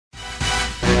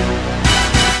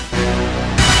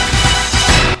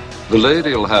The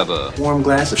lady'll have a warm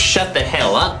glass of Shut the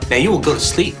hell up. Now you will go to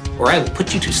sleep, or I will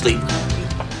put you to sleep.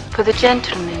 For the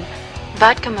gentleman,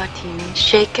 vodka martini,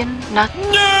 shaken, not...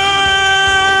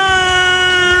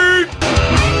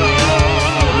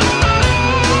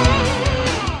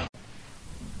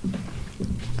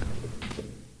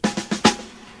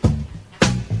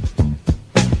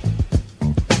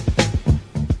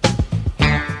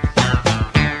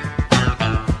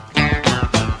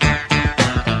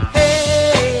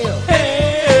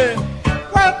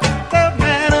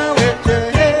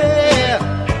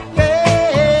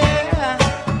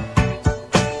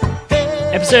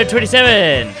 Episode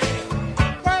 27.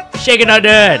 Shaken Not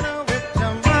Nerd.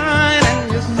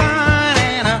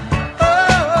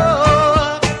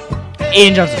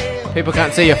 Ian Johnson. People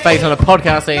can't see your face on a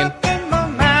podcast, Ian.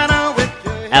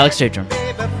 Alex Dutram.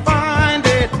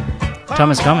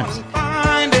 Thomas Cummins.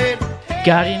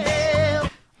 Guardians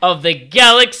of the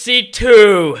Galaxy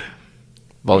 2.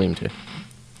 Volume 2.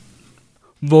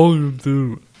 Volume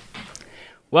 2.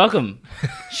 Welcome,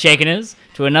 Shakeners,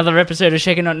 to another episode of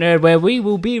Shaken Not Nerd, where we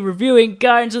will be reviewing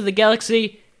Guardians of the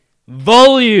Galaxy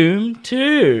Volume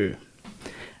 2.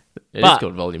 It is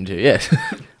called Volume 2, yes.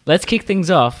 Let's kick things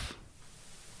off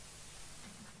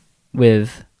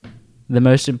with the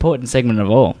most important segment of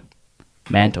all,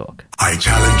 Man Talk. I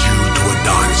challenge you to a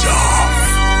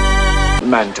dance-off.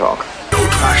 man talk. No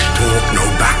trash talk, no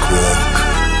backwalk.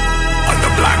 On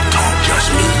the black top,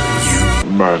 just me, you.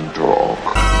 man talk.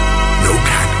 No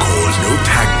catcalls, no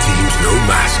tag teams, no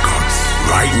mascots.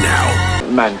 Right now.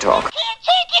 Man talk.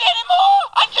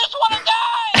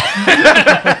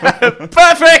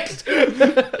 Perfect!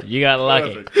 You got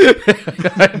lucky.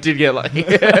 I did get lucky.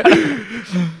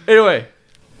 Anyway.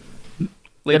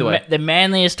 Lead the way. The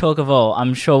manliest talk of all.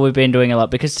 I'm sure we've been doing a lot,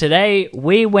 because today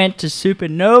we went to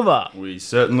Supernova. We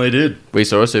certainly did. We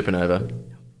saw a supernova.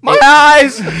 My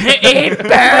eyes! It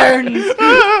burns!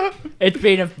 It's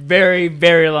been a very,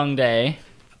 very long day,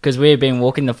 because we have been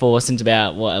walking the floor since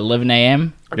about, 11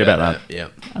 a.m.? Yeah, about that. Yeah.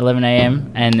 11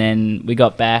 a.m. And then we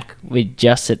got back, we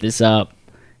just set this up,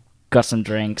 got some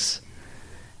drinks,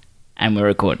 and we're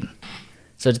recording.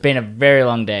 So it's been a very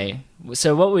long day.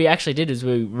 So what we actually did is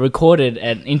we recorded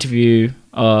an interview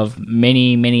of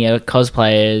many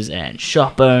cosplayers and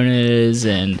shop owners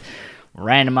and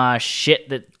random ass shit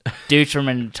that Dutram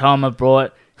and Tom have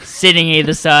brought, sitting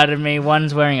either side of me.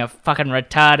 One's wearing a fucking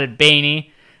retarded beanie,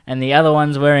 and the other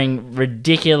one's wearing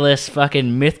ridiculous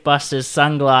fucking Mythbusters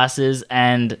sunglasses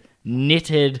and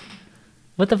knitted...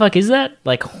 What the fuck is that?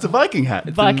 Like, It's a Viking hat.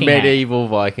 It's Viking a hat. medieval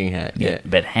Viking hat. Yeah.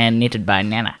 but hand knitted by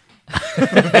Nana.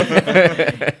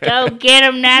 Go get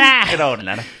him, Nana! Get on,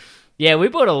 Nana. Yeah, we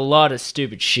bought a lot of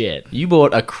stupid shit. You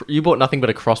bought nothing but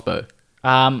a crossbow.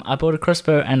 I bought a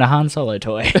crossbow and a Han Solo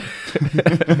toy.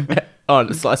 Oh, and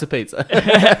a slice of pizza.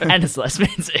 And a slice of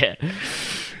pizza. Yeah.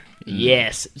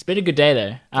 Yes. It's been a good day,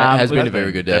 though. It has we been got- a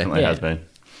very good day. Definitely Yeah. has been.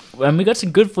 And we got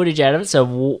some good footage out of it,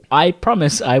 so I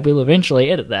promise I will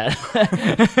eventually edit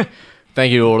that.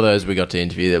 Thank you to all of those we got to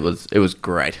interview. It was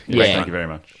great. Yeah. Thank you very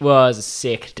much. Was a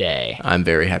sick day. I'm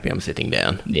very happy I'm sitting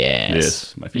down. Yes.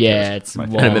 Yes, my feet Yeah, hurt. it's My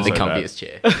feet warm. And I'm in the so comfiest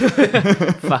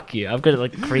chair. Fuck you. I've got to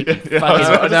like creaky fucking...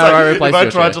 I replaced if I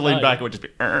your tried chair. to lean back, it would just be...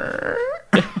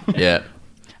 Yeah.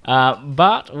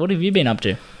 But what have you been up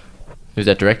to? Who's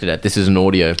that directed at? This is an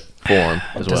audio forum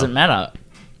as well. Doesn't matter.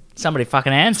 Somebody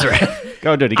fucking answer it.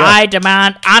 Go, Dirty, go. I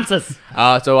demand answers.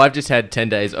 So I've just had 10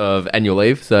 days of annual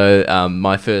leave. So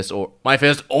my first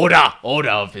order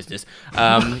of business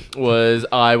was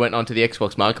I went onto the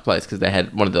Xbox Marketplace because they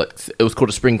had it was called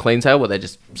a spring clean sale where they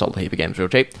just sold a heap of games real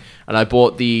cheap. And I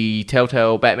bought the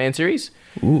Telltale Batman series.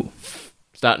 Ooh.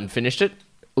 Started and finished it.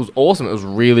 It was awesome. It was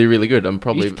really, really good. I'm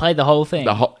probably You've played the whole thing.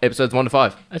 episodes 1 to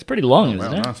 5. That's pretty long,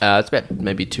 isn't it? It's about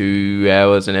maybe 2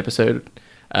 hours an episode.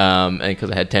 And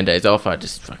because I had 10 days off, I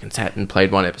just fucking sat and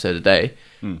played one episode a day.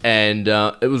 And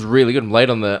it was really good. I'm late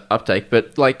on the uptake,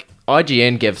 but like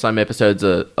IGN gave some episodes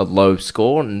a low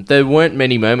score, and there weren't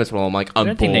many moments where I'm like, I'm I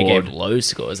don't bored. think they gave low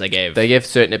scores. They gave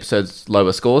certain episodes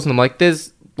lower scores, and I'm like,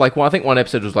 there's like, I think one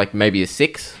episode was like maybe a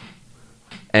 6.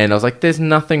 And I was like, there's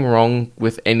nothing wrong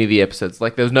with any of the episodes.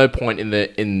 Like, there was no point in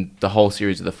the whole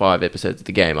series of the 5 episodes of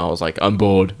the game. I was like, I'm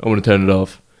bored. I want to turn it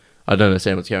off. I don't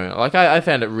understand what's going on. Like, I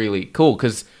found it really cool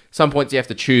because some points you have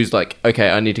to choose, like,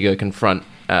 okay, I need to go confront,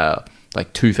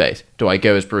 like, Two-Face. Do I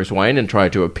go as Bruce Wayne and try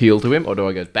to appeal to him, or do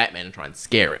I go as Batman and try and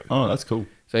scare him? Oh, that's cool.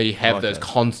 So you have like those that.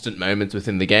 constant moments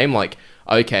within the game, like,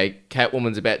 okay,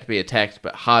 Catwoman's about to be attacked,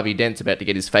 but Harvey Dent's about to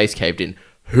get his face caved in.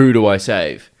 Who do I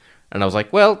save? And I was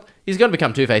like, well, he's going to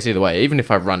become Two-Face either way, even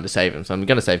if I run to save him, so I'm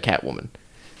going to save Catwoman.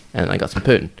 And I got some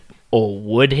Putin. Or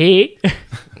would he?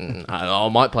 I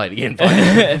might play it again.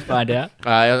 Find out.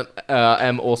 I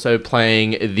am also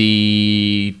playing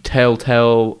the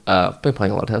Telltale. I've been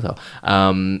playing a lot of Telltale.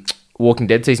 Walking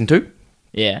Dead Season 2,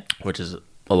 Yeah. which is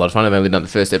a lot of fun. I've only done the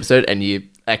first episode, and you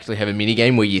actually have a mini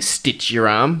game where you stitch your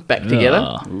arm back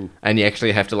together, and you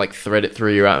actually have to like thread it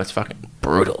through your arm. It's fucking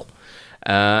brutal.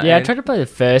 Yeah, I tried to play the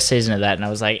first season of that, and I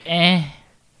was like, I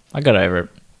got over it.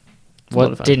 a lot of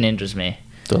What fun. didn't interest me?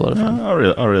 It's a lot of fun. I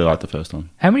really like the first one.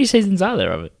 How many seasons are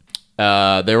there of it?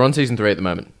 They're on Season 3 at the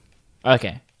moment.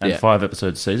 Okay. And Yeah. 5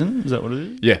 episodes a season? Is that what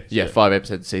it is? Yeah, 5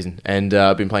 episodes a season. And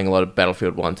I've been playing a lot of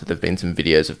Battlefield 1, so there have been some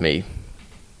videos of me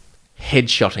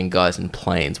headshotting guys in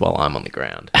planes while I'm on the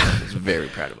ground. I was very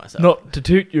proud of myself. Not to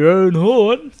toot your own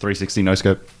horn. 360 no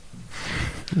scope.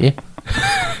 Yeah.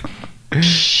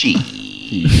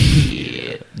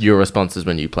 Your responses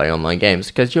when you play online games,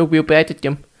 because you'll be bad at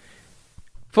them.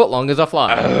 Footlong is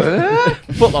offline.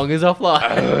 Footlong is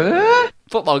offline.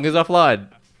 Footlong is offline.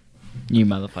 You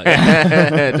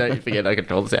motherfucker. Don't you forget I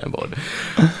control the soundboard.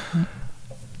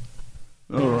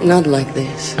 Not like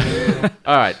this.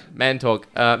 All right, man talk.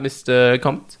 Mr.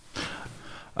 Comments?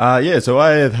 Yeah, so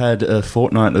I have had a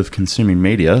fortnight of consuming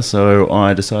media, so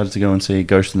I decided to go and see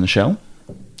Ghost in the Shell.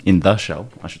 In the Shell,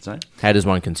 I should say. How does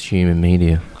one consume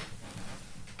media?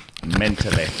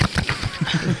 Mentally.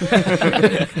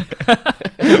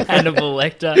 Hannibal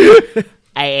Lecter.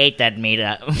 I ate that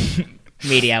media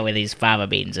with his fava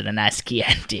beans and a nice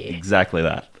Chianti. Exactly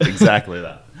that. Exactly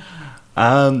that.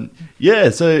 Yeah,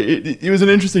 so it was an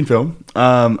interesting film.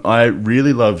 I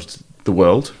really loved the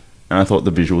world, and I thought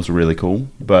the visuals were really cool,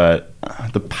 but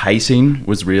the pacing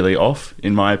was really off,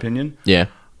 in my opinion. Yeah.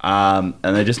 And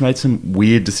they just made some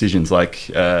weird decisions, like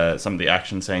some of the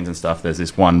action scenes and stuff. There's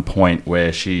this one point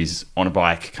where she's on a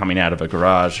bike coming out of a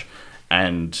garage,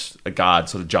 and a guard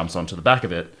sort of jumps onto the back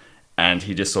of it, and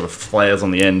he just sort of flares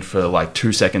on the end for like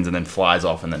 2 seconds and then flies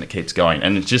off, and then it keeps going.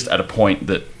 And it's just at a point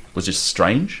that was just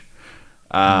strange.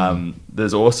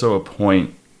 There's also a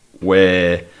point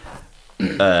where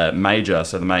Major,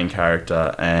 so the main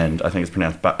character, and I think it's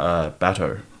pronounced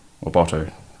Bato or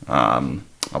Botto.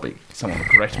 Someone will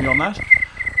correct me on that.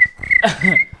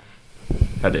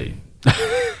 How dare you?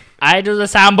 I do the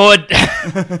soundboard.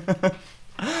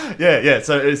 Yeah.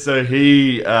 So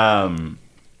he,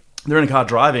 they're in a car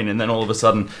driving, and then all of a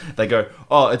sudden they go,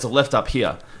 "Oh, it's a left up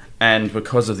here," and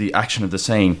because of the action of the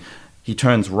scene, he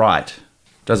turns right,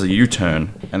 does a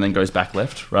U-turn, and then goes back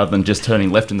left rather than just turning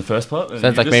left in the first part.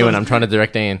 Sounds like me when I'm trying to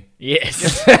direct Ian.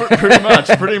 Yes.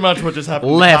 pretty much what just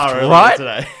happened. Left, in the car right?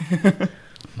 earlier today.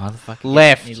 Motherfucker.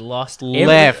 Left. He lost every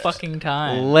Left. fucking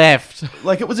time. Left.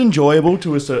 Like, it was enjoyable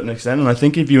to a certain extent, and I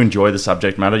think if you enjoy the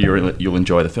subject matter, you'll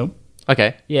enjoy the film.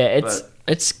 Okay. Yeah,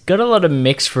 it's got a lot of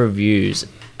mixed reviews.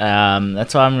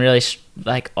 That's why I'm really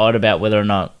odd about whether or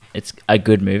not it's a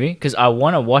good movie, because I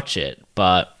want to watch it,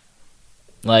 but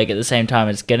like at the same time,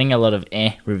 it's getting a lot of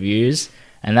reviews,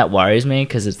 and that worries me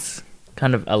because it's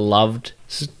kind of a loved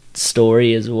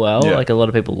story as well. Yeah. Like a lot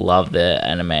of people love the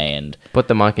anime and Put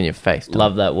the mic in your face. Tom.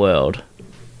 love that world.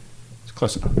 It's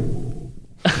close enough.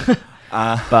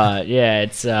 But yeah,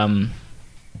 it's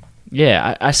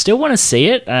yeah, I still want to see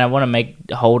it, and I want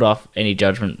to hold off any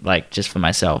judgment like just for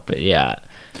myself. But yeah,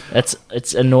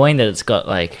 it's annoying that it's got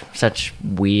like such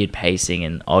weird pacing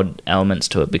and odd elements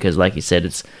to it, because like you said,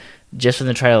 it's just from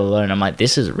the trailer alone, I'm like,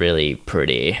 this is really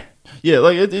pretty. Yeah,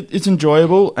 like it's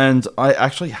enjoyable, and I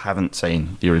actually haven't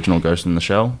seen the original Ghost in the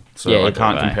Shell, so Yeah, I neither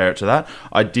can't have I. compare it to that.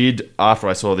 I did, after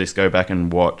I saw this, go back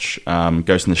and watch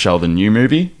Ghost in the Shell, the new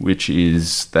movie, which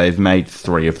is, they've made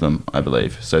 3 of them, I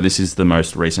believe. So this is the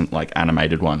most recent like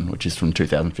animated one, which is from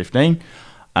 2015.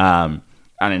 And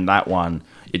in that one,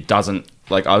 it doesn't,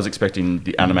 like, I was expecting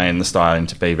the anime and the styling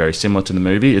to be very similar to the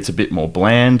movie. It's a bit more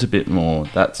bland, a bit more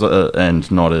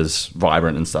and not as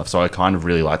vibrant and stuff. So I kind of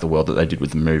really like the world that they did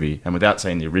with the movie. And without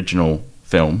seeing the original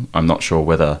film, I'm not sure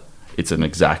whether it's an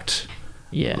exact,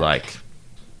 Yeah,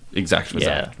 exact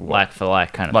like for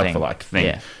like kind of like thing. for like thing.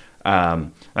 Yeah.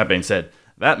 That being said,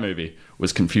 that movie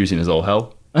was confusing as all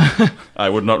hell. I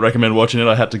would not recommend watching it.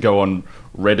 I had to go on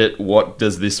Reddit. What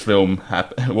does this film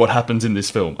what happens in this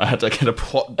film? I had to get a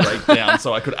plot breakdown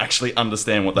so I could actually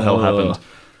understand what the hell happened.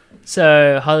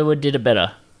 So Hollywood did it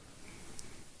better.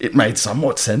 It made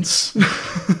somewhat sense.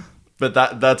 But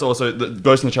that's also, the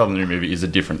Ghost in the Shell, the new movie, is a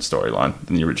different storyline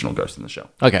than the original Ghost in the Shell.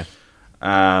 Okay.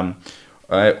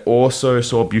 I also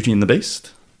saw Beauty and the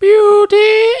Beast.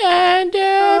 Beauty and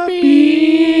the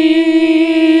Beast.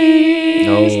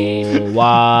 No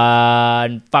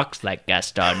one fucks like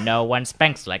Gaston. No one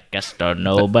spanks like Gaston.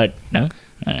 No, but no.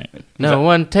 All right. No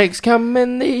one takes come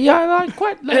in the eye like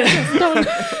quite like Gaston.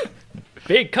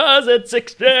 Because it's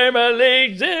extremely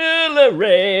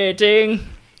exhilarating.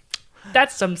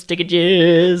 That's some sticky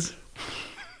jizz.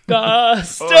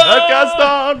 Gaston!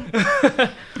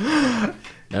 Gaston!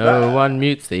 No one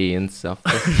mutes the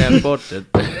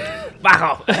insufferent. Back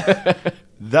off!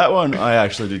 That one I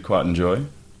actually did quite enjoy.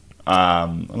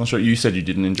 I'm not sure. You said you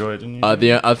didn't enjoy it, didn't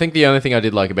you? I think the only thing I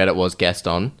did like about it was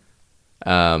Gaston.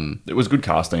 It was good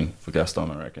casting for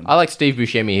Gaston, I reckon. I like Steve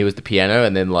Buscemi. He was the piano,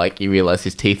 and then like he realized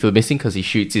his teeth were missing because he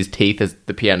shoots his teeth as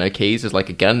the piano keys as like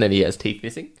a gun. Then he has teeth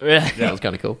missing. That was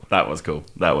kind of cool. That was cool.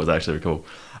 That was actually cool.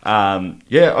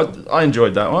 I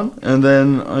enjoyed that one. And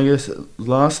then I guess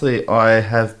lastly, I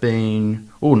have been...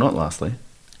 Oh, not lastly.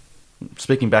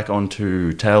 Speaking back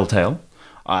onto Telltale.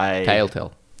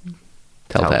 Telltale.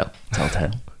 Telltale.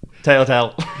 Tell.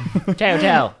 That's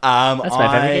my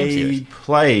favourite game series. I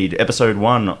played episode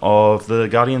 1 of the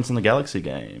Guardians in the Galaxy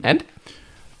game. And? It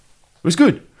was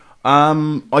good.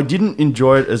 I didn't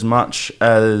enjoy it as much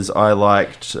as I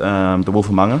liked The Wolf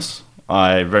Among Us.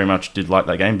 I very much did like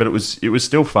that game, but it was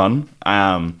still fun.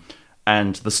 And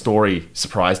the story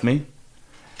surprised me.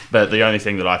 But the only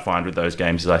thing that I find with those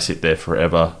games is I sit there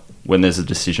forever when there's a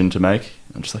decision to make.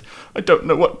 I'm just like, I don't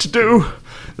know what to do.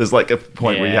 There's like a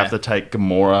point where you have to take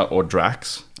Gamora or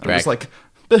Drax. I'm just like,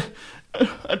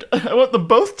 I want them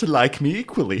both to like me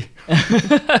equally.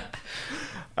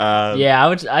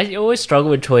 I always struggle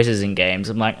with choices in games.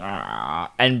 I'm like, "Argh."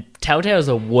 And Telltale's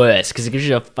the worst because it gives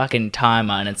you a fucking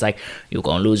timer and it's like, you're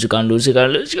gonna lose.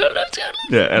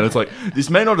 Yeah, and it's like, this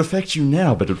may not affect you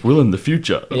now, but it will in the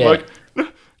future. I'm like,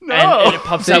 no. And it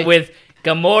pops up with,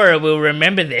 Gamora will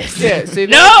remember this. Yeah, see,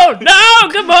 no,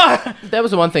 Gamora! That was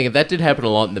the one thing. That did happen a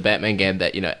lot in the Batman game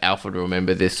that, you know, Alfred will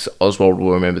remember this, Oswald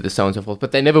will remember this, so on and so forth,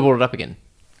 but they never brought it up again.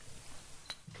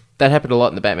 That happened a lot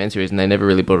in the Batman series and they never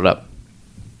really brought it up.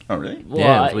 Oh, really?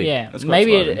 Well, yeah, That's quite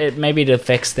maybe maybe it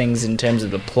affects things in terms of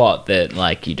the plot that,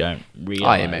 like, you don't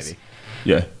realize. Oh, yeah, maybe.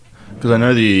 Yeah. Because I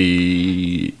know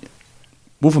the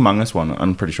Wolf Among Us one,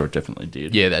 I'm pretty sure it definitely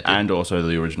did. Yeah, that did. And also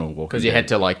the original Walking Because you Dead. had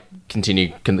to, like,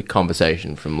 continue the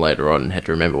conversation from later on and had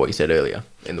to remember what you said earlier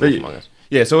in The Wolf Among Us.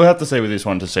 Yeah, so we'll have to see with this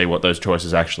one to see what those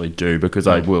choices actually do, because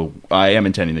I am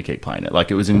intending to keep playing it.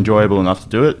 Like, it was enjoyable enough to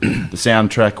do it. The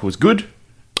soundtrack was good.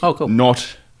 Oh, cool.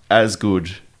 Not as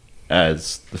good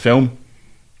as the film,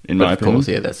 in my opinion. Of course,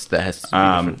 yeah, that has to be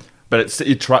different. But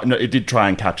it did try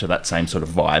and capture that same sort of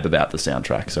vibe about the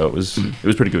soundtrack, so it was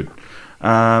pretty good.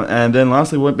 And then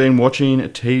lastly, we've been watching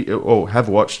have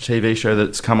watched a TV show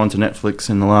that's come onto Netflix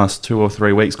in the last 2 or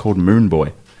 3 weeks called Moon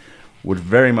Boy. Would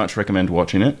very much recommend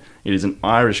watching it. It is an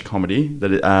Irish comedy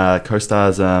that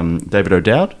co-stars David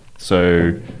O'Dowd,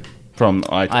 so from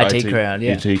IT Crowd,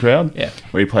 yeah.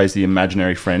 Where he plays the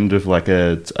imaginary friend of I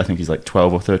think he's like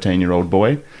 12 or 13-year-old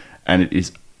boy, and it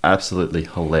is absolutely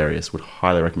hilarious. Would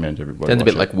highly recommend everybody. Sounds a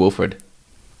watch bit like Wilfred.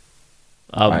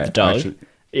 The dog.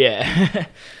 Yeah.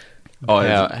 Oh,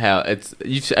 how it's...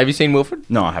 have you seen Wilfred?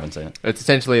 No, I haven't seen it. It's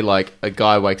essentially like a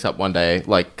guy wakes up one day,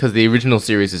 like, because the original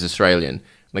series is Australian. And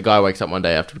the guy wakes up one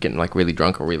day after getting like really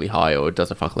drunk or really high or does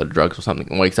a fuckload of drugs or something,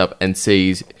 and wakes up and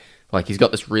sees like he's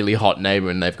got this really hot neighbor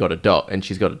and they've got a dog, and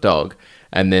she's got a dog.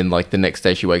 And then like the next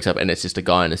day she wakes up and it's just a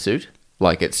guy in a suit.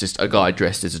 Like it's just a guy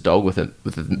dressed as a dog with a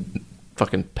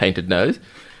fucking painted nose.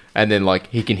 And then like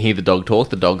he can hear the dog talk.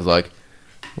 The dog's like,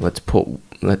 let's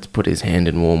put his hand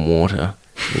in warm water.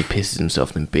 And he pisses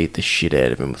himself and beat the shit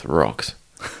out of him with rocks.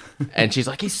 And she's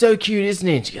like, he's so cute, isn't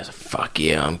he? And she goes, fuck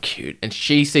yeah, I'm cute. And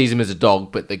she sees him as a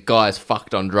dog, but the guy's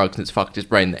fucked on drugs and it's fucked his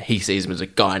brain that he sees him as a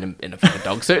guy in a fucking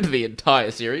dog suit the entire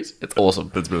series. It's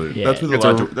awesome. That's brilliant. Yeah.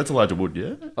 That's Elijah Wood,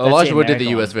 yeah? Elijah Wood did the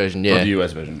American US version, yeah. Oh, the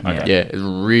US version. Okay. Yeah, it's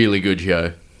a really good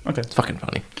show. Okay. It's fucking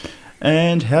funny.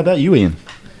 And how about you, Ian?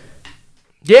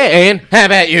 Yeah, Ian, how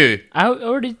about you? I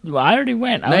already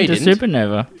went. I No, went you to didn't.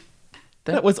 Supernova.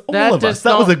 That was all that of us. does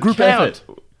That was a not group count.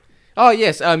 effort. Oh,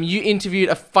 yes, you interviewed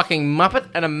a fucking Muppet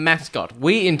and a mascot.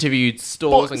 We interviewed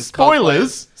stores and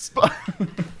Spoilers?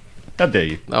 How dare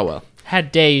you? Oh, well. How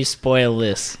dare you spoil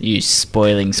this, you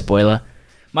spoiling spoiler.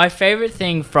 My favourite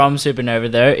thing from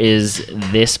Supernova, though, is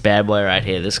this bad boy right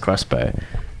here, this crossbow.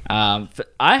 I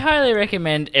highly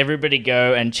recommend everybody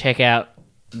go and check out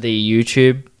the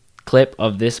YouTube clip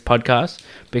of this podcast,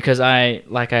 because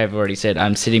like I've already said,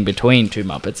 I'm sitting between two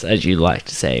Muppets, as you like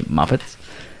to say, Muppets.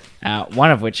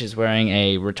 One of which is wearing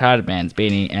a retarded man's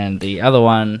beanie, and the other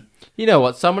one You know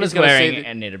what? Someone is going to wearing see...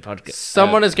 a knitted podcast.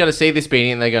 Someone is going to see this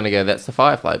beanie and they're going to go, that's the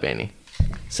Firefly beanie.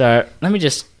 So let me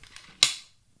just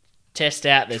test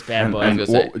out this bad boy. I was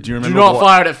gonna say, do you remember do not what-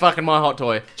 fire it at fucking my hot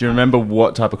toy. Do you remember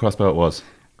what type of crossbow it was?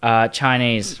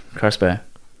 Chinese crossbow.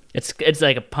 It's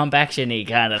like a pump action-y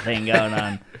kind of thing going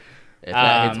on. If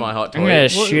that hits my hot I'm toy. going to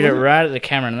shoot it right at the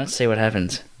camera and let's see what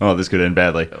happens. Oh, this could end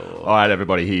badly. All right,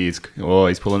 everybody. He's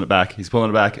pulling it back. He's pulling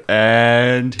it back,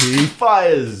 and he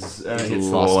fires. And it's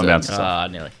lost all it. bounces off.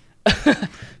 Nearly.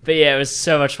 But yeah, it was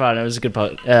so much fun. It was a good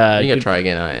part. You're going to try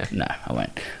again, aren't you? No, I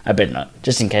won't. I better not.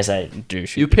 Just in case I do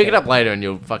shoot. You the pick it camera. up later and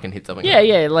you'll fucking hit something. Yeah,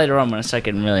 later on when I start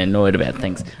getting really annoyed about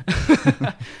things.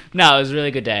 No, it was a really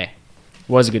good day. It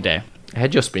was a good day. I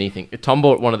had your spinny thing. Tom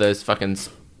bought one of those fucking...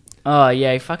 Oh,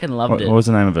 yeah, he fucking loved What it. was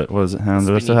the name of it? What was it?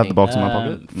 Do I still have the box in my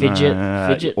Um, pocket?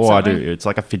 fidget Oh, I do. something? It's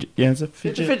like a fidget. Yeah, it's a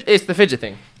fidget. It's the fidget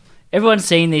thing. Everyone's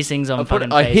seen these things on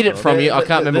fucking I hid it Facebook. from you. I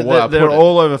can't remember why I put They're it.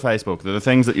 all over Facebook. They're the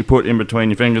things that you put in between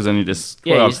your fingers and you just...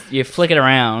 Yeah, you flick it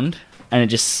around and it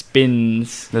just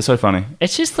spins. They're so funny.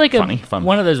 It's just like Fun.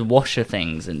 one of those washer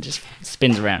things and just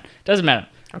spins around. Doesn't matter.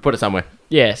 I put it somewhere.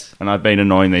 Yes. And I've been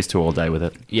annoying these two all day with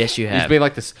it. Yes, you He's have. been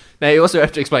like this. Now, you also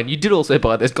have to explain. You did also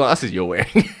buy those glasses you're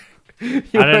wearing.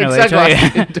 You're I don't know wearing what you're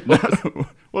sunglasses indoors.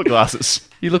 What glasses?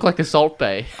 You look like the Salt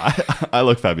Bay. I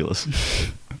look fabulous.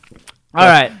 All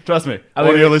right. Trust me. Are we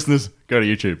Audio ready? listeners, go to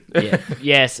YouTube. Yeah.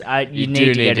 Yes, you You need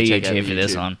do to need go to to check out YouTube for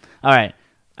this YouTube. one. All right.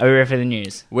 Are we ready for the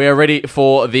news? We are ready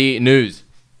for the news.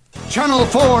 Channel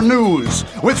 4 News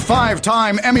with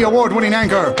 5-time Emmy Award-winning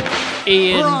anchor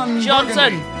Ian Ron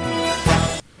Johnson.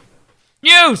 Burgundy.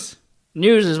 News.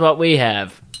 News is what we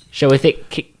have. Shall we thick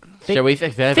Shall we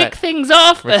think that? thick things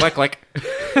off? Click, click.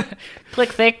 Click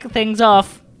thick things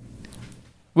off.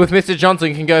 With Mr.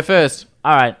 Johnson can go first.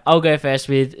 All right, I'll go first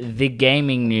with the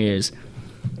gaming news.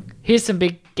 Here's some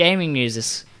big gaming news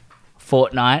this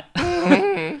fortnight.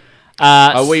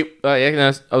 Are we? Yeah,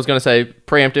 no, I was going to say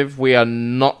preemptive. We are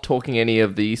not talking any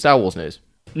of the Star Wars news.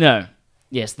 No.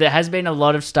 Yes, there has been a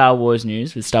lot of Star Wars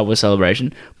news with Star Wars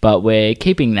Celebration, but we're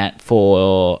keeping that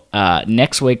for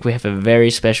next week. We have a very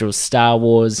special Star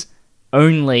Wars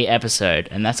only episode,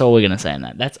 and that's all we're going to say on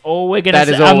that. That's all we're going to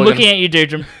say. I'm looking at you,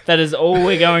 Dudrum. That is all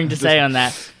we're going to say on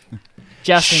that,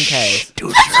 just in case.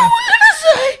 That's all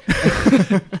we're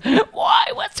going to say. Why?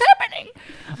 What's happening?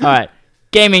 All right,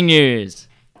 gaming news.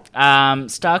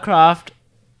 StarCraft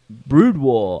Brood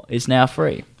War is now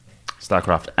free.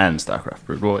 StarCraft and StarCraft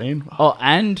Brood War in. Oh,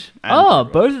 and Brood War.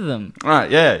 both of them. Right,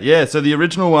 yeah. So the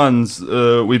original ones,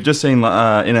 we've just seen in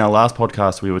our last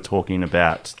podcast, we were talking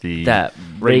about the That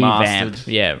remastered revamp,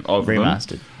 yeah, of them.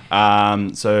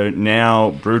 remastered. So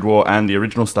now Brood War and the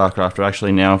original StarCraft are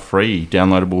actually now free,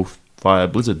 downloadable via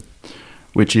Blizzard,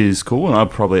 which is cool, and I'll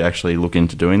probably actually look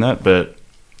into doing that, but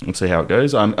we'll see how it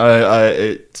goes.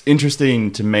 It's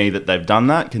interesting to me that they've done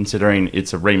that, considering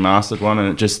it's a remastered one, and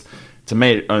it just, to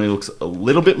me, it only looks a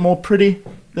little bit more pretty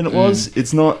than it was.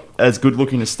 It's not as good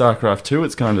looking as StarCraft 2.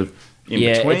 It's kind of in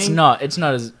between. It's not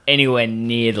as anywhere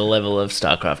near the level of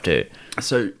StarCraft 2.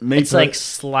 So It's like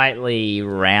slightly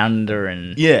rounder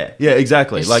and yeah,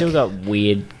 exactly. it's Like still got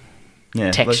weird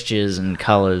yeah, textures and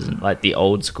colors and like the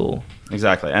old school.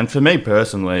 exactly. And for me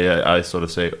personally, I sort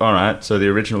of say, all right, so the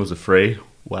originals are free.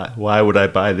 Why would I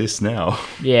buy this now?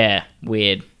 Yeah,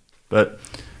 weird. But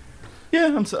yeah,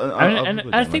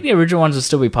 I think the original ones would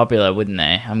still be popular, wouldn't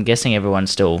they? I'm guessing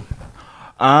everyone's still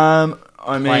I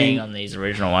playing mean, on these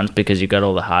original ones because you got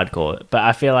all the hardcore. But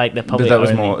I feel like they're probably but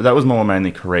only... that was more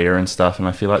mainly Korea and stuff, and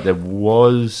I feel like there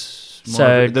was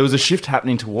there was a shift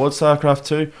happening towards StarCraft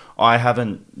 2. I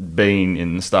haven't been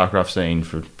in the StarCraft scene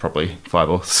for probably 5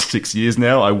 or 6 years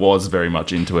now. I was very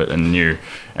much into it and knew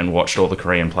and watched all the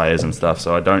Korean players and stuff,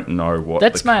 so I don't know what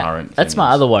That's the my current that's thing my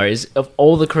is. other worries. If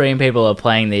all the Korean people are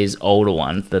playing these older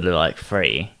ones that are like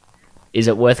free, is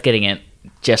it worth getting it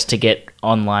just to get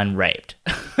online raped?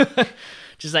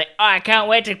 Just like, oh, I can't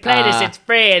wait to play this. It's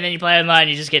free, and then you play online,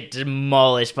 you just get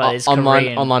demolished by this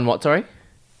Korean Online what, sorry?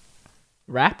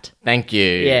 wrapped. Thank you.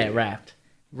 Yeah,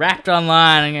 wrapped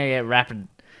online. I'm gonna get wrapped.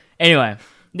 Anyway,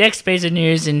 next piece of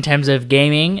news in terms of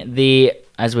gaming,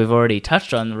 as we've already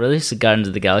touched on, the release of Guardians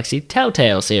of the Galaxy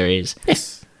Telltale series.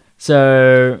 Yes.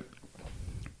 So,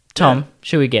 Tom,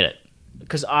 should we get it?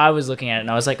 Because I was looking at it and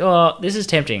I was like, oh, this is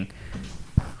tempting.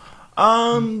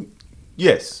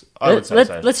 Yes, I would say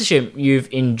so. Let's assume you've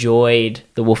enjoyed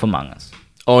The Wolf Among Us.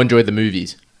 I enjoyed the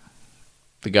movies.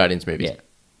 The Guardians movies. Yeah.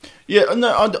 Yeah, no,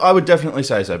 I would definitely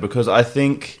say so, because I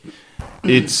think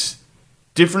it's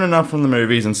different enough from the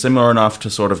movies and similar enough to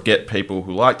sort of get people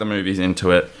who like the movies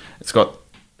into it. It's got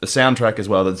a soundtrack as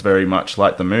well that's very much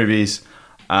like the movies.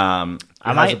 I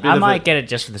might get it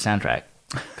just for the soundtrack.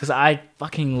 Because I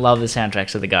fucking love the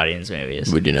soundtracks of the Guardians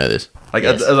movies. Would you know this? Like,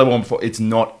 Yes. as I want before, it's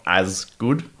not as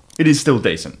good. It is still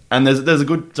decent. And there's a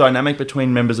good dynamic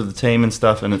between members of the team and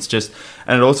stuff, and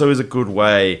it also is a good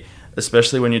way,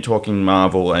 especially when you're talking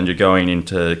Marvel and you're going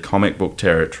into comic book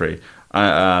territory.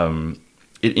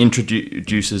 it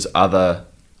introduces other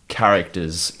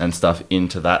characters and stuff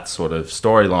into that sort of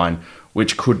storyline,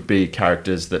 which could be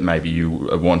characters that maybe you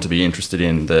want to be interested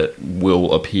in that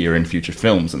will appear in future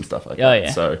films and stuff like Oh, that.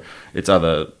 yeah. So it's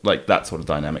other, like, that sort of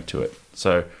dynamic to it.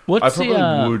 So What's I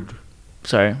probably would...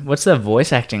 Sorry, what's the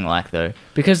voice acting like, though?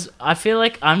 Because I feel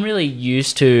like I'm really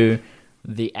used to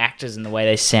the actors and the way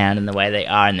they sound and the way they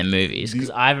are in the movies, because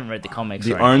I haven't read the comics.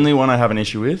 The only one I have an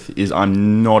issue with is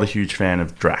I'm not a huge fan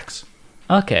of Drax.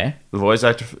 Okay. The voice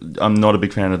actor, I'm not a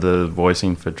big fan of the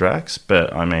voicing for Drax,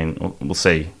 but I mean, we'll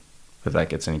see if that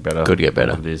gets any better. Could get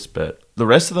better. It is, but the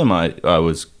rest of them I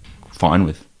was fine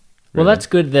with. Well, really. that's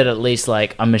good that at least,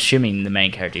 like, I'm assuming the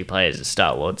main character you play is a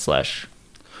Star-Lord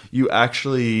 / You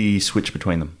actually switch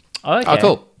between them. Oh, okay. Oh,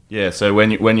 cool. Yeah, so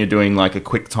when you're doing like a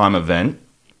quick time event,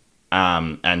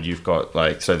 and you've got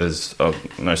like, so there's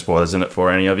no spoilers in it for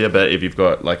any of you, but if you've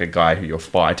got like a guy who you're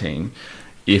fighting,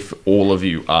 if all of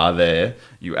you are there,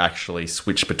 you actually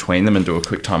switch between them and do a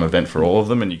quick time event for all of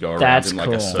them, and you go around That's in like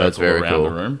cool. a circle That's very around cool.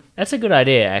 the room. That's a good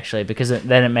idea, actually, because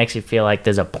then it makes you feel like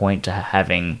there's a point to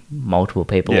having multiple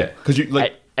people Yeah, because you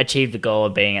like. achieve the goal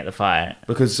of being at the fight.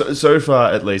 Because so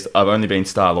far, at least, I've only been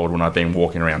Star-Lord when I've been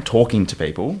walking around talking to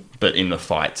people, but in the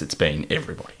fights, it's been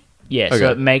everybody. Yeah, Okay.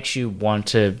 so it makes you want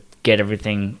to get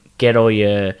all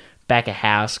your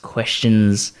back-of-house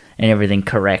questions and everything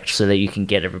correct so that you can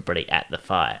get everybody at the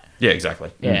fight. Yeah,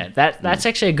 exactly. Yeah, that's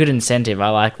actually a good incentive. I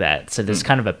like that. So there's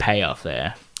kind of a payoff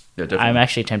there. Yeah, definitely. I'm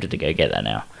actually tempted to go get that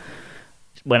now.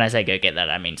 When I say go get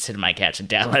that, I mean sit on my couch and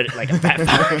download it like a fat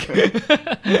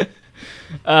fuck.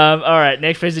 All right,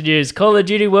 next piece of news: Call of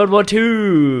Duty World War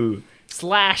II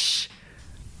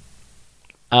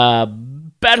 /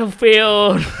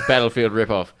 Battlefield. Battlefield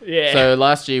ripoff. Yeah. So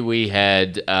last year we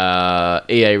had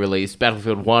EA release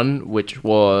Battlefield 1, which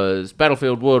was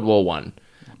Battlefield World War 1.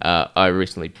 I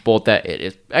recently bought that. It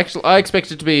is actually, I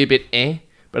expect it to be a bit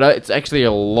but it's actually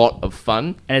a lot of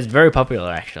fun. And it's very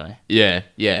popular, actually. Yeah.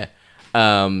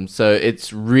 So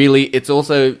it's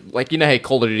also like, you know how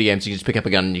Call of Duty games, you can just pick up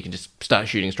a gun and you can just start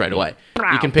shooting straight away.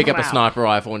 You can pick up a sniper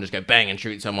rifle and just go bang and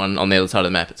shoot someone on the other side of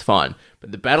the map. It's fine.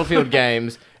 But the Battlefield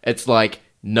games, it's like,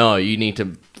 no, you need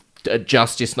to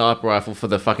adjust your sniper rifle for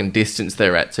the fucking distance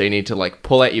they're at. So you need to like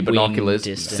pull out your binoculars,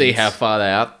 distance. see how far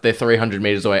they are. They're 300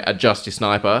 meters away. Adjust your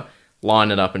sniper,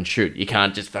 line it up and shoot. You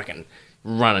can't just fucking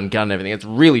run and gun and everything. It's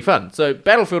really fun. So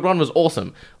Battlefield 1 was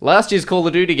awesome. Last year's Call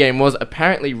of Duty game was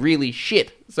apparently really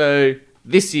shit. So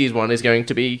this year's one is going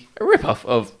to be a ripoff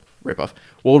of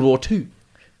World War 2.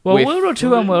 Well, With- World War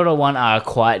II and World War One are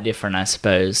quite different, I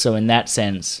suppose. So in that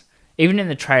sense, even in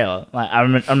the trailer, like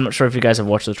I'm not sure if you guys have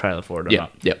watched the trailer for it or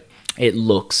not. Yep. It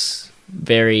looks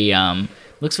very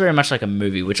much like a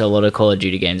movie, which a lot of Call of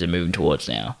Duty games are moving towards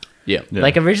now. Yeah.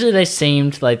 Like originally they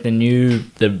seemed like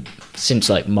since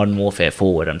like Modern Warfare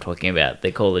forward, I'm talking about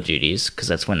the Call of Duties, because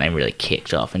that's when they really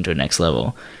kicked off into a next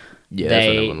level. Yeah, that's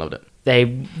when everyone loved it.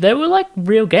 They were like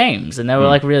real games, and they were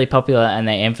like really popular, and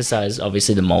they emphasized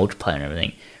obviously the multiplayer and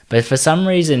everything. But for some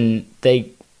reason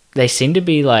they seem to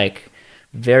be like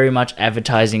very much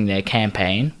advertising their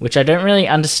campaign, which I don't really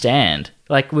understand.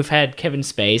 Like we've had Kevin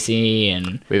Spacey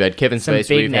and We've had Kevin some Spacey,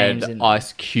 big we've names had in-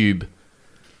 Ice Cube.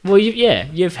 well,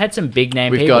 you've had some big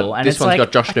name We've people, got and this it's one's like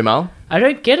got Josh Duhamel. I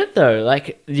don't get it though.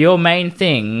 Like your main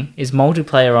thing is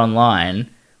multiplayer online.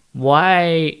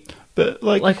 Why? But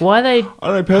like Why are they I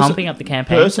don't know, pumping up the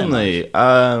campaign? so Personally,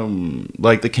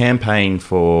 like the campaign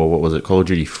for, what was it, Call of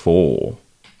Duty 4.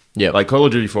 Yeah. Like Call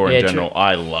of Duty 4 Yeah, in general, true.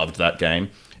 I loved that game.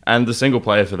 And the single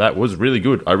player for that was really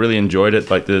good. I really enjoyed it.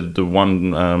 Like the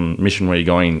one mission where you're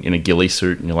going in a ghillie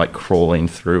suit and you're like crawling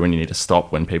through and you need to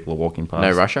stop when people are walking past.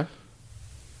 No Russia?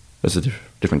 That's a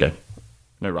different game.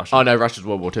 No Russian. Oh, no, Russia's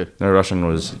World War 2. No Russian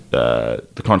was the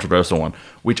controversial one,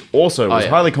 which also was yeah.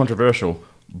 highly controversial,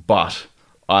 but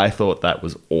I thought that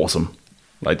was awesome.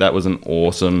 Like, that was an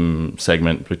awesome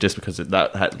segment, but just because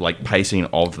that had, like, pacing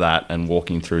of that and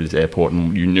walking through this airport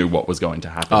and you knew what was going to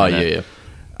happen. Oh, in there. yeah.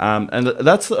 And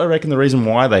that's, I reckon, the reason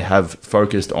why they have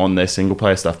focused on their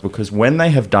single-player stuff, because when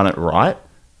they have done it right,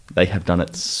 they have done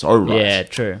it so right. Yeah,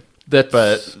 true. That's,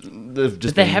 But they've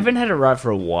just But they been- haven't had it right for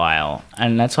a while,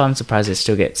 and that's why I'm surprised they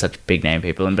still get such big name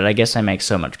people. But I guess they make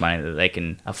so much money that they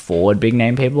can afford big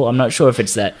name people. I'm not sure if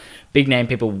it's that big name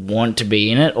people want to be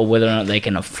in it, or whether or not they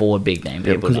can afford big name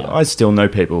Yeah, people because now. I still know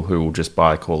people who will just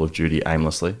buy Call of Duty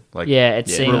aimlessly. Like, Yeah, it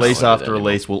seems- release No, I don't after anymore.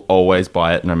 release will always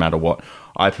buy it no matter what.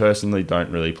 I personally don't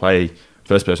really play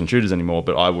first-person shooters anymore,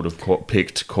 but I would have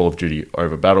picked Call of Duty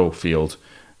over Battlefield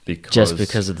because Just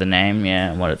because of the name,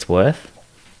 yeah, and what it's worth.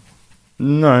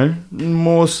 No,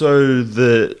 more so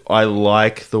that I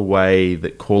like the way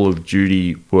that Call of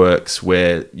Duty works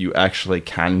where you actually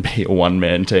can be a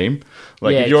one-man team.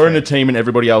 Like, Yeah, if you're in true. a team and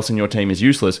everybody else in your team is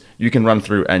useless, you can run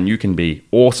through and you can be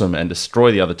awesome and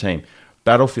destroy the other team.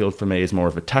 Battlefield, for me, is more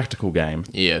of a tactical game.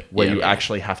 Yeah, Where yeah. you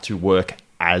actually have to work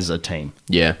as a team.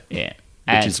 Yeah. Yeah.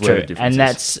 Which It's is where the true. difference And is.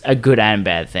 that's a good and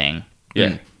bad thing.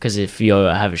 Yeah. Because if you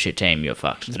have a shit team, you're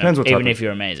fucked. Depends what type Even of- if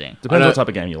you're amazing. Depends know- what type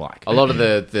of game you like. A lot of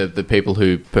the people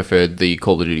who preferred the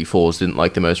Call of Duty 4s didn't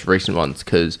like the most recent ones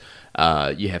because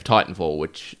you have Titanfall,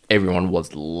 which everyone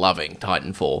was loving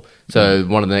Titanfall. So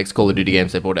one of the next Call of Duty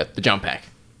games they brought out, the Jump Pack.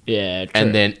 Yeah, true.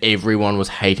 And then everyone was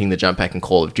hating the Jump Pack in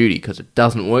Call of Duty because it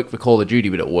doesn't work for Call of Duty,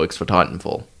 but it works for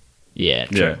Titanfall. Yeah,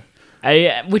 true.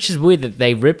 Yeah. Which is weird that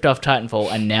they ripped off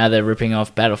Titanfall and now they're ripping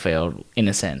off Battlefield in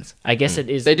a sense. I guess it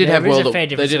is. They did there have is a World. fair They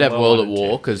difference did in have World at and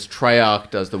War 2. because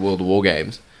Treyarch does the World at War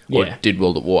games. Or Yeah. did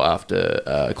World at War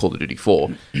after Call of Duty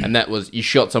 4, and that was you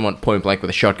shot someone point blank with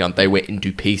a shotgun. They went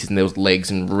into pieces, and there was legs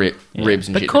and ribs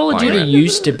and But shit. Call of flying Duty around.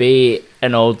 used to be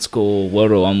an old school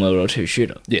World War I, World War II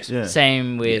shooter. Yes. Yeah.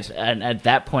 Same with, and at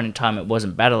that point in time, it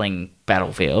wasn't battling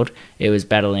Battlefield; it was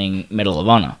battling Medal of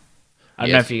Honor. I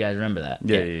don't know Yes. if you guys remember that.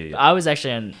 Yeah. I was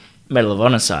actually on Medal of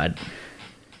Honor side.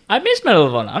 I miss Medal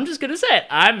of Honor. I'm just gonna say it.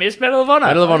 I miss Medal of Honor.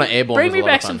 Medal of Honor Airborne Bring was a me lot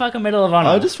back of fun. some fucking Medal of Honor.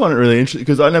 I just find it really interesting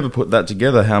because I never put that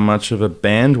together how much of a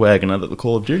bandwagoner that the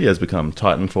Call of Duty has become.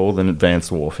 Titanfall, then Advanced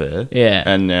Warfare. Yeah.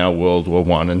 And now World War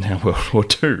One and now World War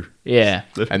Two. yeah.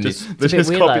 They're And just, this- they're It's a bit just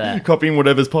weird like that. copying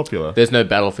whatever's popular. There's no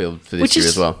Battlefield for this Which year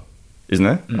is- as well. Isn't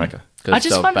there? Okay. 'cause I it's just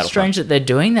still find it Battlefront. strange that they're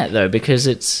doing that though, because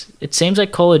it seems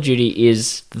like Call of Duty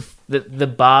is the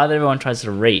bar that everyone tries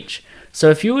to reach. So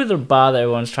if you were the bar that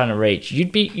everyone's trying to reach,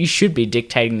 you should be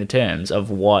dictating the terms of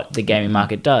what the gaming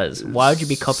market does. Why would you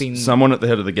be copying? Someone at the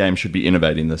head of the game should be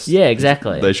innovating this. Yeah,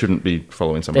 exactly. They shouldn't be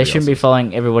following somebody They shouldn't be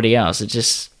following everybody else. It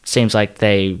just seems like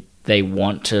they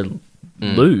want to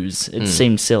lose. It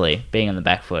seems silly being on the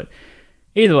back foot.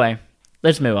 Either way,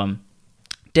 let's move on.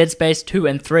 Dead Space 2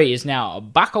 and 3 is now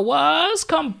backwards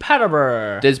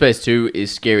compatible. Dead Space 2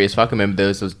 is scary as fuck. I remember there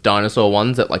was those dinosaur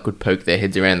ones that like would poke their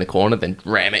heads around the corner, then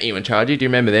ram at you and charge you. Do you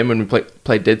remember them when we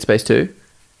played Dead Space 2?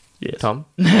 Yes. Tom?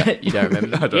 You don't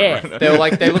remember them? Yeah.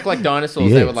 They look like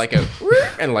dinosaurs. They would like go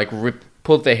and like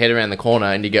pull their head around the corner,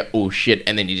 and you go, oh shit,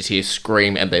 and then you just hear a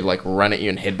scream, and they like run at you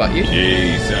and headbutt you.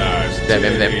 Jesus,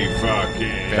 Remember them?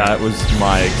 That was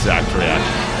my exact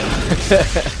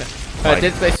reaction.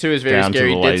 Dead Space 2 is very Down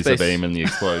scary. to the Dead laser Space, beam and the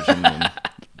explosion. And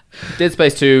Dead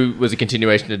Space 2 was a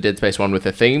continuation of Dead Space 1 with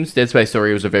the themes. Dead Space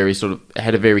 3 was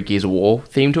had a very Gears of War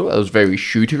theme to it. It was very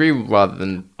shootery rather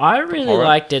than I really Horror.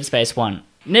 liked Dead Space 1.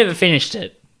 Never finished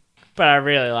it, but I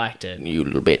really liked it. you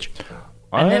little bitch.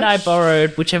 And then I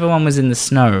borrowed whichever one was in the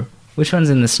snow. Which one's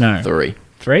in the snow? 3.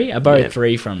 3? I borrowed Yeah.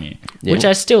 3 from you, Yeah. which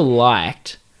I still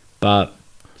liked, but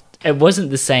it wasn't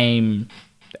the same.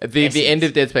 The end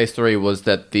of Dead Space 3 was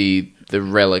that the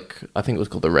relic, I think it was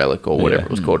called the relic or whatever Yeah.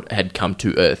 it was called, had come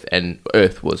to Earth and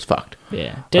Earth was fucked.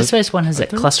 Yeah, Dead Space 1 has that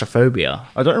claustrophobia.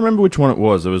 I don't remember which one it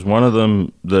was. There was one of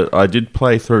them that I did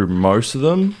play through most of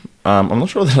them. I'm not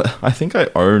sure that I think I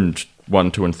owned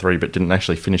 1, 2, and 3, but didn't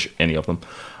actually finish any of them.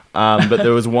 But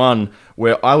there was one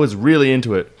where I was really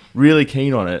into it, really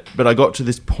keen on it, but I got to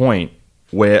this point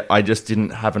where I just didn't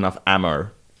have enough ammo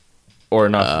or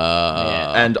enough,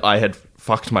 and I had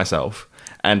fucked myself.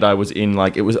 And I was in I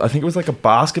think it was like a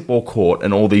basketball court,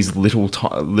 and all these little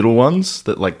ones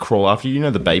that like crawl after you,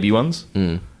 the baby ones,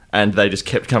 and they just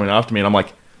kept coming after me. And I'm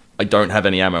like, I don't have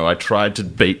any ammo. I tried to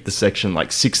beat the section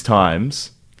like 6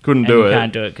 times, couldn't And do you it.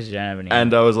 can't do it because you don't have any.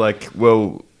 And I was like,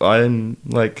 well, I'm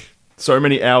like so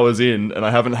many hours in, and I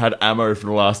haven't had ammo for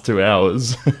the last 2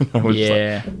 hours. I was just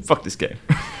like, fuck this game.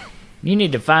 You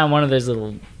need to find one of those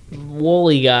little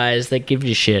Wally guys that give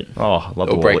you shit. Oh, I love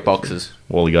Or the break Wally boxes.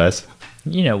 Wally guys.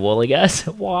 You know Wally guys.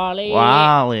 Wally.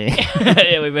 Wally.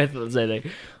 Yeah, we both thought the same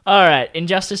thing. All right,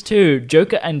 Injustice 2,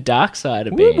 Joker and Darkseid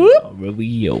are being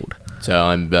revealed. So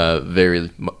I'm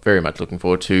very much looking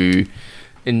forward to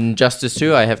Injustice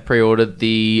 2. I have pre-ordered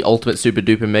the Ultimate Super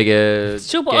Duper Mega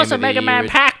Super Game Awesome of the Mega Man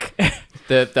Year. pack.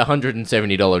 The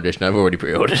 $170 edition. I've already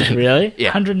pre-ordered it. Really?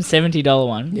 Yeah. $170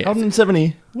 one. Yeah.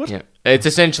 170. What? Yeah. It's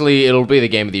essentially, it'll be the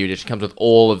Game of the Year edition. It comes with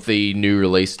all of the new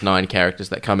released 9 characters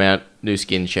that come out, new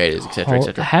skin, shaders, etc.,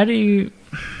 etc. How do you...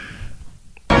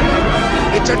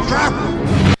 It's a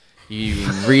trap! You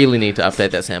really need to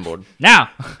update that soundboard. Now!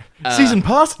 Season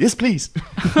pass? Yes, please.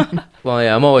 Well,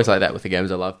 yeah, I'm always like that with the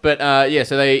games I love. But yeah,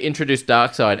 so they introduced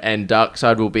Darkseid, and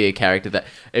Darkseid will be a character that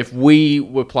if we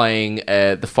were playing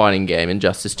the fighting game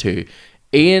Injustice 2,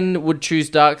 Ian would choose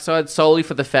Darkseid solely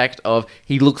for the fact of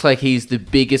he looks like he's the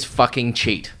biggest fucking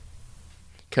cheat.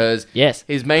 Because Yes.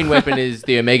 his main weapon is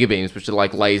the Omega Beams, which are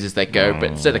like lasers that go, but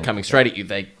instead of coming straight at you,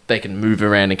 they can move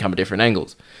around and come at different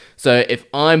angles. So if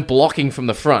I'm blocking from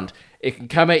the front, it can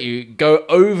come at you, go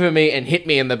over me, and hit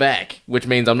me in the back, which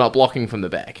means I'm not blocking from the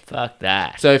back. Fuck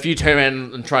that. So if you turn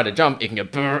around and try to jump, it can go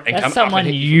brr and That's come someone up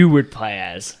and hit you would play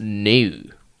as. No.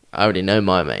 I already know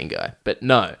my main guy. But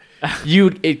no.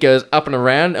 It goes up and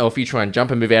around, or if you try and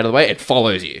jump and move out of the way, it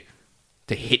follows you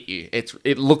to hit you.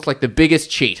 It looks like the biggest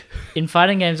cheat. In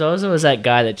fighting games, I was always that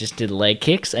guy that just did leg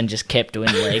kicks and just kept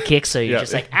doing leg kicks. So you're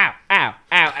just like, ow, ow,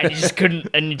 ow. And you just couldn't.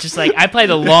 And you're just like, I play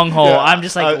the long haul. Yeah, I'm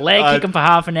just like, leg kick him for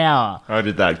half an hour. I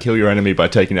did that. Kill your enemy by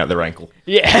taking out their ankle.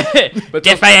 Yeah. But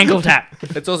Death by ankle tap.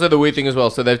 It's also the weird thing as well.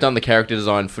 So they've done the character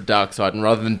design for Darkseid, and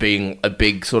rather than being a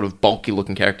big sort of bulky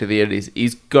looking character,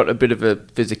 he's got a bit of a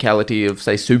physicality of,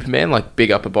 say, Superman, like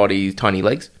big upper body, tiny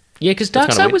legs. Yeah, because That's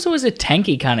kinda Darkseid weird. was always a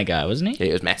tanky kind of guy, wasn't he? Yeah,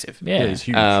 he was massive. Yeah. He's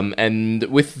huge. And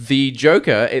with the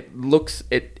Joker, it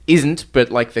isn't,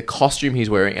 but like the costume he's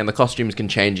wearing, and the costumes can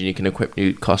change, and you can equip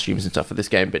new costumes and stuff for this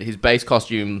game. But his base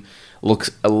costume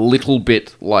looks a little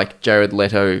bit like Jared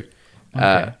Leto.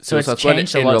 So it's Suicide Squad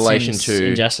changed a lot relation since to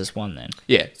Injustice 1 then.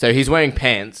 yeah. So he's wearing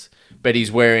pants, but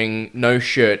he's wearing no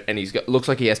shirt, and looks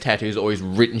like he has tattoos, or he's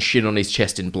written shit on his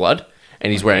chest in blood,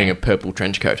 and he's wearing a purple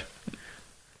trench coat.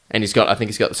 And I think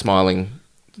he's got the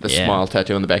smile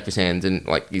tattoo on the back of his hands, and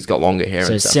like he's got longer hair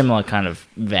So and stuff. similar kind of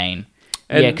vein.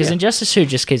 And, Yeah, because yeah. Injustice 2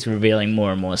 just keeps revealing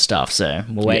more and more stuff, so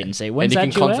we'll wait and see. When's and that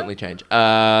you can due constantly out? change.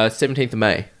 17th of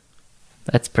May.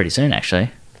 That's pretty soon,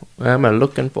 actually. I'm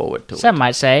looking forward to it. Some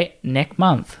might say next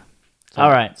month. Some All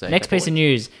might right, say next piece of forward.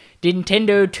 news.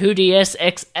 Nintendo 2DS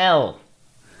XL.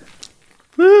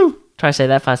 Woo! Try to say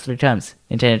that fast 3 times.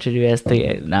 Nintendo 2DS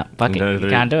 3... No, fuck it. You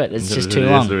can't do it. It's just too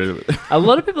long. A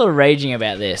lot of people are raging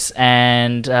about this,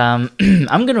 and I'm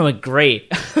going to agree.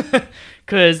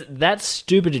 Because that's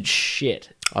stupid as shit.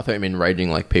 I thought you meant raging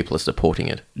like people are supporting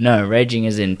it. No, raging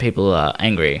as in people are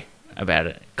angry about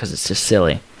it, because it's just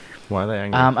silly. Why are they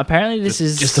angry? Apparently this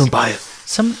is... Just don't buy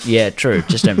it. Yeah, true.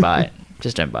 Just don't buy it.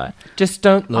 Just don't buy it. Just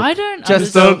don't look. I don't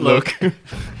Just understand- don't look.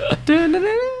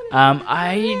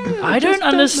 I don't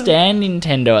understand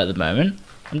Nintendo at the moment.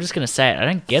 I'm just gonna say it. I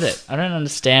don't get it. I don't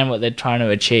understand what they're trying to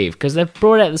achieve, because they've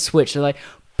brought out the Switch. They're like,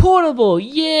 portable,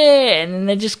 yeah, and then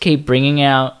they just keep bringing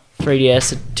out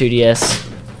 3DS, 2DS,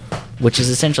 which is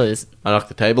essentially this, I knocked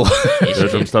the table.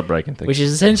 Stop breaking things. which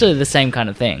is essentially the same kind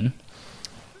of thing.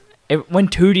 When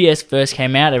 2DS first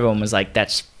came out, everyone was like,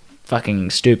 "That's fucking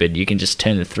stupid. You can just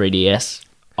turn the 3DS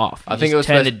off. I You think just it was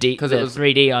turn supposed- the 'cause it was-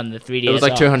 3D on the 3DS. It was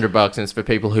like off. $200, and it's for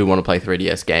people who want to play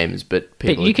 3DS games, but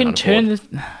people But who you can can't turn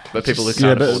afford. the. But people who Yeah,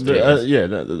 can't but, afford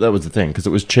 3DS. that was the thing, because it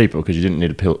was cheaper, because you didn't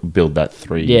need to build that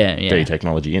 3D Yeah.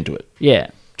 technology into it. Yeah,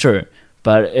 true.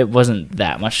 But it wasn't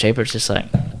that much cheaper. It's just like,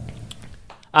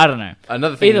 I don't know.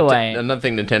 Another thing, Either way- another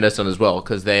thing Nintendo's done as well,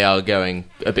 because they are going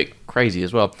a bit crazy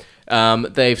as well.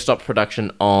 They've stopped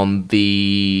production on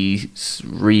the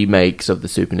remakes of the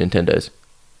Super Nintendos,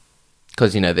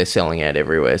 because they're selling out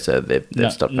everywhere, so they've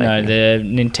stopped making No,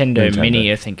 them. the Nintendo, Nintendo. Mini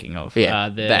you're thinking of. Yeah,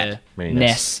 the that. Mini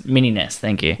NES. Mini NES,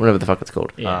 thank you. Whatever the fuck it's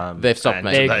called. Yeah. They've stopped And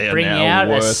making. They they are bring now out a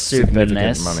worth Super significant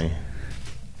NES. money.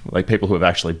 Like people who have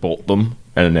actually bought them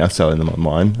and are now selling them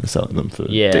online are selling them for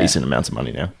Yeah. decent amounts of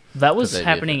money now. That was Because they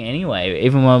happening anyway,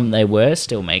 even when they were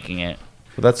still making it.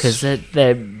 But that's Because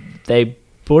they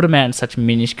brought them out in such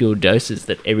minuscule doses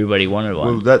that everybody wanted one.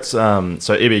 well, that's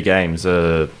so EB Games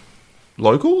are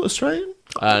local Australian.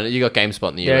 You got GameSpot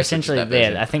in the US. They're which is essentially that there.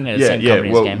 version. I think they're the same company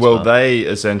as GameSpot. Well, they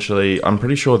essentially, I'm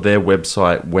pretty sure their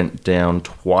website went down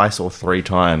twice or 3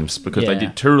 times because they Yeah.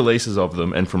 did 2 releases of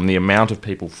them, and from the amount of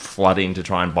people flooding to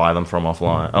try and buy them from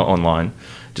online,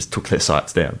 just took their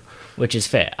sites down. Which is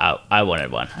fair. I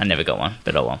wanted one. I never got one,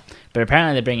 but I won. But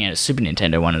apparently they're bringing out a Super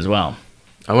Nintendo one as well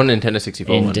I want a Nintendo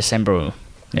 64 in one. December.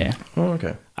 Yeah. Oh,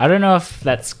 okay. I don't know if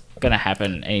that's going to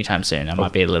happen anytime soon. It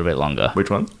might be a little bit longer. Which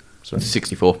one? Sorry.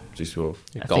 64. 64.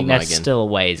 I think GoldenEye that's again. still a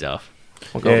ways off.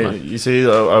 Or Yeah, GoldenEye. you see,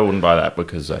 I wouldn't buy that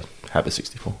because I have a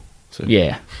 64. So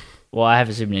Yeah. Well, I have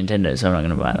a Super Nintendo, so I'm not going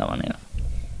to buy that one either.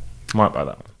 might buy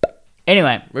that one.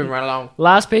 Anyway, Moving right along.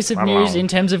 last piece of Right news along. in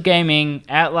terms of gaming,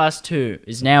 Outlast 2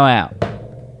 is now out.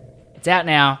 It's out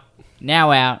now.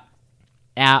 Now out.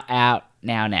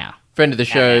 Now. Friend of the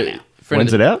show. now. Friend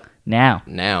When's of it out? Now.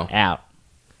 Now. Out.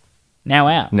 Now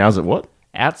out. Now's it what?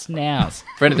 Out's nows.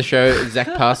 Friend of the show, Zach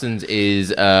Parsons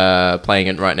is playing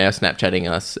it right now, Snapchatting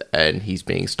us, and he's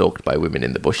being stalked by women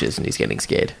in the bushes, and he's getting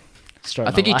scared. Story I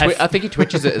of think my he life. I think he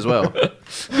twitches it as well.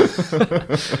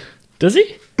 Does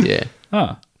he? Yeah,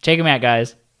 Oh, check him out,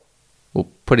 guys. we'll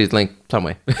put his link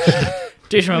somewhere.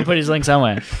 Dishman will put his link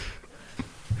somewhere.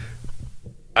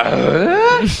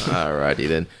 Alrighty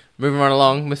then. Moving right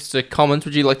along, Mr. Commons,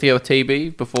 would you like to go with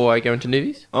TB before I go into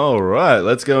movies? All right,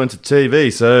 let's go into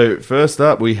TV. So first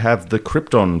up, we have the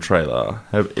Krypton trailer.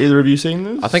 Have either of you seen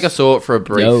this? I think I saw it for a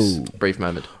No. brief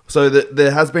moment. So there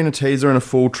has been a teaser and a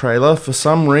full trailer. For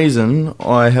some reason,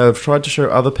 I have tried to show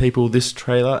other people this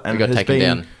trailer, and It got it has taken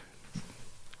been. down.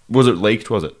 Was it leaked?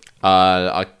 Was it?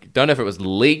 I don't know if it was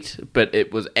leaked, but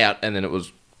it was out and then it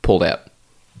was pulled out.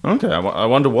 Okay, I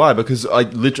wonder why. Because I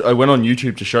went on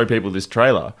YouTube to show people this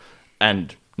trailer,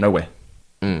 and nowhere.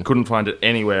 Couldn't find it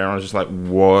anywhere, and I was just like,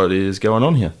 "What is going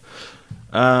on here?"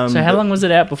 So how long was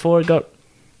it out before it got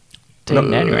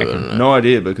taken down, you reckon? No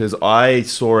idea, because I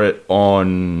saw it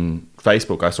on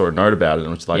Facebook. I saw a note about it,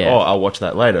 and was like, Yeah. "Oh, I'll watch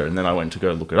that later." And then I went to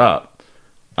go look it up,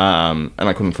 and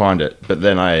I couldn't find it. But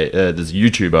then there's a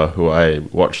YouTuber who I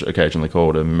watch occasionally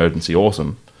called Emergency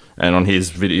Awesome, and on his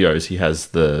videos he has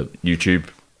the YouTube.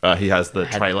 He has the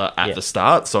trailer at the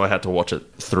start, so I had to watch it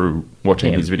through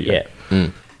watching his video. Yeah.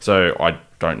 So I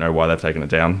don't know why they've taken it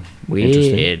down.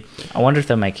 Weird. I wonder if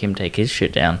they'll make him take his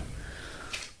shit down.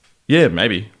 Yeah,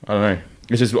 maybe. I don't know.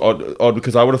 It's just odd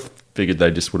because I would have figured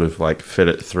they just would have like fed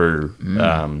it through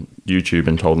YouTube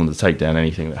and told them to take down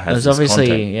anything that has There's this obviously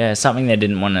content. something they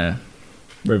didn't want to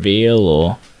reveal,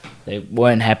 or they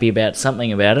weren't happy about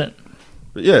something about it.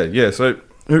 But yeah. So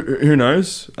who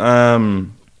knows?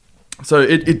 So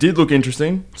it did look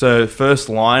interesting. So first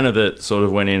line of it sort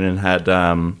of went in and had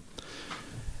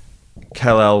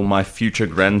Kal-El, my future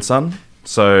grandson.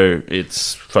 So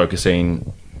it's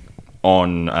focusing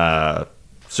on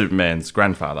Superman's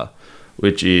grandfather,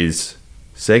 which is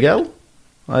Segel,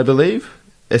 I believe.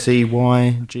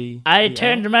 Seyg. I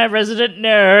turned to my resident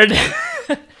nerd.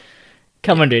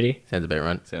 Come on, duty. Sounds about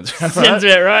right. Sounds Sounds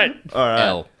about right. All right.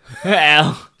 L.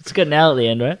 Al. It's got an L at the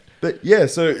end, right? But yeah,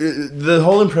 so the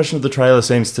whole impression of the trailer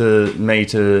seems to me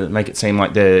to make it seem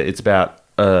like it's about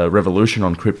a revolution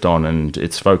on Krypton, and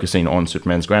it's focusing on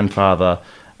Superman's grandfather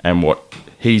and what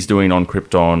he's doing on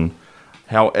Krypton.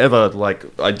 However, like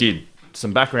I did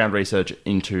some background research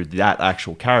into that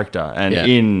actual character, and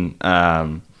in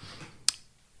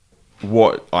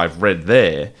what I've read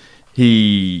there,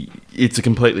 it's a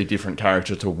completely different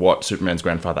character to what Superman's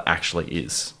grandfather actually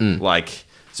is. Like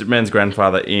Superman's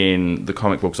grandfather in the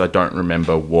comic books, I don't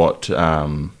remember what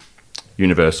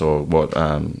universe or what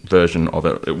version of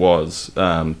it was,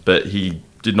 but he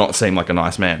did not seem like a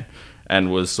nice man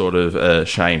and was sort of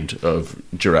ashamed of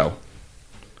Jor-El.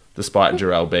 Despite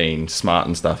Jor-El being smart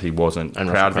and stuff, he wasn't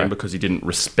proud of him because he didn't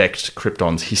respect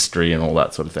Krypton's history and all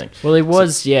that sort of thing. Well, he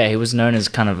was, he was known as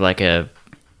kind of like a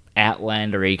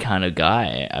outlandery kind of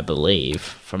guy, I believe,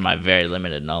 from my very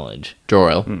limited knowledge.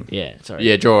 Jor-El. Yeah, sorry.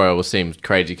 Yeah, Jor-El seemed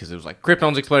crazy because it was like,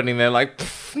 Krypton's exploding. They're like,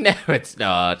 no, it's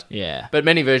not. Yeah. But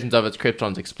many versions of it's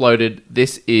Krypton's exploded.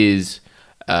 This is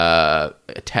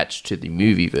attached to the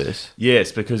movieverse.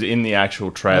 Yes, because in the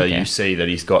actual trailer you see that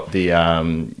he's got the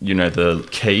the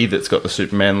key that's got the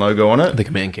Superman logo on it. The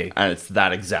command key. And it's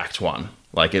that exact one.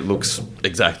 Like, it looks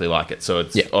exactly like it. So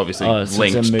it's obviously so it's a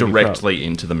linked movie directly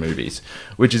into the movies,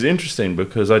 which is interesting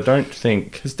because I don't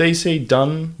think... Has DC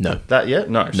done that yet?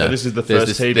 No. So this is the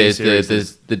first TV series.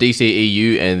 There's the DC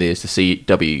EU and there's the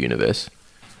CW universe.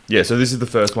 Yeah, so this is the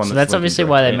first one. So that's obviously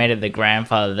why they made it the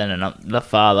grandfather then and not the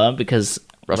father, because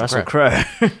Russell Crowe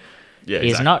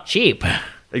is not cheap.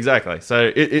 Exactly.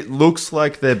 So it looks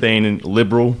like they're being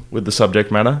liberal with the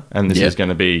subject matter, and this is going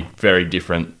to be very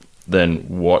different than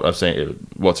what I've seen,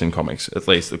 what's in comics, at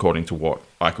least according to what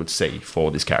I could see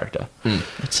for this character.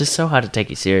 It's just so hard to take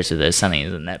you serious with those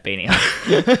sunnies and that beanie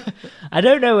on. I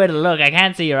don't know where to look. I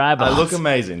can't see your eyeballs. I look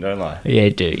amazing, don't lie. Yeah, you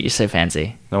do. You're so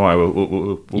fancy. Don't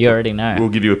worry. You already know. We'll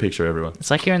give you a picture, everyone.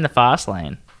 It's like you're in the fast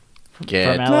lane.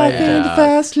 Get from LA. in the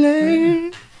fast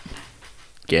lane.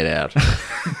 Get out.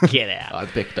 Get out. I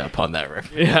picked up on that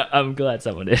reference. Yeah, I'm glad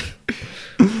someone did.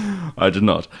 I did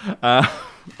not. All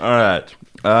right.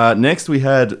 Next, we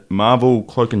had Marvel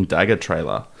Cloak and Dagger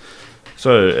trailer.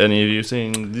 So, any of you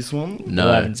seen this one? No,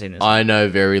 I haven't seen this. I know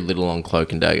very little on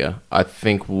Cloak and Dagger. I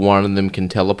think one of them can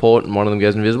teleport and one of them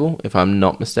goes invisible, if I'm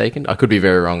not mistaken. I could be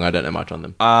very wrong. I don't know much on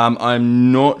them.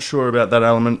 I'm not sure about that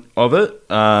element of it.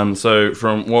 So,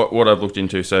 from what I've looked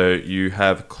into, so you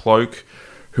have Cloak,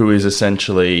 who is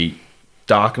essentially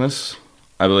darkness.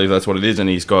 I believe that's what it is, and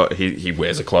he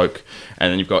wears a cloak.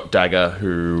 And then you've got Dagger,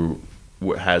 who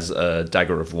has a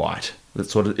dagger of light. That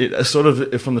sort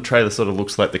of from the trailer sort of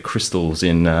looks like the crystals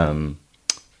in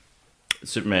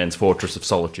Superman's Fortress of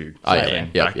Solitude. Oh yeah,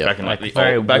 back in Like the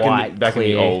very old, white, back in the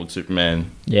clear. old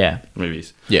Superman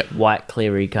movies. Yeah, white,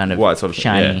 cleary kind of White sort of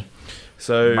shiny. yeah.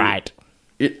 So Right.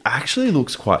 it actually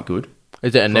looks quite good.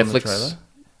 is it a From the Netflix trailer?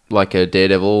 like a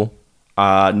Daredevil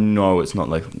No, it's not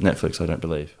like Netflix, I don't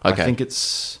believe. Okay. I think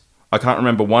it's... I can't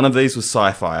remember. One of these was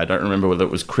Sci-Fi. I don't remember whether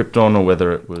it was Krypton or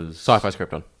whether it was... Sci-Fi's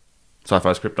Krypton.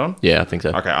 Sci-Fi's Krypton? Yeah, I think so.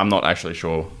 Okay, I'm not actually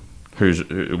sure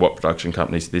what production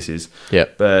companies this is. Yeah.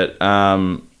 But,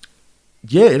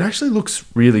 yeah, it actually looks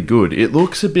really good. It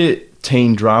looks a bit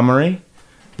teen drama-y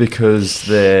because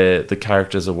the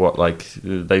characters are what, like,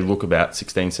 they look about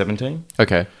 16, 17.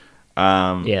 Okay.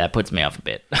 Yeah, that puts me off a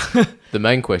bit. The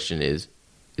main question is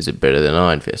it better than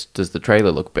Iron Fist? Does the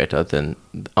trailer look better than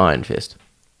Iron Fist?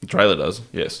 The trailer does,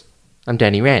 yes. I'm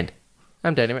Danny Rand.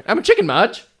 I'm a chicken,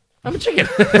 Marge. I'm a chicken.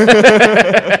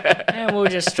 And we'll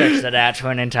just stretch that out to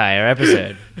an entire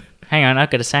episode. Hang on, I've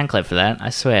got a sound clip for that,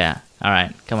 I swear.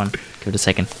 Alright, come on, give it a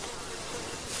second.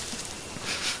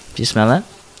 Do you smell that?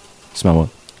 Smell what?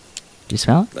 Do you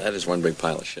smell it? That is one big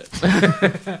pile of shit.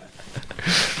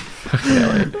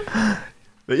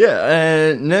 But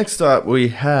yeah, next up we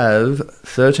have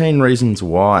 13 Reasons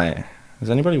Why. Has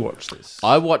anybody watched this?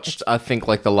 I watched, I think,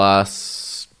 like the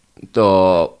last,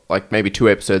 like maybe 2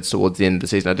 episodes towards the end of the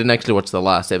season. I didn't actually watch the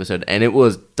last episode, and it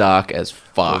was dark as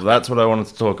fuck. Well, that's what I wanted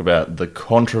to talk about. The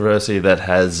controversy that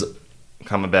has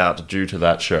come about due to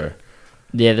that show.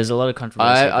 Yeah, there's a lot of controversy.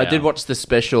 I did watch the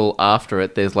special after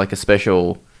it. There's like a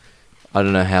special, I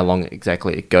don't know how long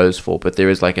exactly it goes for, but there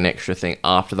is like an extra thing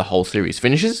after the whole series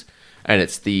finishes, and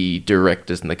it's the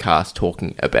directors and the cast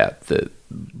talking about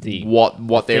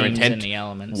what their themes intent and the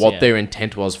elements, their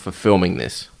intent was for filming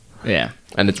this. Yeah.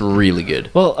 And it's really good.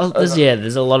 Well,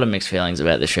 there's a lot of mixed feelings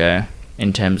about the show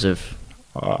in terms of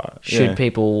should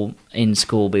people in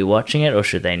school be watching it or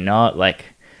should they not? Like,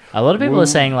 a lot of people are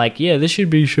saying, like, yeah, this should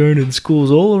be shown in schools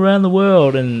all around the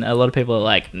world, and a lot of people are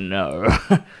like, no.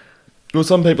 Well,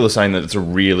 some people are saying that it's a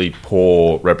really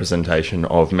poor representation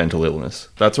of mental illness.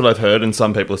 That's what I've heard, and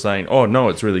some people are saying, oh, no,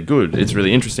 it's really good. It's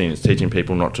really interesting. It's teaching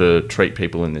people not to treat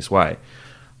people in this way.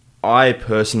 I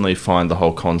personally find the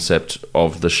whole concept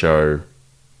of the show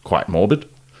quite morbid.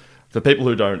 For people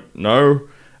who don't know,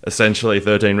 essentially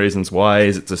 13 Reasons Why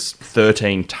is it's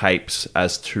 13 tapes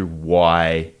as to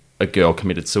why a girl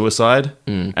committed suicide,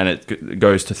 and it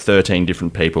goes to 13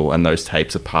 different people, and those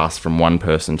tapes are passed from one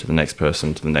person to the next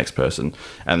person to the next person,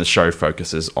 and the show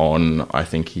focuses on, I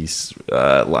think he's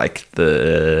like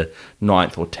the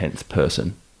 9th or 10th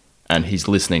person, and he's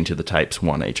listening to the tapes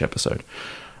one each episode.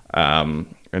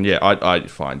 And yeah, I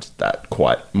find that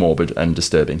quite morbid and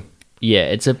disturbing. Yeah,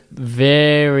 it's a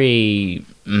very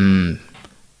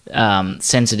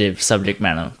sensitive subject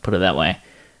matter, put it that way.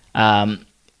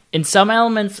 In some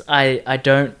elements, I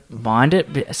don't mind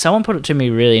it. But someone put it to me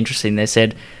really interesting. They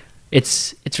said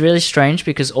it's really strange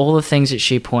because all the things that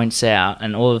she points out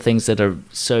and all the things that are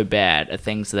so bad are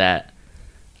things that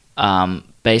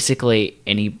basically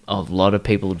a lot of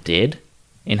people did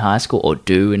in high school or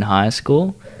do in high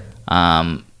school.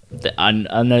 I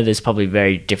know there's probably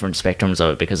very different spectrums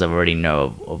of it because I already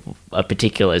know of a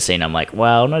particular scene. I'm like,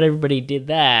 well, not everybody did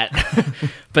that.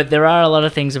 But there are a lot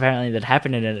of things apparently that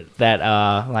happen in it that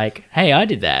are like, hey, I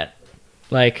did that.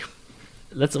 Like,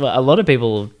 a lot of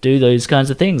people do those kinds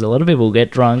of things. A lot of people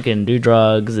get drunk and do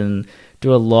drugs and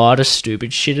do a lot of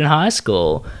stupid shit in high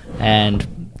school.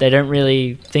 And they don't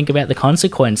really think about the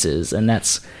consequences. And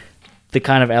that's the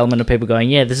kind of element of people going,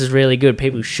 yeah, this is really good.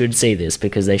 People should see this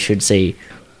because they should see,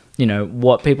 you know,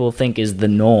 what people think is the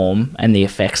norm and the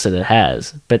effects that it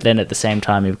has. But then at the same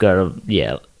time, you've got,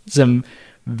 some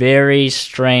very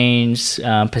strange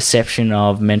perception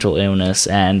of mental illness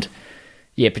and,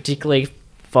 particularly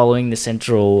following the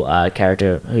central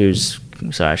character who's,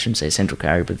 sorry, I shouldn't say central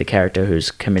character, but the character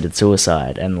who's committed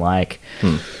suicide and, like,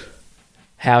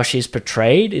 how she's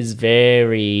portrayed is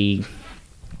very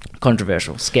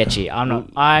controversial, sketchy.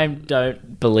 I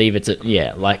don't believe it's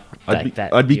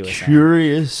I'd be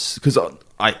curious because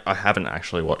I haven't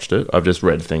actually watched it. I've just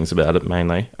read things about it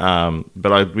mainly.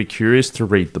 But I'd be curious to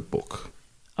read the book.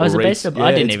 Oh, is it based off?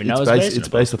 I didn't even know it was based. It's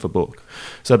based off a book.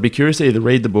 So I'd be curious to either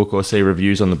read the book or see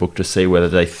reviews on the book to see whether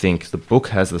they think the book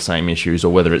has the same issues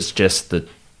or whether it's just the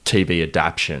TV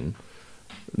adaptation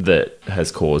that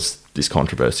has caused this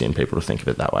controversy and people to think of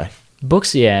it that way.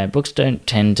 Books don't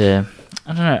tend to...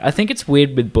 I don't know. I think it's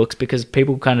weird with books because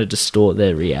people kind of distort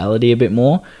their reality a bit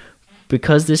more.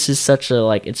 Because this is such a,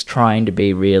 like, it's trying to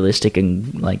be realistic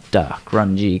and, like, dark,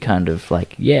 grungy kind of,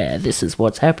 like, yeah, this is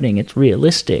what's happening, it's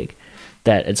realistic.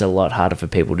 That it's a lot harder for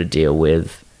people to deal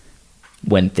with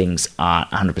when things aren't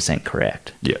 100%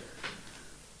 correct. Yeah.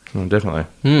 Oh, definitely.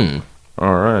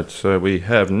 All right, so we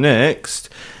have next...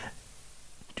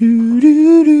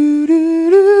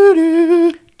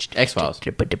 X-Files.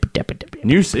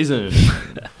 New season.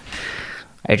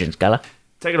 Agent Sculler.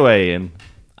 Take it away, Ian.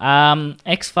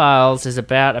 X-Files is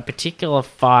about a particular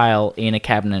file in a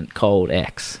cabinet called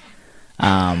X.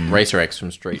 Racer X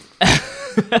from Street.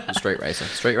 Street Racer.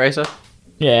 Street Racer?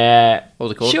 Yeah. What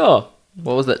was it called? Sure.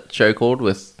 What was that show called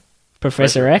with...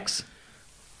 Professor X?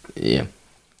 Yeah.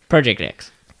 Project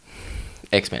X.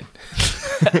 X-Men.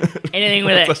 Anything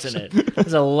with X in it.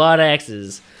 There's a lot of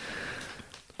X's.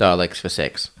 Dialects for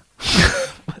Sex.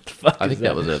 What the fuck I is think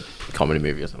that was a comedy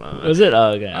movie or something. Was it?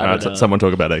 Oh, okay. I don't know. Someone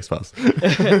talk about X-Files.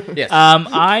 Yes.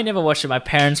 I never watched it. My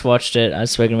parents watched it. I've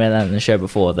spoken about that in the show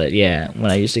before. That when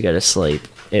I used to go to sleep,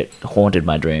 it haunted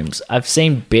my dreams. I've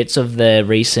seen bits of the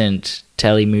recent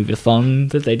telly-move-a-thon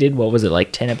that they did. What was it,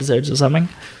 like 10 episodes or something?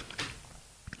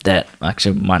 That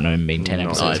actually might not have been 10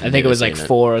 episodes. I think it was like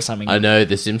 4 or something. I know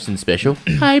the Simpsons special.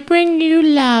 I bring you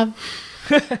love.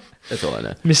 That's all I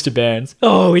know. Mr. Burns.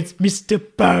 Oh, it's Mr.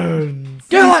 Burns.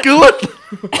 Good.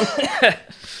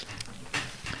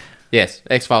 Yes,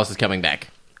 X-Files is coming back.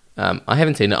 I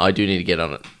haven't seen it. I do need to get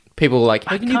on it. People are like,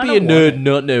 how can you be a nerd and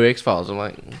not know X-Files? I'm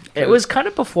like... It was kind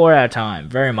of before our time.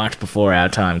 Very much before our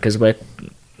time. Because I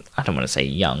don't want to say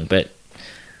young, but...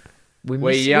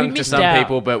 We're young to some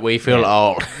people, but we feel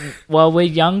old. Well, we're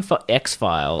young for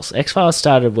X-Files. X-Files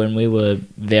started when we were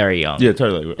very young. Yeah,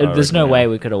 totally. There's no way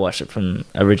we could have watched it from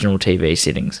original TV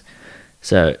settings.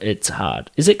 So it's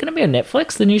hard. Is it going to be on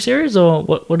Netflix, the new series, or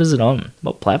what is it on?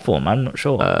 What platform? I'm not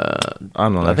sure.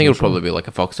 I'm not I think it'll probably be like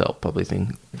a Foxtel probably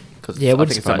thing. Yeah, it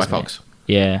wouldn't I think it's owned surprise by me. Fox.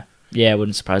 Yeah, it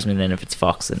wouldn't surprise me then if it's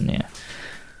Fox, then yeah.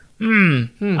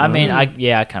 I mean,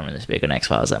 I can't really speak on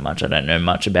X-Files that much. I don't know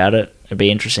much about it. It'd be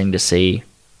interesting to see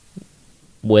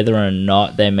whether or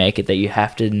not they make it that you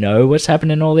have to know what's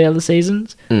happened in all the other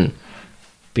seasons.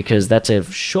 Because that's a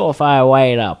surefire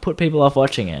way to put people off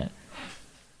watching it.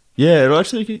 Yeah, it'll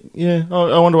actually... Yeah,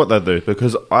 I wonder what they'd do,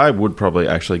 because I would probably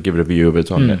actually give it a view if it's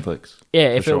on Netflix. Yeah,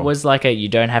 if sure. it was like a you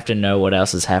don't have to know what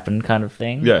else has happened kind of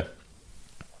thing, Yeah.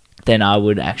 then I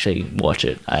would actually watch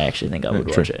it. I actually think I would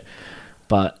watch it.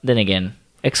 But then again,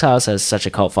 X-Files has such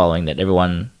a cult following that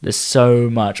there's so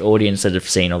much audience that have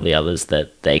seen all the others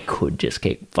that they could just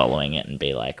keep following it and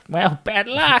be like, well, bad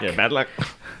luck. Yeah, bad luck.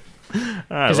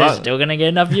 Because they're still going to get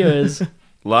enough viewers.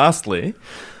 Lastly,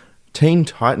 Teen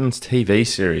Titans TV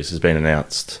series has been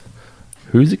announced.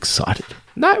 Who's excited?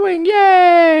 Nightwing,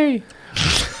 yay!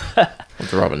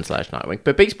 It's Robin / Nightwing.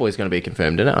 But Beast Boy's going to be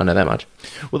confirmed in it. I know that much.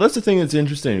 Well, that's the thing that's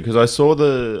interesting, because I saw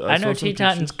I know Teen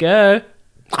Titans Go.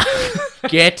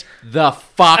 Get the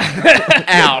fuck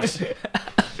out.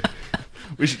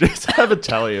 We should just have a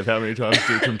tally of how many times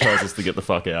Duke tells us to get the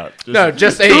fuck out.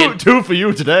 Just Ian. Two for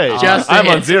you today. I'm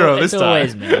on 0 this time.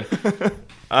 It's always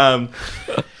me.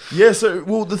 Yeah, so,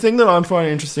 the thing that I'm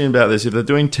finding interesting about this, if they're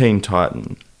doing Teen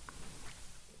Titan,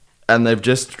 and they've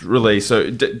just released, so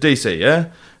DC,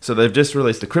 yeah? So they've just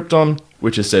released the Krypton,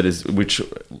 which is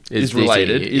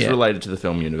related, DC, related to the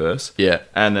film universe. Yeah.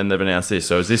 And then they've announced this.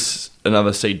 So is this another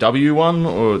CW one,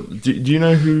 or do you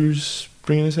know who's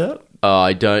bringing this out?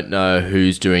 I don't know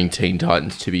who's doing Teen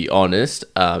Titans, to be honest.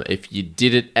 If you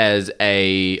did it as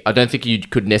I don't think you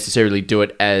could necessarily do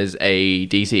it as a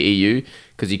DCEU,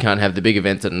 because you can't have the big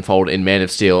events that unfold in Man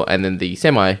of Steel and then the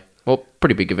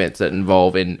pretty big events that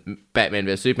involve in Batman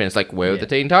vs Superman. It's like, where are the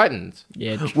Teen Titans?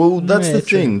 Yeah. Well, that's the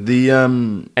thing.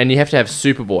 And you have to have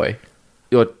Superboy.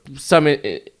 Some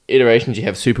iterations you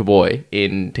have Superboy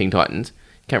in Teen Titans.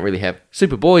 You can't really have...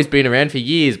 Superboy's been around for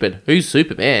years, but who's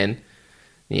Superman?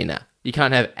 You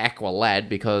can't have Aqualad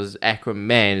because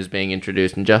Aquaman is being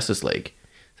introduced in Justice League.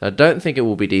 So I don't think it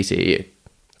will be DCU.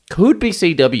 Could be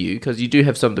CW, because you do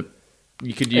have some...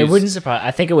 You could use... It wouldn't surprise...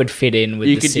 I think it would fit in with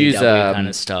the CW kind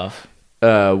of stuff.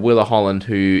 Willa Holland,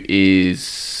 who is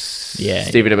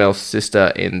Stephen Amell's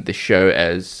sister in the show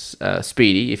as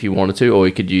Speedy, if you wanted to, or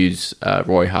you could use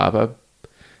Roy Harper.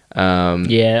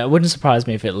 It wouldn't surprise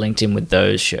me if it linked in with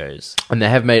those shows. And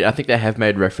I think they have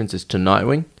made references to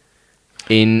Nightwing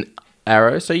in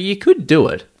Arrow, so you could do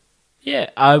it.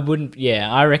 Yeah, I wouldn't.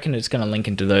 Yeah, I reckon it's going to link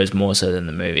into those more so than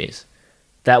the movies.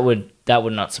 That would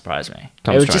not surprise me.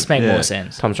 It would just make more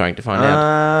sense. Tom's trying to find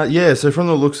out. Yeah, so from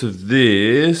the looks of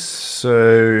this,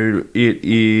 so it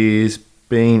is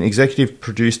being executive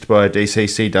produced by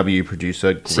DC CW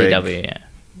producer Greg. CW, yeah.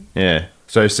 Yeah,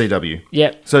 so CW.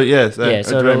 Yep. So,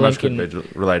 so very it'll much link in...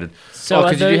 related. So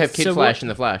because you do have Kid Flash in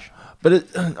The Flash. But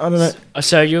I don't know.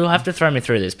 So you'll have to throw me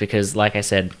through this because, like I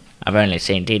said, I've only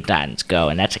seen Teen Titans Go,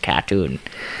 and that's a cartoon.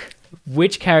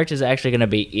 Which characters are actually going to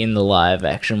be in the live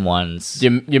action ones?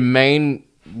 Your main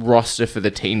roster for the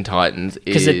Teen Titans is...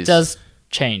 Because it does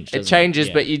change. It changes,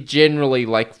 but you generally,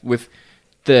 like with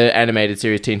the animated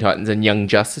series Teen Titans and Young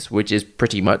Justice, which is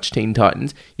pretty much Teen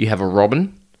Titans, you have a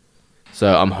Robin.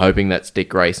 So I'm hoping that's Dick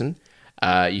Grayson.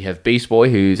 You have Beast Boy,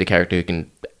 who's a character who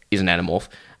is an Animorph.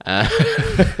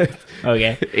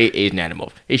 Okay. He's an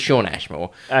Animorph. He's Shawn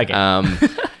Ashmore. Okay.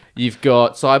 You've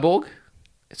got Cyborg.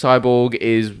 Cyborg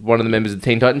is one of the members of the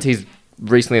Teen Titans. He's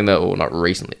recently not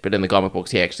recently, but in the comic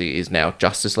books, he actually is now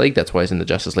Justice League. That's why he's in the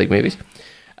Justice League movies.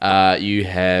 You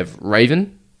have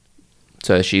Raven.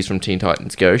 So she's from Teen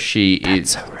Titans Go.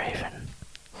 That's a Raven.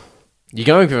 You're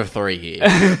going for a 3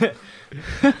 here.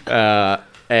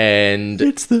 And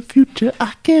It's the future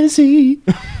I can see.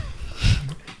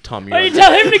 Tom, Oh, you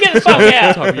tell him to get the fuck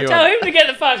out. Tom, you're Tell him to get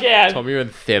the fuck out. Tom, you're on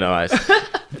thin ice.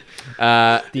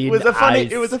 It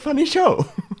was a funny show.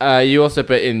 You also,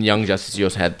 but in Young Justice, you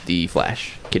also had the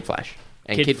Flash, Kid Flash,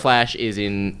 and Kid Kid Flash is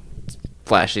in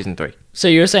Flash season 3. So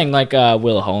you're saying like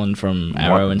Will Holland from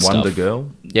Arrow and Wonder stuff?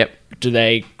 Girl. Yep. Do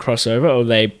they cross over, or are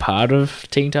they part of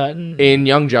Teen Titan? In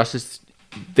Young Justice,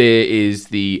 there is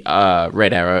the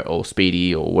Red Arrow or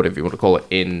Speedy or whatever you want to call it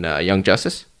in Young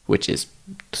Justice, which is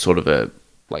sort of a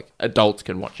like adults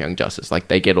can watch Young Justice, like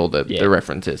they get all the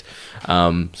references.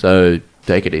 So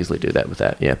they could easily do that with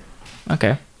that. Yeah.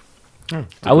 Okay.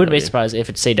 I wouldn't be surprised if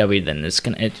it's CW. Then it's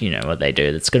gonna, you know what they do.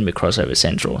 It's gonna be crossover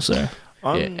central. So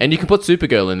Yeah, and you can put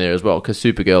Supergirl in there as well, because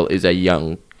Supergirl is a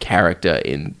young character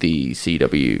in the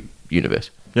CW universe.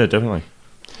 Yeah, definitely.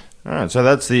 All right, so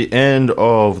that's the end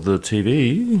of the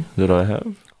TV that I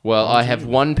have. Well, I have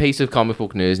one piece of comic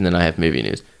book news, and then I have movie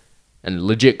news. And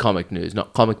legit comic news,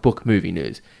 not comic book movie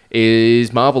news,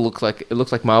 is Marvel looks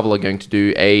like Marvel are going to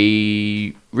do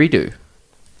a redo.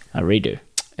 a redo.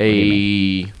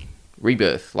 A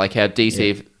rebirth, like how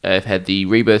DC have had the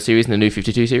Rebirth series and the New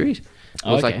 52 series.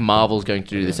 Looks like Marvel's going to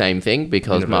do the same thing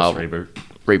because Universe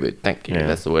reboot. Thank you. Yeah.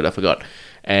 That's the word I forgot.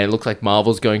 And it looks like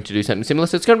Marvel's going to do something similar.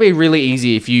 So it's going to be really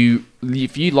easy if you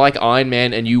like Iron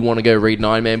Man and you want to go read an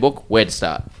Iron Man book, where to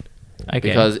start? Okay.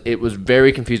 Because it was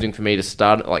very confusing for me to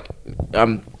start. Like,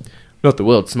 I'm not the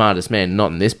world's smartest man,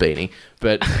 not in this beanie,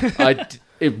 but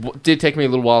it did take me a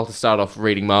little while to start off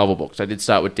reading Marvel books. I did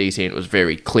start with DC, and it was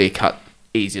very clear cut,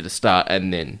 easy to start,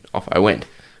 and then off I went.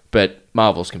 But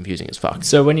Marvel's confusing as fuck.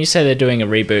 So when you say they're doing a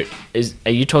reboot,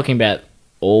 are you talking about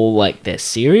all like their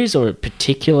series or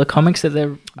particular comics that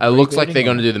they're? It looks like they're rebooting,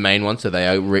 going to do the main one, so they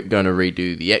are going to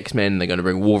redo the X-Men. They're going to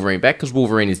bring Wolverine back because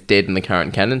Wolverine is dead in the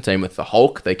current canon. Same with the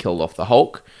Hulk. They killed off the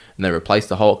Hulk and they replaced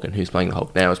the Hulk. And who's playing the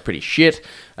Hulk now is pretty shit.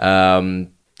 The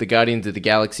Guardians of the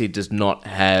Galaxy does not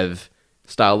have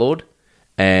Star-Lord,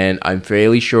 and I'm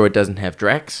fairly sure it doesn't have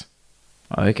Drax.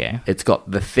 Okay. It's got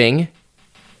the Thing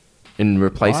in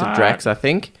place of Drax, I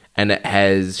think. And it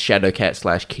has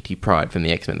Shadowcat / Kitty Pryde from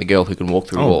the X-Men, the girl who can walk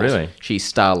through walls. Really? She's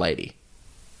Star Lady.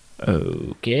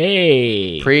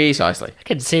 Okay. Precisely. I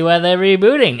can see why they're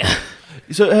rebooting.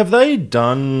 So have they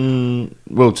done,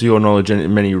 well, to your knowledge,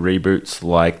 many reboots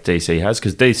like DC has?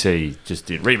 Because DC just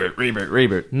did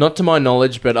reboot. Not to my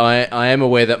knowledge, but I am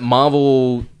aware that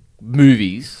Marvel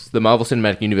movies, the Marvel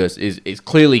Cinematic Universe, is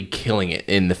clearly killing it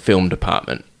in the film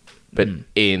department. But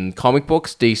in comic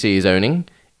books, DC is owning.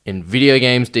 In video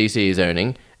games, DC is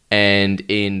owning. And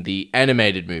in the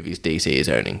animated movies, DC is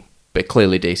owning. But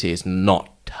clearly DC is not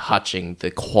touching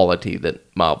the quality that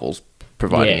Marvel's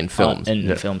providing in films. In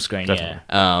the film screen,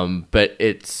 definitely. But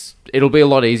it'll be a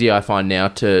lot easier, I find, now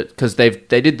because they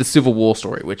did the Civil War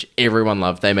story, which everyone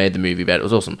loved. They made the movie about it. It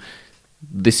was awesome.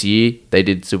 This year, they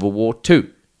did Civil War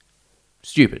 2.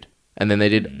 Stupid. And then they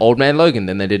did Old Man Logan.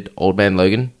 Then they did Old Man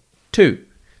Logan 2.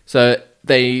 So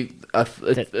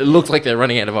it looks like they're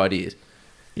running out of ideas.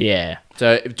 Yeah.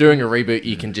 So if during a reboot,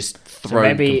 you can just throw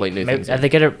complete new things in.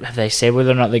 Have they said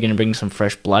whether or not they're going to bring some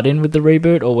fresh blood in with the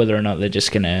reboot, or whether or not they're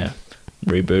just going to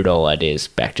reboot all ideas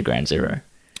back to ground zero?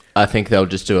 I think they'll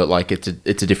just do it like it's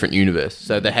a different universe.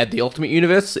 So they had the Ultimate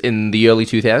Universe in the early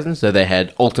 2000s. So they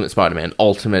had Ultimate Spider-Man,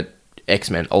 Ultimate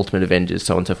X-Men, Ultimate Avengers,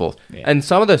 so on and so forth. Yeah. And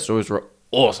some of those stories were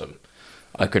awesome.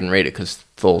 I couldn't read it because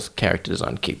Thor's character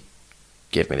design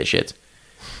gave me the shits.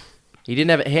 He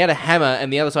had a hammer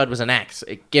and the other side was an axe.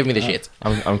 It gave me the shits.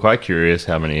 I'm quite curious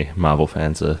how many Marvel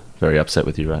fans are very upset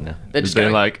with you right now. They're just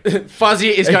going like Fuzzy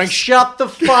is going, shut the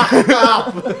fuck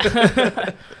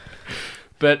up.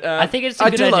 But I think it's a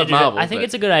good idea. I think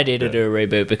it's a good idea to do a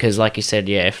reboot because, like you said,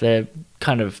 if they're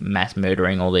kind of mass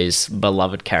murdering all these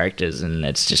beloved characters and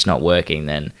it's just not working,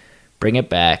 then bring it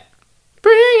back.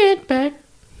 Bring it back.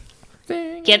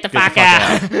 Get the fuck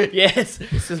out. Yes.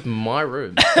 This is my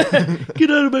room. Get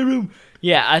out of my room.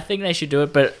 Yeah, I think they should do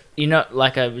it, but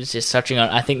like I was just touching on,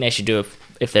 I think they should do it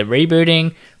if they're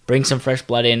rebooting, bring some fresh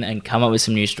blood in and come up with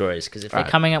some new stories. Because if they're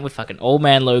coming up with fucking Old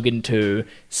Man Logan 2,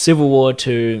 Civil War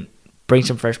 2, bring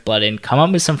some fresh blood in, come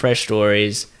up with some fresh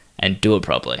stories, and do it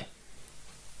properly.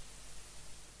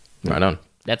 Right on.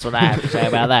 That's what I have to say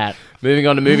about that. Moving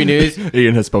on to movie news.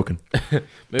 Ian has spoken.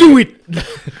 Do it!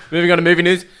 Moving on to movie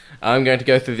news. I'm going to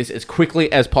go through this as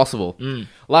quickly as possible.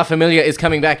 La Familia is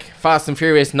coming back. Fast and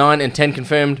Furious 9 and 10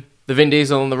 confirmed. The Vin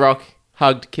Diesel and The Rock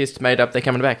hugged, kissed, made up. They're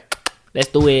coming back. Let's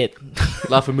do it.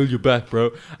 La Familia back,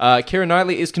 bro. Keira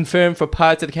Knightley is confirmed for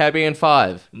Pirates of the Caribbean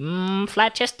 5.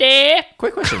 Flat chesty.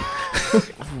 Quick question.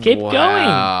 Keep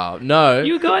Wow. No. going.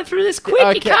 You're going through this quick.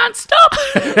 Okay. You can't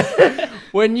stop.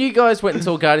 When you guys went and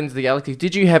saw Guardians of the Galaxy,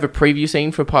 did you have a preview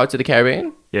scene for Pirates of the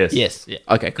Caribbean? Yes. Yes. Yeah.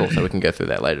 Okay, cool. So we can go through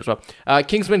that later as well.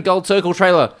 Kingsman Gold Circle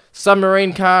trailer.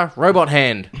 Submarine car, robot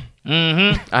hand.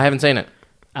 Mm-hmm. I haven't seen it.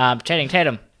 Channing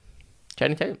Tatum.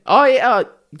 Channing Tatum. Oh, yeah. Yeah,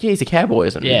 he's a cowboy,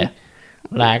 isn't he? Yeah.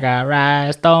 Like a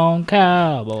rhinestone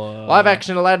cowboy. Live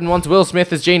action Aladdin wants Will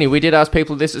Smith as Genie. We did ask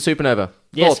people this at Supernova.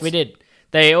 Yes, Thoughts? we did.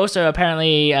 They also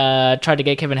apparently tried to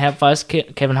get Kevin Hart first.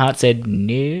 Kevin Hart said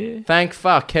no. Thank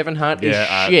fuck. Kevin Hart is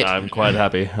Yeah, shit. I'm quite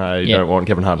happy. I don't want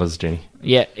Kevin Hart as Genie.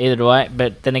 Yeah, either do I.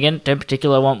 But then again, don't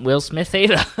particularly want Will Smith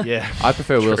either. Yeah. I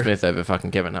prefer Will Smith over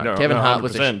fucking Kevin Hart. Kevin Hart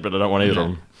was a 100%, but I don't want either of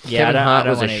them. Yeah, Kevin I Hart don't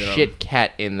was a want either of them. shit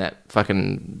cat in that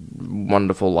fucking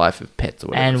Wonderful Life of Pets or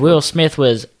whatever. And it's Will called. Smith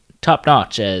was top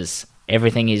notch as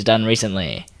everything he's done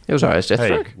recently. It was alright as Hey,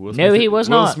 Deathstroke. Will No, Smith- he was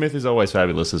Will not. Smith is always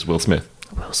fabulous as Will Smith.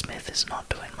 Will Smith is not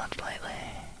doing much lately.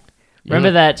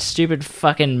 Remember that stupid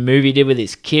fucking movie he did with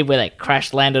his kid where they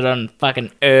crash landed on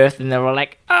fucking Earth and they were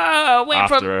like, oh, wait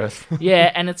After from... Earth.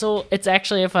 Yeah, and it's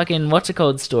actually a fucking, what's it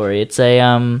called story? It's a,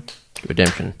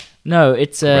 Redemption. no,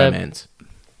 it's a... Romance.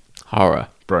 Horror.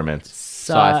 Bromance.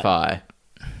 Sci-fi.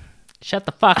 Shut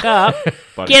the fuck up.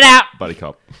 Buddy Get cop. out! Buddy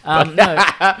cop. No,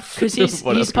 because he's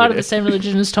What else can part we of the do? same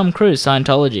religion as Tom Cruise,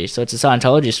 Scientology, so it's a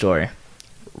Scientology story.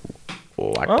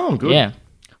 Oh, good. Yeah.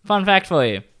 Fun fact for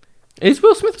you. Is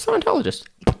Will Smith a Scientologist?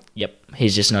 Yep,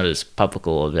 he's just not as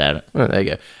publical about it. Oh, there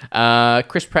you go.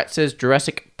 Chris Pratt says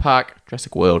Jurassic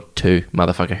World 2,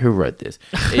 motherfucker, who wrote this,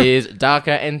 is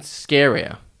darker and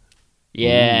scarier.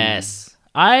 Yes.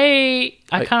 I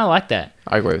kind of like that.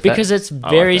 I agree with Because that. it's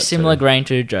very that similar too. grain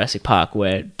to Jurassic Park,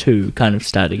 where 2 kind of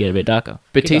started to get a bit darker.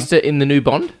 Batista in the new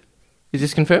Bond? Is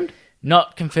this confirmed?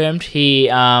 Not confirmed. He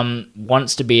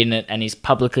wants to be in it, and he's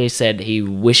publicly said he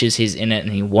wishes he's in it,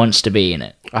 and he wants to be in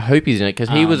it. I hope he's in it, because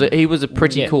he was a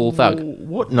pretty yeah. cool thug.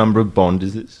 What number of Bond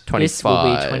is this? 25. This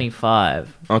will be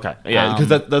 25. Okay. Yeah,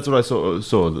 because that's what I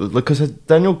saw. Because has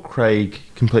Daniel Craig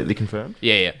completely confirmed?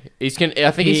 Yeah. I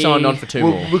think he's signed on for 2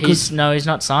 Well, more. because- He's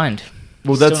not signed.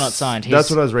 Well, Still that's not signed.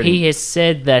 That's what I was reading. He has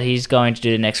said that he's going to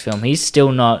do the next film. He's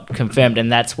still not confirmed,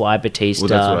 and that's why Batista... Well,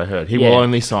 that's what I heard. He will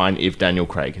only sign if Daniel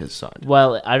Craig has signed.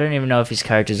 Well, I don't even know if his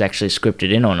character's actually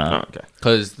scripted in or Oh, not. okay.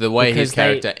 Because the way his Because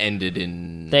they- character ended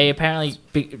in... They apparently...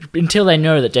 Until they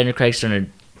know that Daniel Craig's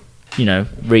going to,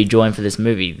 rejoin for this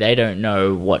movie, they don't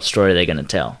know what story they're going to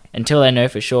tell. Until they know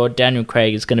for sure Daniel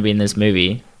Craig is going to be in this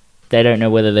movie, they don't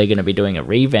know whether they're going to be doing a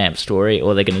revamp story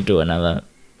or they're going to do another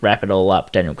wrap it all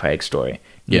up Daniel Craig story.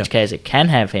 In which case it can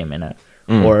have him in it.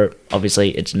 Or,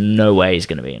 obviously, it's no way he's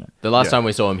going to be in it. The last time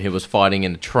we saw him, he was fighting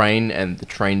in a train, and the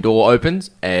train door opens,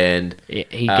 and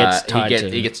He gets tied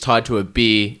he gets tied to a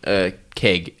beer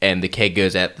keg, and the keg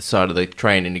goes out the side of the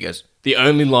train, and he goes, the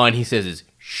only line he says is,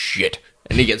 shit.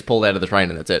 And he gets pulled out of the train,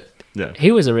 and that's it. Yeah.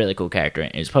 He was a really cool character.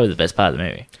 It was probably the best part of the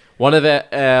movie. One of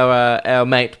our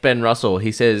mate, Ben Russell,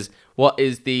 he says, what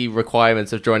is the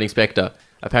requirements of joining Spectre?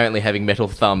 Apparently having metal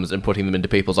thumbs and putting them into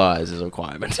people's eyes is a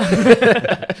requirement.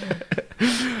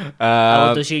 I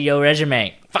want to see your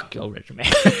resume. Fuck your resume.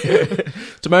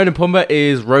 Timon and Pumbaa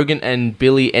is Rogan and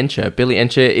Billy Encher. Billy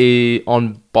Encher is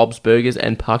on Bob's Burgers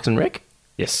and Parks and Rec.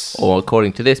 Yes. Or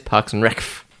according to this, Parks and Rec.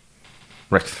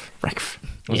 Rex. Rec.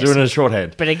 I was Yes. doing it in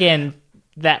shorthand. But again,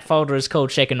 that folder is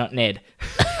called Shaken Not Ned.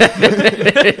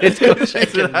 It's got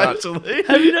shaken, not. Actually.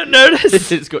 Have you not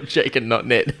noticed? It's got shaken, not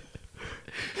net.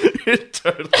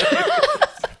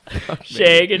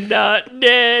 Shaken Not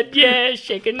Ned, yeah,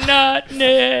 Shaken Not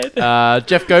Ned.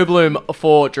 Jeff Goldblum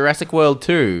for Jurassic World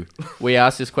 2. We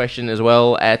asked this question as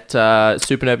well at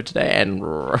Supernova today, and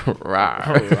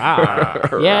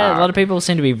Yeah, a lot of people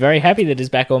seem to be very happy that he's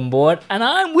back on board, and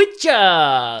I'm with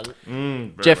ya.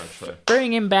 Jeff,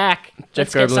 Bring him back.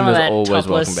 Jeff Let's get some Goldblum of is that always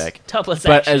topless, welcome back. Topless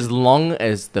but action. as long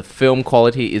as the film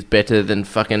quality is better than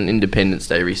fucking Independence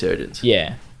Day Resurgence.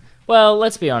 Yeah. Well,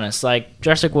 let's be honest. Like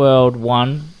Jurassic World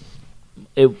 1,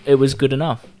 it was good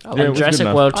enough. it And was good Jurassic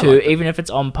enough. World I 2, liked it. even if it's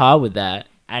on par with that,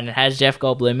 and it has Jeff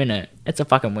Goldblum in it, it's a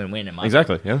fucking win-win in my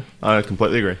Exactly, yeah. I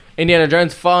completely agree. Indiana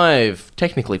Jones 5,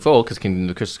 technically 4, because Kingdom of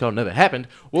the Crystal Skull never happened,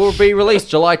 will be released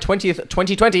July 20th,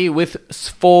 2020 with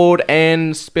Ford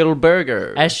and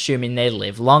Spielberger. Assuming they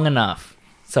live long enough.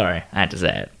 Sorry, I had to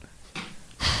say it.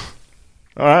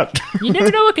 All right. You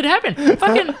never know what could happen.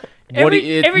 Fucking,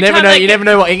 Every never time know. they You never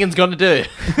know what Ingen's gonna do.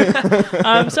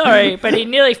 I'm sorry, but he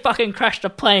nearly fucking crashed a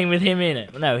plane with him in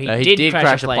it. No, he did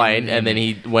crash a plane, and then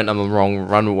he went on the wrong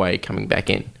runway coming back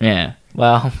in. Yeah.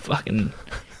 Well, fucking.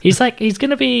 He's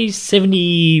gonna be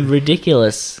 70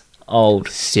 ridiculous old.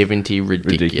 70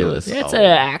 ridiculous. Yeah, it's an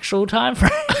actual time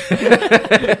frame.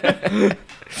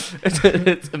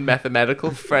 It's a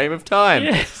mathematical frame of time.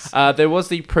 Yes. There was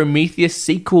the Prometheus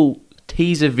sequel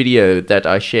teaser video that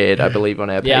I shared, I believe, on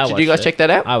our page. Yeah, I Did you guys watched it. check that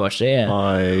out? I watched it, yeah.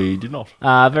 I did not.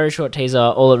 Very short teaser.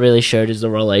 All it really showed is the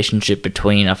relationship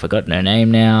between, I forgot her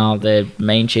name now, the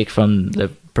main chick from the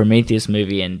Prometheus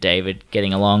movie and David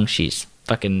getting along. She's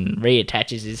fucking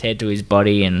reattaches his head to his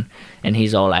body and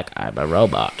he's all like, I'm a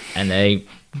robot. And they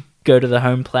go to the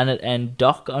home planet and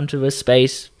dock onto a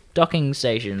space docking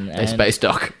station. They space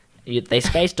dock. They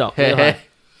space dock. real high.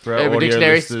 For our Urban audio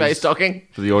Dictionary listeners- space docking.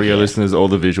 For the audio listeners, all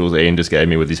the visuals Ian just gave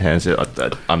me with his hands,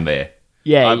 I'm there.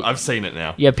 Yeah, I've seen it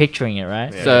now. you're picturing it,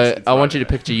 right? Yeah. So it's I want right you to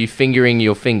there. picture you fingering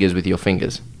your fingers with your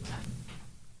fingers.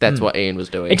 That's what Ian was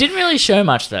doing. It didn't really show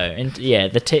much though, and yeah,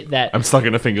 that I'm stuck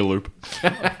in a finger loop.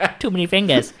 too many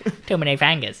fingers, too many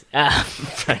fingers.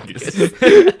 Fingers.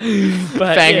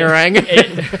 But, Fangarang.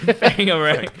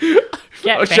 Fangarang.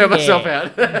 Yeah, I'll show fang- myself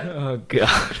out. Oh god.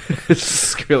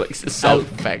 Skrillex assault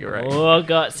fangarang. Oh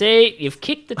god. See, you've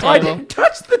kicked the I table. didn't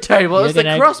touch the table. It was the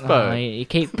crossbow. Oh, you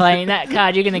keep playing that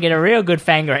card, you're gonna get a real good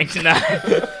fangarang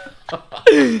tonight.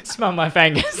 Smell my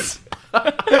fingers.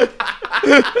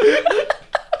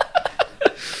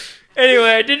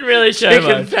 Anyway, it didn't really show Chicken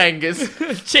much. fingers.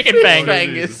 Chicken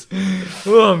fingers. Fingers.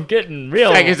 Oh, I'm getting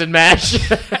real. Fingers and mash.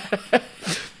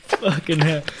 Fucking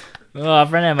hell. Oh,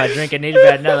 I've run out of my drink. I need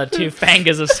about another 2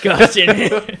 fingers of scotch in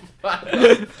here.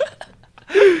 Alright,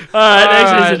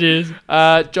 next message is.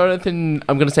 Jonathan,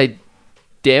 I'm going to say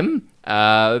Dem,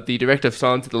 the director of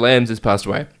Silence of the Lambs, has passed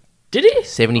away. Did he?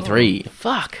 73.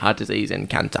 Fuck. Heart disease and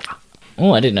cancer.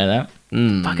 Oh, I didn't know that.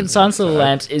 Fucking Silence of the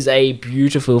Lambs is a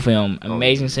beautiful film.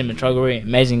 Amazing cinematography,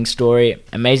 amazing story,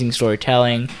 amazing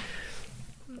storytelling.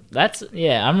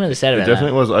 I'm really sad It about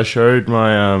definitely was. I showed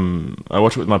my I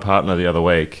watched it with my partner the other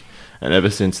week, and ever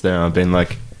since then I've been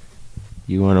like,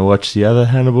 "You want to watch the other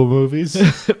Hannibal movies?"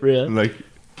 that. Really? I'm like,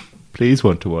 please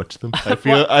want to watch them.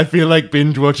 I feel like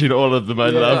binge watching all of them.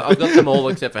 I love. I've got them all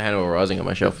except for Hannibal Rising on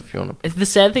my shelf if you want to. The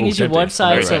sad thing is you tempting. watch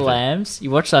Silence of Very the Lambs,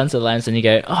 you watch Silence of the Lambs and you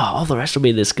go, oh, all the rest will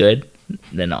be this good.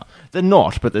 They're not. They're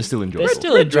not, but they're still enjoyable. They're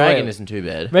still Red Dragon enjoyable. isn't too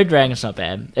bad. Red Dragon's not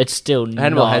bad. It's still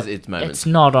Hannibal not, has its moments.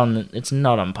 It's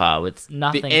not on par with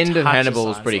nothing. The end of touches Hannibal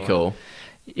is Silence pretty of the Lambs.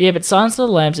 cool. Yeah, but Silence of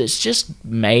the Lambs, it's just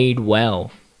made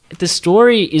well. The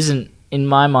story isn't, in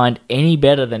my mind, any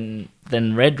better than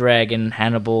Red Dragon,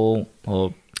 Hannibal,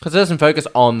 or... Because it doesn't focus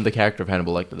on the character of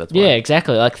Hannibal Lecter, that's why. Yeah,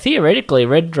 exactly. Like, theoretically,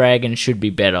 Red Dragon should be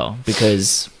better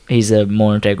because he's a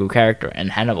more integral character,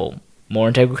 and Hannibal, more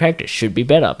integral character, should be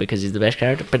better because he's the best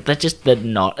character, but they're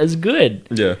not as good.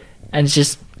 Yeah. And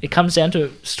it comes down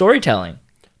to storytelling.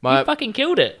 My- You fucking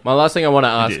killed it. My last thing I want to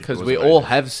ask, did. because It was we amazing. all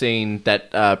have seen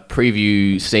that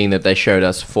preview scene that they showed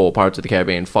us for Pirates of the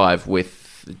Caribbean 5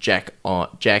 with Jack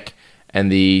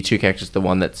and the 2 characters, the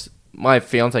one that's... My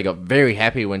fiance got very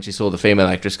happy when she saw the female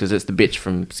actress because it's the bitch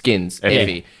from Skins,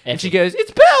 Effie. And she goes,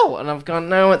 "It's Belle!" And I've gone,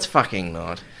 "No, it's fucking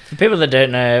not." For people that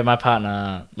don't know, my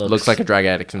partner Looks like a drug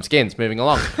addict from Skins. Moving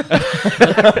along.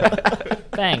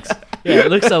 Thanks. Yeah, it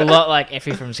looks a lot like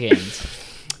Effie from Skins.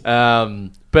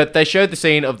 But they showed the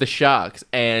scene of the sharks,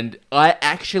 and I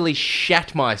actually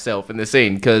shat myself in the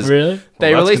scene because Really?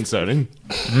 they Well, that's released. concerning.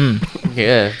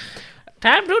 Yeah.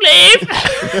 Time to leave!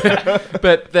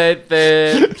 But the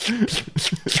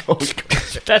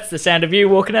That's the sound of you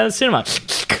walking out of the cinema.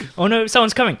 Oh no,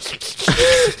 someone's coming.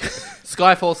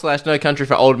 Skyfall / No Country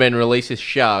for Old Men releases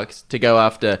sharks to go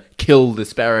after Kill the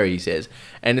Sparrow, he says.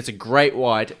 And it's a great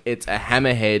white, it's a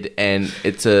hammerhead, and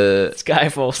it's a...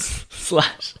 Skyfall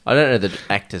 / I don't know the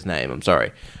actor's name, I'm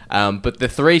sorry. But the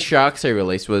 3 sharks they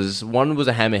released one was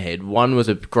a hammerhead, one was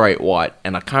a great white,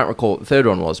 and I can't recall what the third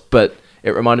one was, but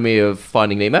it reminded me of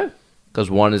Finding Nemo, because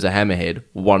one is a hammerhead,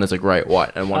 one is a great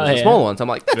white, and one is a smaller one. So I'm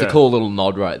like, that's a cool little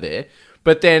nod right there.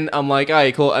 But then I'm like,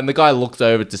 oh, cool. And the guy looks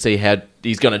over to see how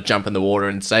he's going to jump in the water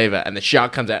and save her. And the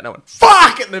shark comes out and I went,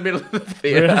 fuck, in the middle of the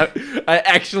theater. I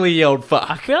actually yelled, I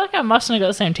fuck. feel like I mustn't have got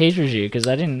the same teaser as you because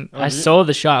I didn't. I saw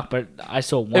the shark, but I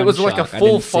saw one. It was like a shark. I full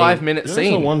didn't see- 5-minute There's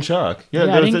scene. one shark. Yeah,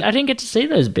 Yeah, there was I didn't get to see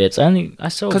those bits. I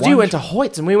saw Because one you went to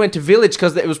Hoyts and we went to Village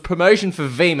because it was promotion for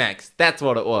VMAX. That's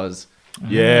what it was.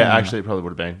 Yeah, actually, it probably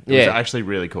would have been. It was Yeah. actually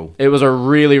really cool. It was a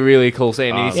really, really cool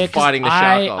scene. He's Yeah, 'cause fighting the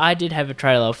shark off. I did have a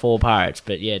trailer for Pirates,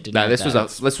 but yeah, didn't No, have this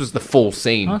was the full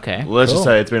scene. Okay. Well, let's just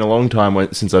cool. say it's been a long time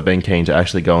since I've been keen to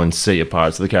actually go and see a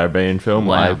Pirates of the Caribbean film.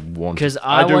 Wow. I want 'Cause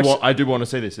I do watched- want. I do want to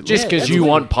see this. It Just looks- because you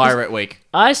want Pirate Week.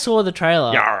 I saw the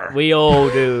trailer. Yarr. We all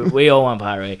do. We all want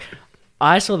Pirate Week.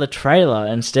 I saw the trailer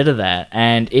instead of that,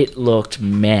 and it looked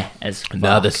meh as fuck.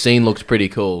 No, the scene looks pretty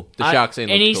cool. The shark scene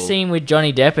Any looks cool. scene with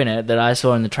Johnny Depp in it that I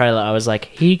saw in the trailer, I was like,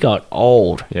 he got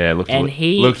old. yeah, it looked and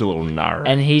looked a little gnarly.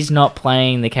 And he's not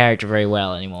playing the character very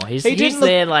well anymore. He's didn't look-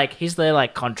 there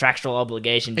like contractual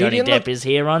obligation. He Johnny didn't Depp look- is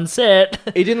here on set.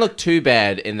 He didn't look too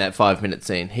bad in that 5-minute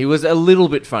scene. He was a little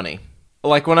bit funny.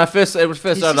 Like when it first started,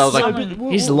 I was like,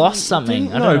 He's lost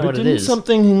something. I don't know what it is.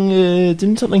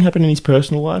 Didn't something happen in his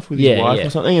personal life with his Yeah, wife yeah. or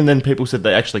something? And then people said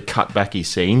they actually cut back his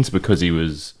scenes because he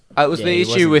was. it was Yeah, the he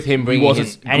issue wasn't- with him bringing wasn't-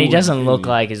 his. And he good doesn't look in-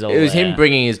 like his old. It was him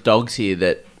bringing his dogs here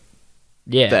that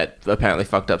Yeah. apparently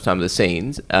fucked up some of the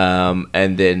scenes. And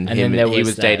then And then there he was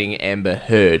was that- dating Amber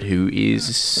Heard, who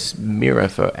is Mira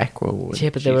for Aqua. Yeah,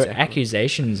 but there were She's Aqua.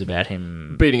 accusations about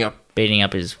him beating up. beating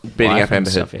up his Beating wife up and Amber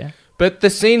Heard. stuff. Yeah. But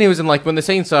the scene he was in, like when the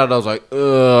scene started, I was like,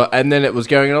 ugh, and then it was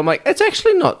going, and I'm like, it's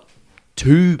actually not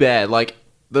too bad. Like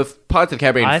the Pirates of the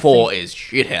Caribbean I 4 think- is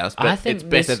shithouse, but I think it's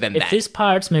better this- than if that. this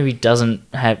Pirates movie doesn't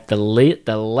have the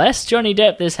less Johnny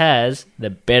Depp this has,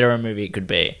 the better a movie it could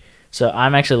be. So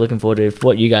I'm actually looking forward to if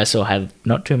what you guys saw had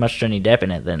not too much Johnny Depp in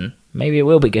it, then maybe it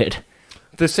will be good.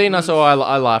 The scene I saw,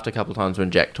 I laughed a couple of times when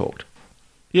Jack talked.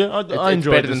 Yeah, I it's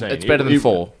enjoyed better the than- scene. it's better than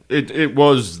 4. It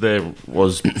was there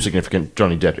was significant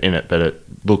Johnny Depp in it, but it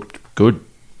looked good.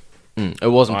 It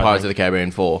wasn't I Pirates think- of the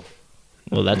Caribbean 4.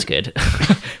 Well, that's good.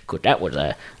 Good, that was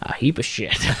a heap of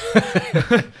shit.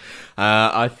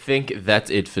 I think that's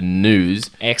it for news.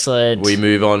 Excellent. We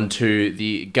move on to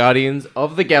the Guardians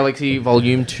of the Galaxy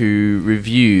Volume 2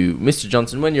 review. Mr.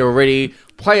 Johnson, when you're ready,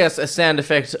 play us a sound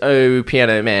effect, oh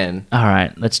piano man. All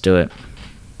right, let's do it.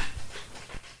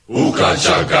 Ooga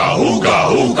chaka,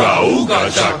 ooga, ooga,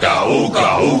 ooga chaka,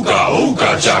 ooga, ooga,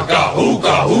 ooga chaka,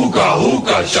 ooga, ooga,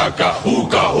 ooga chaka,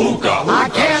 ooga, ooga. I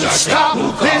can't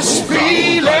stop this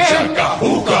feeling.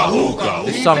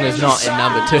 This song is not in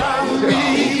number 2.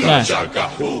 No.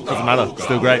 Doesn't matter.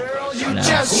 Still great.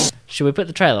 Should we put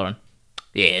the trailer on?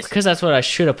 Yes. Because that's what I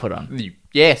should have put on.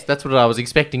 Yes, that's what I was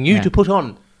expecting you Yeah. to put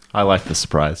on. I like the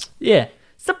surprise. Yeah.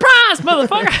 Surprise,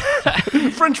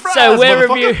 motherfucker! French fries. So we're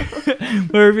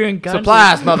reviewing Guardians.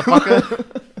 Supplies,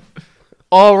 motherfucker.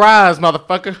 All rise,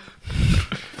 motherfucker.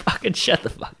 Fucking shut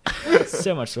the fuck.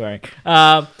 So much swearing.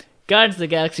 Guardians of the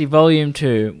Galaxy Volume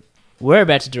 2. We're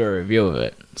about to do a review of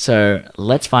it. So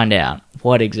let's find out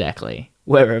what exactly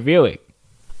we're reviewing.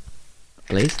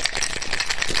 Please.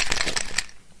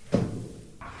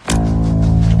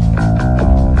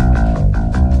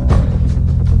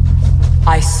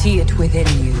 I see it within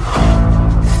you.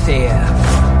 Fear,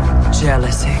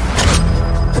 jealousy,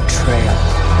 betrayal.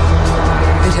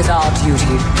 It is our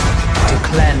duty to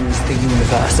cleanse the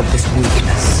universe of this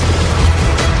weakness.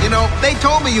 You know, they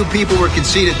told me you people were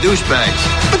conceited douchebags,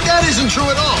 but that isn't true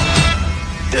at all.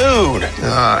 Dude!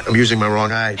 I'm using my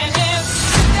wrong eye.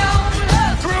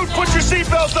 Groot, put your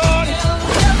seatbelt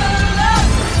on!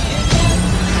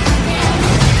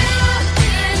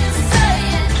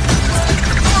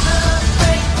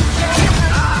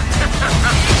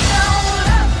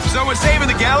 So we're saving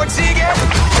the galaxy again?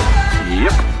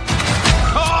 Yep.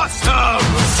 Awesome!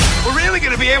 We're really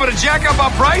gonna be able to jack up our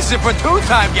price if we're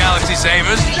two-time galaxy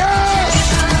savers.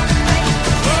 Yes!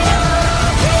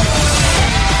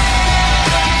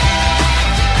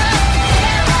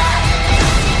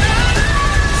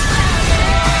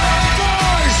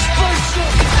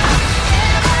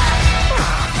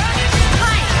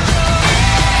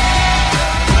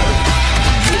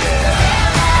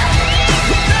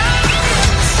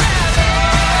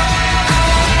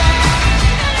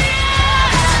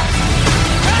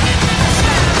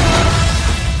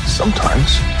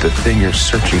 Sometimes the thing you're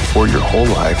searching for your whole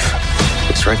life,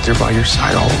 it's right there by your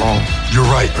side all along. You're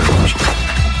right.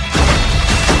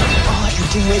 All you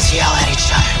do is yell at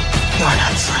each other. You're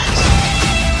not friends.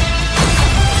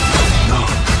 No,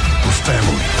 we're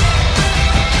family.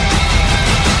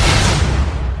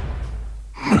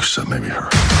 Except maybe her.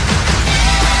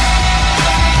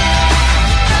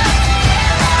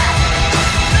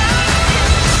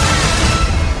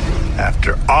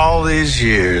 After all these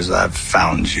years, I've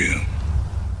found you.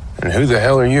 And who the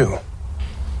hell are you?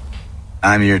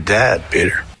 I'm your dad,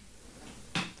 Peter.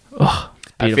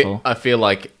 Beautiful. I feel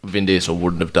like Vin Diesel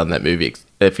wouldn't have done that movie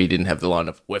if he didn't have the line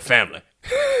of, we're family.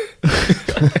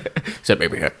 Except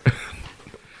maybe her.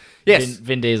 Yes.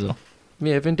 Vin Diesel.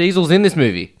 Yeah, Vin Diesel's in this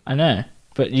movie. I know.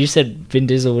 But you said Vin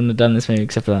Diesel wouldn't have done this movie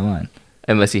except for that line.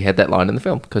 Unless he had that line in the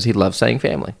film, because he loves saying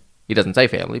family. He doesn't say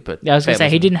family, but... Yeah, I was going to say,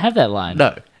 he didn't have that line.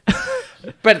 No.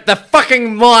 But the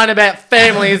fucking line about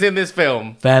family is in this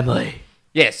film. Family.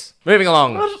 Yes. Moving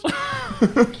along.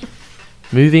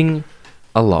 Moving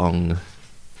along.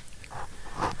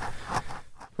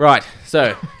 Right,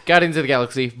 so Guardians of the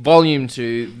Galaxy Volume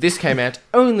 2. This came out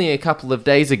only a couple of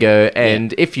days ago,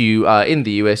 and if you are in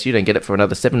the US, you don't get it for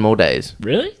another 7 more days.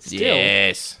 Really? Still?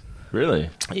 Yes.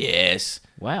 Really? Yes.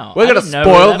 Wow. We're going to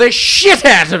spoil the shit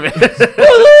out of it.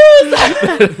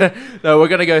 No, we're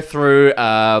going to go through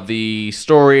the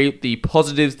story, the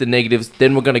positives, the negatives,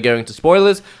 then we're going to go into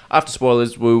spoilers. After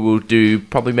spoilers, we will do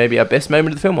probably maybe our best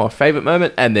moment of the film, our favourite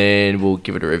moment, and then we'll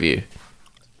give it a review.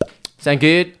 Sound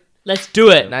good? Let's do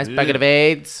it. Nice bucket of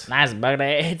AIDS. Nice bucket of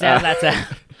AIDS. How's that sound?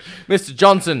 Mr.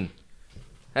 Johnson,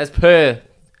 as per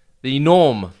the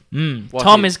norm.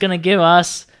 Tom is going to give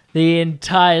us the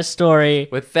entire story.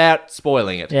 Without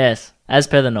spoiling it. Yes, as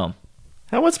per the norm.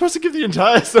 How am I supposed to give the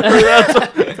entire story?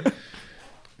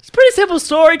 It's a pretty simple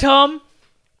story, Tom.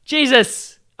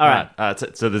 Jesus. All right.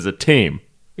 So there's a team.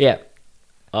 Yeah.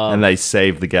 And they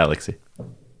save the galaxy.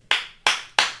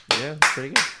 Yeah, pretty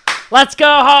good. Let's go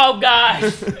home,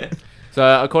 guys.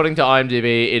 So, according to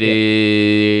IMDb, it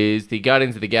is the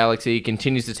Guardians of the Galaxy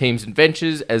continues the team's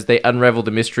adventures as they unravel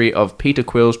the mystery of Peter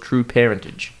Quill's true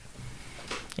parentage.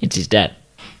 It's his dad.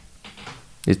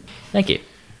 Thank you.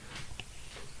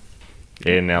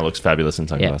 It now looks fabulous in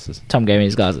sunglasses. Yeah. Tom gave me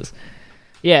his glasses.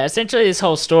 Yeah, essentially this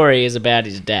whole story is about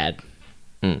his dad.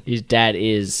 His dad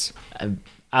is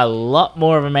a lot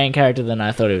more of a main character than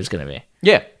I thought he was going to be.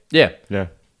 Yeah. Yeah.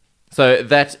 So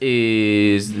that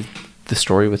is the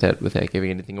story without giving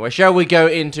anything away. Shall we go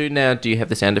into now? Do you have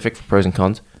the sound effect for pros and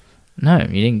cons? No,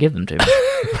 you didn't give them to me.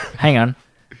 Hang on.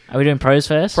 Are we doing pros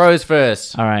first? Pros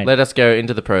first. All right. Let us go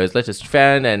into the pros. Let us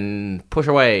fan and push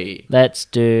away. Let's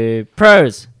do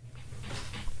pros.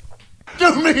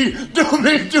 Do me!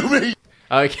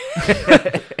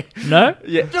 Okay. No?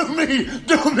 Yeah. Do me!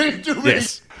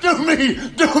 Yes. Do me!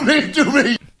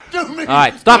 All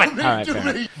right, stop it. All right, fair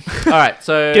enough. All right,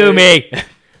 so... Do me.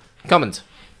 Comments.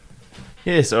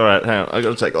 Yes, all right. Hang on. I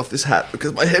got to take off this hat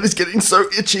because my head is getting so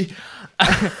itchy.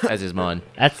 As is mine.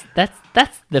 That's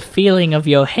the feeling of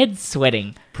your head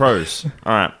sweating. Pros.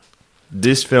 All right.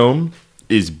 This film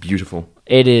is beautiful.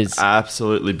 It is.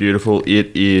 Absolutely beautiful.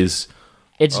 It is...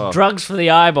 It's drugs for the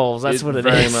eyeballs. That's what it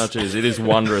is. Very much is. It is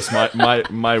wondrous.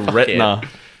 My retina... Yeah.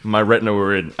 My retina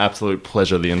were in absolute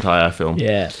pleasure the entire film.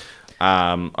 Yeah.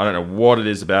 I don't know what it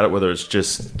is about it, whether it's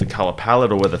just the color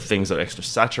palette or whether things are extra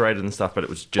saturated and stuff, but it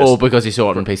was just... Or because you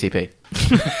saw it on PCP.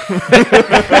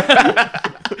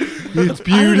 It's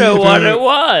beautiful. I don't know what it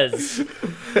was.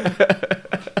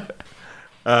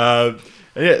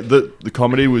 Yeah, the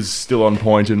comedy was still on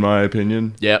point in my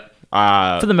opinion. Yep.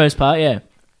 For the most part, yeah.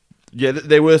 Yeah,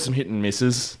 there were some hit and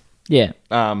misses. Yeah.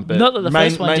 But Not that the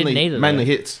first one didn't either, Mainly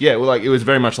though. hits. Yeah, well, like it was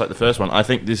very much like the first one. I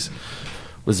think this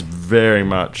was very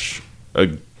much a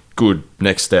good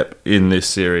next step in this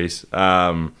series.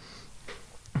 And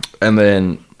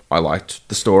then I liked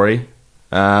the story.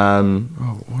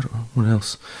 What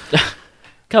else?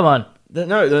 Come on. The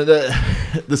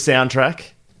soundtrack.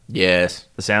 Yes.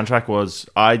 The soundtrack was...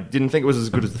 I didn't think it was as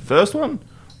good as the first one,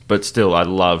 but still, I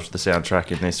loved the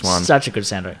soundtrack in this one. Such a good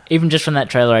soundtrack. Even just from that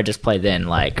trailer I just played then,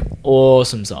 like,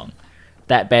 awesome song.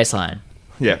 That bass line.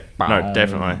 Yeah, no,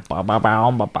 definitely.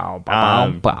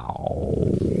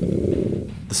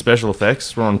 The special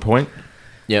effects were on point.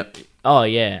 Yep. Oh,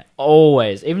 yeah.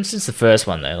 Always. Even since the first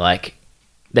one, though, like,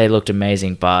 they looked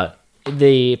amazing, but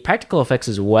the practical effects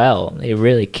as well, they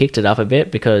really kicked it up a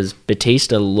bit because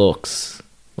Batista looks,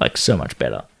 like, so much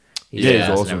better. Yeah, he's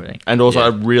awesome. And also, I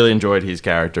really enjoyed his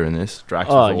character in this. Drax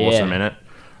was awesome in it.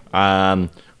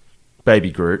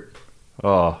 Baby Groot.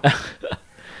 Oh,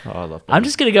 I love Baby. I'm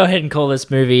just going to go ahead and call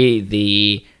this movie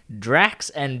the Drax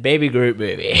and Baby Groot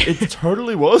movie. It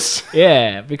totally was.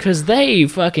 Yeah, because they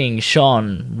fucking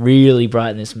shone really bright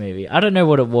in this movie. I don't know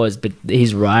what it was, but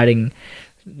his writing,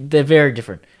 they're very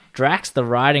different. Drax, the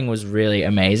writing was really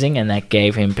amazing, and that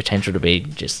gave him potential to be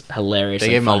just hilarious. They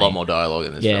gave him a lot more dialogue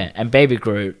in this film. Yeah, and Baby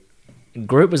Groot.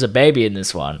 Groot was a baby in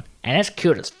this one, and it's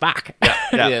cute as fuck.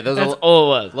 Yeah, there was That's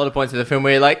all it was. a lot of points in the film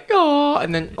where you're like, oh,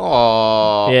 and then,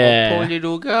 oh, Yeah. poor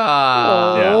little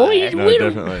guy. Oh, Yeah, you no,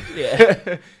 little- definitely.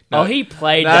 Yeah. Oh, he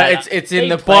played No, that. it's in he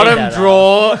the played bottom that up.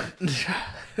 drawer.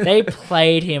 They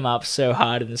played him up so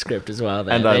hard in the script as well.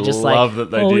 And They're I just love like,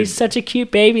 that they oh, did. he's such a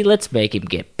cute baby. Let's make him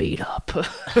get beat up.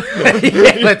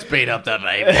 Yeah, let's beat up that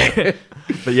baby.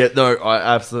 But yeah, no,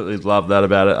 I absolutely love that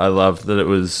about it. I love that it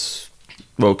was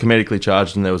comedically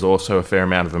charged, and there was also a fair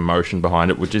amount of emotion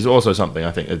behind it, which is also something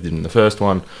I think they did in the first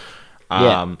one.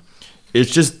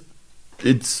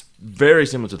 It's very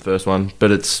similar to the first one,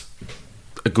 but it's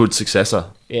a good successor.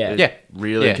 It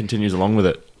really continues along with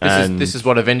it. This is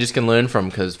what Avengers can learn from,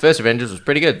 because first Avengers was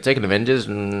pretty good. Second Avengers,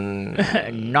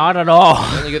 not at all.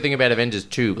 The only good thing about Avengers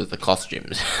 2 was the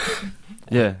costumes.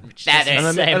 Yeah,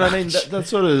 I mean that's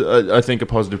sort of I think a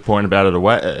positive point about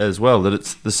it as well, that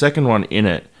it's the second one in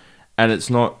it, and it's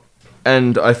not.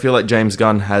 And I feel like James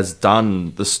Gunn has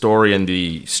done the story and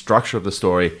the structure of the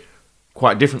story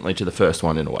quite differently to the first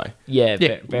one in a way. Yeah,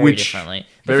 very differently.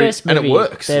 The first movie, and it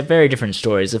works. They're very different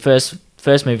stories. The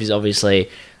first movie is obviously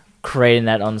creating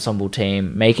that ensemble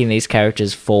team, making these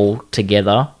characters fall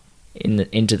together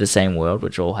into the same world,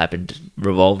 which all happened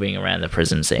revolving around the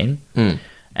prison scene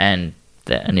and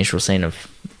the initial scene of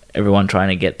everyone trying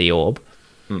to get the orb.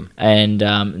 And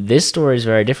this story is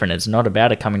very different. It's not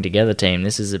about a coming together team.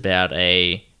 This is about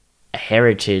a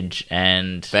heritage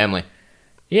and family.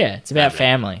 Yeah, it's about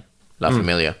family. La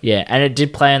Familia. Yeah, and it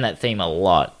did play on that theme a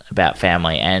lot about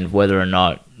family and whether or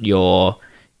not your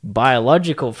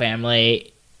biological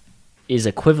family is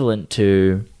equivalent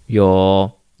to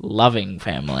your loving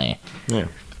family. Yeah.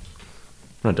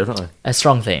 No, definitely. A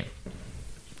strong theme.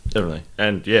 Definitely.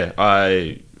 And yeah,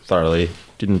 I thoroughly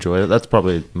did enjoy it. That's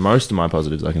probably most of my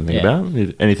positives I can think about.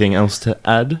 Anything else to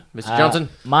add? Mr. Johnson?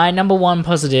 My number one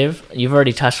positive, you've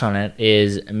already touched on it,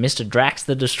 is Mr. Drax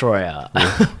the Destroyer.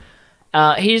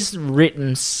 He's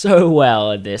written so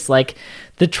well in this. Like,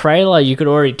 the trailer, you could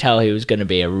already tell he was going to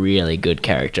be a really good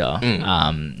character,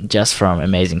 just from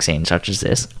amazing scenes such as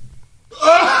this.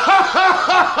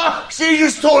 See, you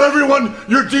just told everyone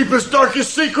your deepest,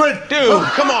 darkest secret. Dude,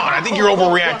 come on. I think you're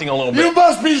overreacting a little bit. You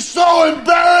must be so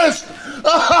embarrassed.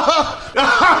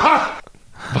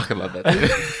 Fucking love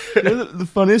that. The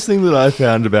funniest thing that I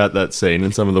found about that scene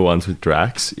and some of the ones with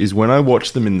Drax is when I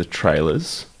watched them in the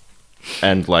trailers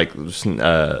and like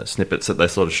snippets that they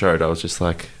sort of showed, I was just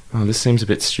like, oh, this seems a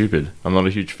bit stupid. I'm not a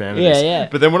huge fan of this. Yeah.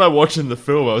 But then when I watched in the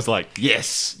film, I was like,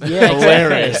 yes,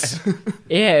 hilarious.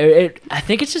 I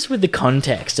think it's just with the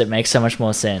context it makes so much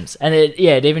more sense. And it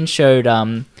even showed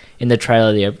in the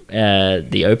trailer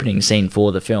the opening scene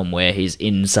for the film where he's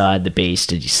inside the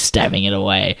beast and he's stabbing it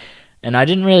away. And I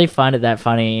didn't really find it that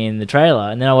funny in the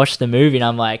trailer. And then I watched the movie and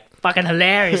I'm like, fucking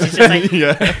hilarious. It's just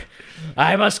like,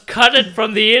 I must cut it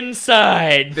from the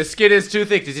inside. The skin is too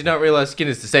thick. Did you not realize skin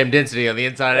is the same density on the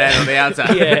inside and on the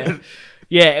outside?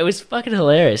 Yeah, it was fucking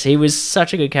hilarious. He was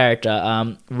such a good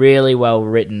character. Really well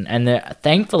written. And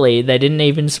thankfully, they didn't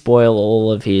even spoil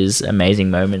all of his amazing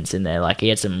moments in there. Like, he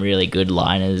had some really good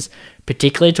liners,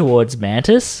 particularly towards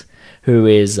Mantis, who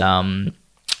is... one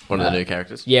of the new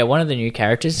characters. Yeah, one of the new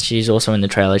characters. She's also in the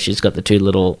trailer. She's got the two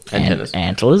little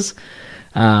antlers.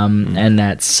 And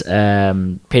that's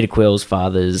Peter Quill's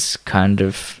father's kind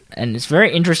of... And it's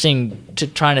very interesting to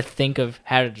try to think of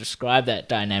how to describe that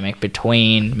dynamic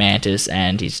between Mantis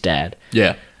and his dad.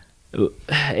 Yeah.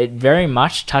 It very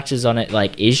much touches on it,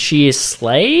 like, is she a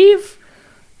slave?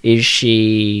 Is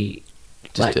she...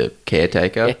 Just a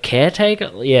caretaker? A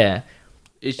caretaker? Yeah.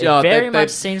 It very much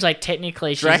seems like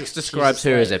technically Drax describes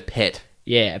her as a pet.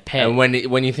 Yeah, a pet. And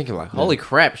when you think of like, holy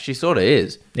crap, she sort of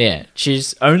is. Yeah,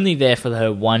 she's only there for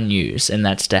her one use, and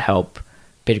that's to help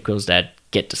Peter Quill's dad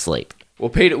get to sleep. Well,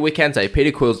 we can say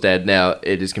Peter Quill's dad, now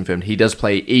it is confirmed, he does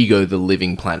play Ego the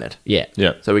Living Planet. Yeah.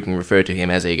 So we can refer to him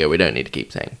as Ego. We don't need to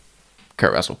keep saying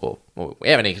Kurt Russell. Well, we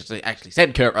haven't actually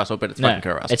said Kurt Russell, but it's fucking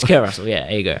Kurt Russell. It's Kurt Russell,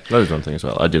 yeah, Ego. That was one thing as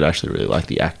well. I did actually really like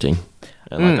the acting.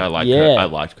 And I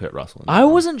liked Kurt Russell. I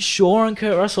wasn't sure on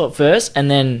Kurt Russell at first,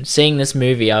 and then seeing this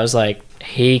movie, I was like,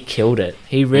 he killed it.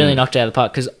 He really knocked it out of the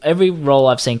park, because every role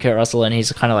I've seen Kurt Russell in,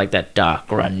 he's kind of like that dark,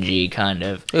 grungy kind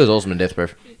of... He was awesome in Death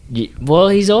Proof. Well,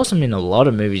 he's awesome in a lot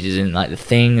of movies. He's in like The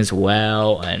Thing as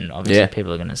well, and obviously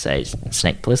people are going to say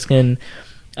Snake Plissken.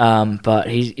 But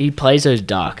he plays those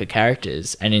darker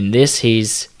characters, and in this,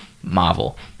 he's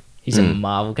Marvel. He's a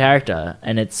Marvel character,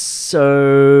 and it's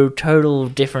so total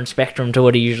different spectrum to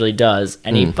what he usually does,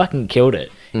 and he fucking killed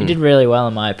it. He did really well,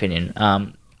 in my opinion.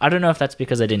 I don't know if that's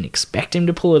because I didn't expect him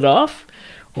to pull it off,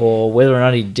 or whether or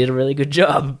not he did a really good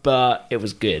job, but it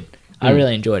was good. I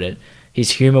really enjoyed it. His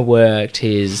humor worked,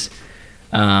 his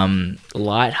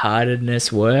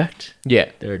lightheartedness worked.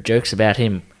 Yeah. There are jokes about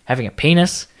him having a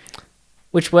penis,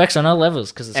 which works on all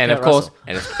levels, because it's Kurt Russell.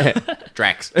 And it's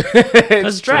Drax.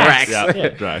 It's Drax.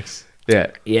 Drax.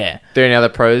 Yeah. Yeah. Are there any other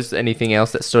pros? Anything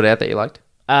else that stood out that you liked?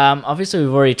 Obviously,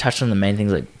 we've already touched on the main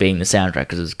things, like being the soundtrack,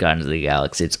 because it's Guardians of the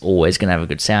Galaxy. It's always going to have a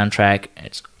good soundtrack.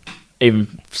 It's,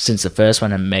 even since the first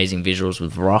one, amazing visuals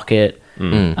with Rocket.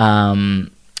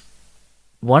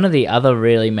 one of the other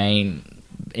really main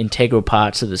integral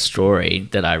parts of the story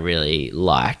that I really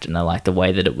liked, and I liked the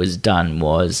way that it was done,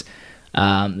 was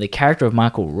the character of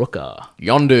Michael Rooker.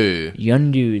 Yondu,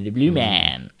 the Blue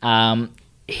Man.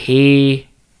 He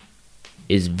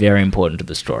is very important to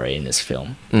the story in this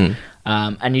film.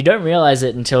 And you don't realize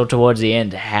it until towards the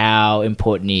end how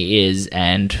important he is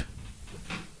and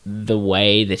the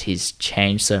way that he's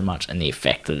changed so much and the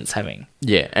effect that it's having.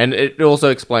 Yeah, and it also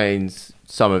explains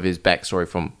some of his backstory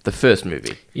from the first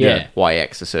movie. Yeah. Why he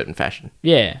acts a certain fashion.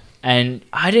 Yeah, and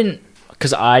I didn't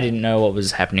know what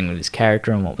was happening with his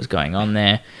character and what was going on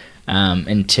there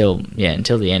until the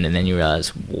end, and then you realize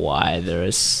why there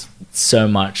is so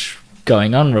much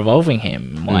going on revolving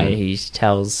him, why he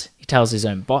tells his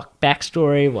own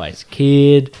backstory, why he's a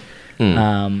kid,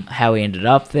 how he ended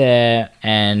up there,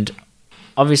 and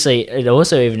obviously it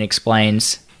also even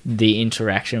explains the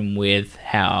interaction with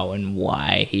how and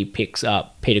why he picks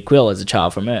up Peter Quill as a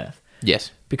child from Earth.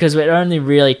 Yes. Because it only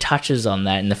really touches on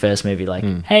that in the first movie, like,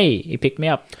 hey, he picked me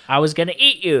up, I was going to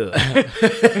eat you.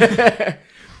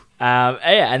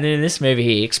 And then in this movie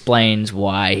he explains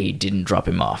why he didn't drop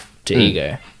him off to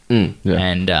Ego. And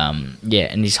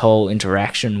and his whole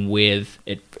interaction with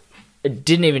it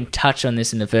didn't even touch on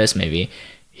this in the first movie.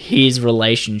 His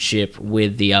relationship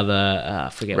with the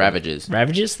other Ravagers.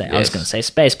 Ravagers? I was going to say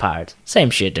space pirates. Same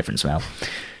shit, different smell.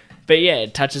 But yeah,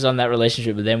 it touches on that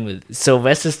relationship with them with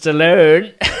Sylvester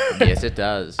Stallone. Yes, it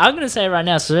does. I'm going to say right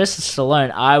now, Sylvester Stallone,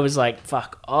 I was like,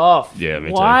 fuck off. Yeah, me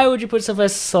too. Why would you put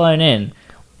Sylvester Stallone in?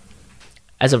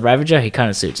 As a Ravager, he kind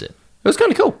of suits it. It was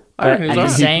kind of cool. I reckon At the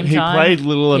same He time, played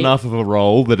little enough of a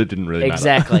role that it didn't really matter.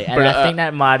 Exactly, and I think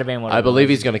that might have been what I believe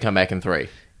he's going to come back in 3.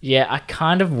 Yeah, I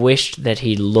kind of wished that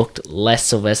he looked less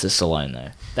Sylvester Stallone though.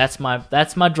 That's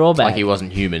my drawback. Like he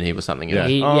wasn't human, he was something else.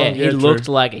 He looked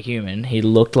like a human. He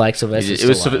looked like Sylvester Stallone. It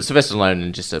was Sylvester Stallone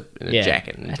in just a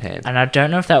jacket and pants. And I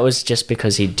don't know if that was just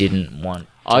because he didn't want to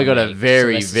I got a make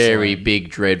very, Sylvester very Stallone.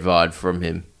 big Dredd vibe from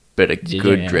him, but a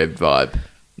good you? Dredd vibe.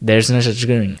 There's no such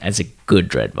thing as a good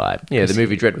Dredd vibe. Yeah, the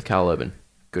movie Dredd with Carl Urban.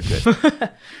 Good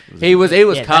Dredd. he was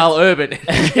Carl Urban.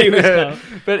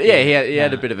 But yeah, he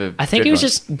had a bit of a... I think Dredd it was vibe.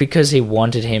 just because he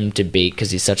wanted him to be, because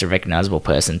he's such a recognizable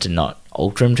person, to not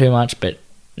alter him too much, but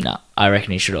no, I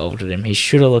reckon he should have altered him. He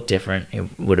should have looked different. He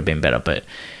would have been better, but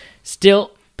still,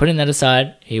 putting that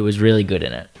aside, he was really good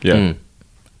in it. Yeah.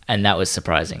 And that was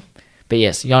surprising. But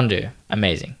yes, Yondu,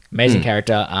 amazing. Amazing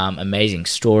character, amazing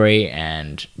story,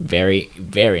 and very,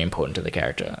 very important to the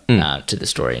character, to the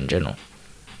story in general.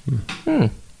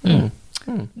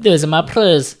 Those are my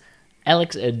players.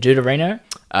 Alex Deuterino.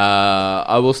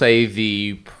 I will say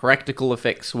the practical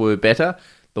effects were better.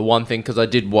 The one thing, because I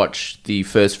did watch the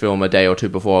first film a day or two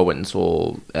before I went and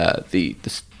saw the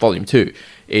Volume 2,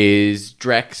 is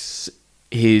Drax...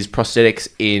 His prosthetics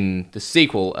in the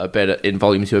sequel are better, in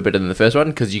Volume 2 are better than the first one,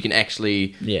 because you can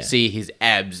actually see his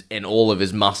abs and all of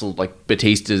his muscle, like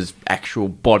Batista's actual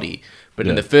body. But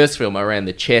in the first film, around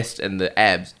the chest and the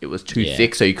abs, it was too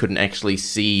thick, so you couldn't actually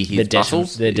see his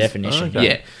muscles. The definition.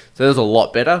 Yeah, so that was a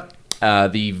lot better.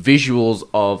 The visuals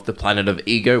of the planet of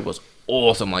Ego was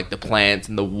awesome, like the plants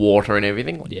and the water and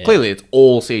everything. Like, clearly, it's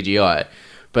all CGI.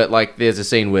 But like, there's a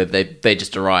scene where they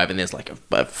just arrive and there's like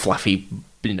a fluffy,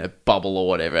 bubble or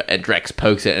whatever, and Drax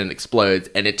pokes it and it explodes,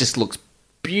 and it just looks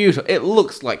beautiful. It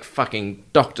looks like fucking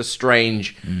Doctor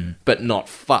Strange, but not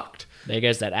fucked. There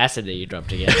goes that acid that you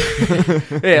dropped again.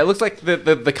 Yeah, it looks like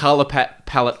the color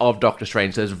palette of Doctor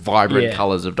Strange. Those vibrant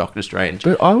colors of Doctor Strange.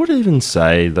 But I would even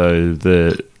say though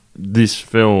that this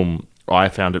film, I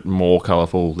found it more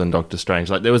colourful than Doctor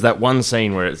Strange. Like, there was that one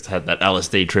scene where it had that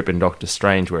LSD trip in Doctor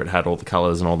Strange where it had all the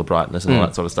colours and all the brightness and all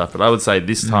that sort of stuff. But I would say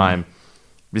this time,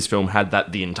 this film had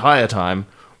that the entire time,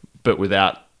 but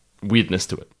without weirdness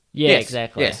to it. Yeah, Yes,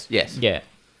 exactly. yes. Yeah.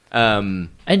 And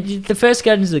the first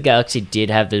Guardians of the Galaxy did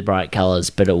have the bright colours,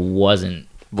 but it wasn't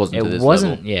to this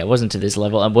level. Yeah, it wasn't to this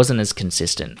level. It wasn't as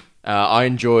consistent. I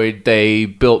enjoyed. They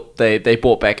brought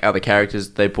back other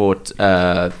characters. They brought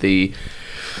I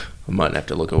might have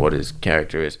to look at what his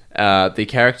character is. The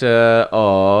character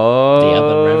of... The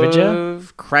other Ravager?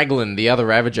 Kraglin, the other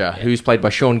Ravager, who's played by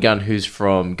Sean Gunn, who's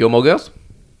from Gilmore Girls.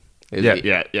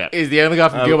 Yeah. He's the only guy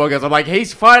from Gilmore Girls. I'm like,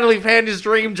 he's finally found his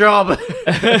dream job.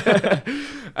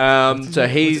 So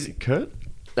he's... Is it Kurt?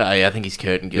 Yeah, I think he's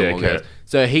Kurt in Gilmore Kurt. Girls.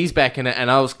 So he's back in it,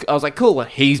 and I was like, cool,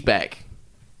 he's back.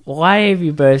 Why have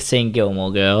you both seen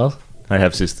Gilmore Girls? I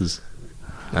have sisters.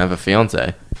 I have a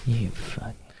fiance. You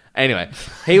fuck. Anyway,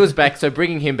 he was back, so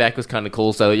bringing him back was kind of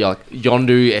cool. So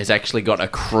Yondu has actually got a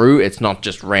crew. It's not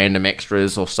just random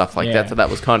extras or stuff like that. So that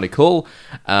was kind of cool.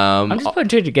 I'm just putting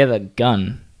two together.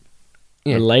 Gunn.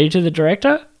 Yeah. Related to the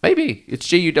director? Maybe.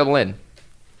 It's Gunn.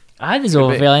 I had this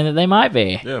awful feeling that they might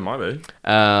be. Yeah, it might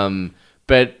be.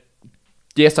 But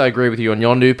yes, I agree with you on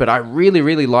Yondu, but I really,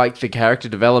 really like the character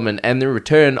development and the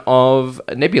return of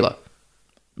Nebula.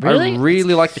 Really? I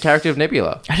really like the character of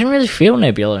Nebula. I didn't really feel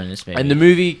Nebula in this movie. And the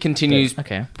movie continues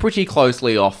Okay. pretty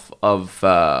closely off of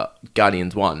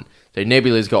Guardians 1. So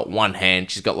Nebula's got one hand.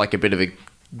 She's got like a bit of a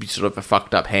sort of a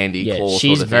fucked up handy Yeah, claw.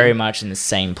 she's sort of very thing. much in the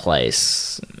same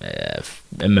place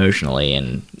emotionally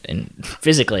and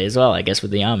physically as well, I guess,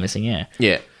 with the arm missing, yeah.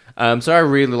 Yeah. So I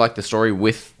really like the story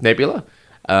with Nebula.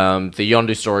 The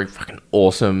Yondu story, fucking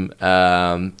awesome.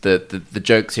 The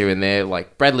jokes here and there,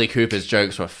 like Bradley Cooper's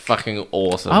jokes were fucking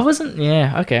awesome. I wasn't,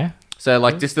 yeah, okay. So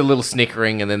like just a little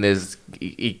snickering, and then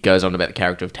it goes on about the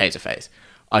character of Taserface.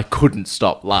 I couldn't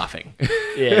stop laughing.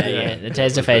 Yeah, the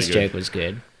Taserface joke was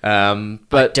good. I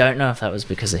But don't know if that was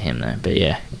because of him, though, but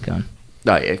yeah, go on.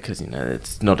 oh yeah, because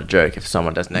it's not a joke if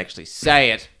someone doesn't actually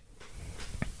say it.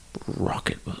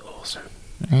 Rocket was awesome.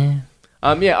 Yeah.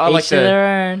 Yeah, I like Each to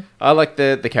their own. I like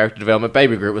the character development.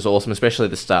 Baby Groot was awesome, especially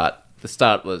the start. The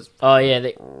start was Oh yeah,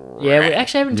 we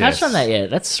actually haven't touched on that yet.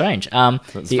 That's strange.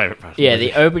 That's the favourite part of the Yeah, movie.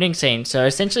 the opening scene. So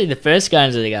essentially, the first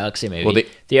Guardians of the Galaxy movie. Well,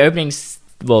 the opening,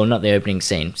 well, not the opening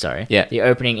scene. Sorry. Yeah. The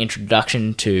opening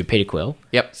introduction to Peter Quill.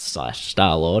 Yep. /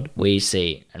 Star Lord. We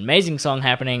see an amazing song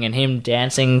happening and him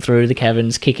dancing through the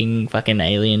caverns, kicking fucking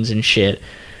aliens and shit.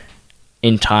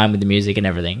 In time with the music and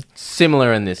everything.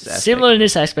 similar in this aspect. Similar in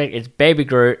this aspect, it's Baby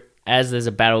Groot as there's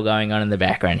a battle going on in the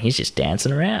background. He's just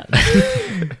dancing around.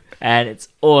 And it's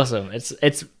awesome.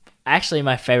 It's actually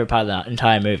my favorite part of the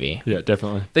entire movie. Yeah,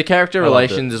 definitely. The character loved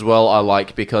relations as well I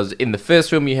like, because in the first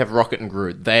film you have Rocket and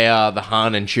Groot. They are the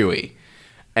Han and Chewie.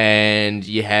 And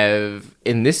you have,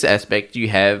 in this aspect, you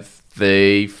have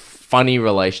the funny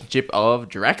relationship of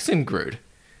Drax and Groot.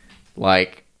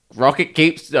 Like, Rocket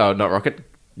keeps... Oh, not Rocket.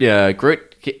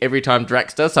 Groot, every time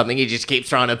Drax does something, he just keeps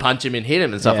trying to punch him and hit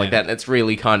him and stuff like that. And it's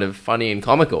really kind of funny and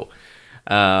comical.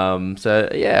 So,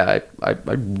 yeah, I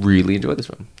really enjoyed this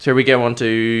one. So we go on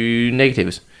to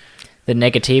negatives. The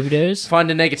negativitos. Find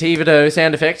a negativito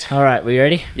sound effect. All right, we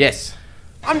ready? Yes.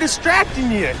 I'm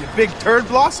distracting you, you big turd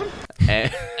blossom.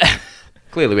 And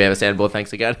clearly we have a soundboard thanks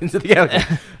to Guardians of the Galaxy.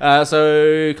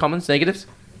 So, comments, negatives?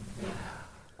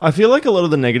 I feel like a lot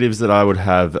of the negatives that I would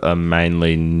have are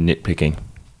mainly nitpicking.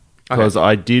 Because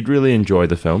I did really enjoy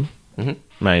the film,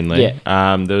 mainly.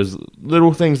 Yeah. There was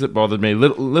little things that bothered me,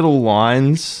 little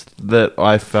lines that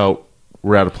I felt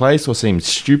were out of place or seemed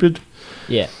stupid.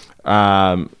 Yeah.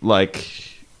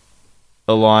 Like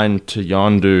a line to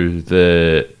Yondu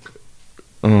that...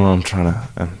 Oh, I'm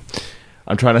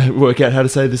trying to work out how to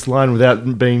say this line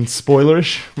without being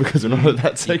spoilerish, because we're not at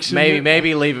that section yet.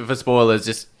 Maybe leave it for spoilers,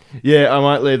 just... Yeah, I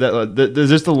might leave that. There's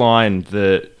just a line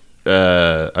that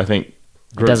I think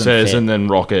Groot doesn't says, fit. and then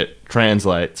Rocket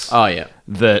translates. Oh, yeah.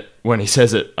 That when he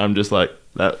says it, I'm just like,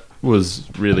 that was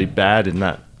really bad in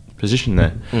that position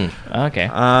there. Okay.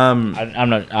 I'm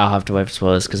not. I'll have to wait for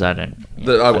spoilers because I don't.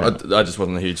 I just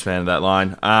wasn't a huge fan of that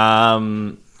line.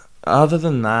 Other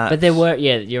than that, But there were.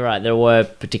 Yeah, you're right. There were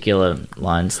particular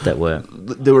lines that were.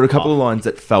 there were a couple of lines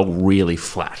that fell really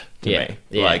flat to me.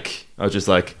 Yeah. Like, I was just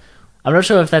like, I'm not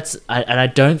sure if that's. And I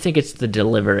don't think it's the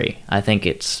delivery. I think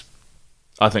it's.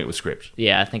 I think it was script.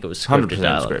 Yeah, I think it was scripted 100%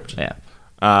 dialogue. script. Yeah.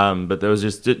 But there was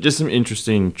just some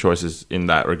interesting choices in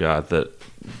that regard that,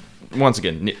 once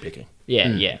again, nitpicking. Yeah.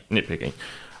 Yeah. Nitpicking.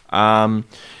 I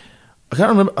can't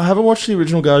remember. I haven't watched the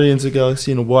original Guardians of the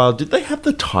Galaxy in a while. Did they have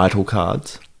the title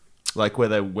cards? Like where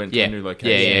they went to a new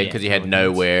location? Yeah, because you had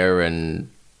Nowhere and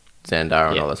Xandar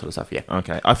and all that sort of stuff, yeah.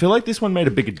 Okay. I feel like this one made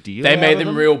a bigger deal. They out made of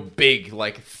them real big,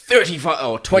 like 35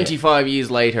 or 25 years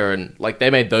later, and like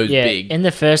they made those Yeah, big. in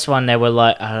the first one, they were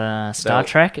like Star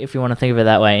Trek, if you want to think of it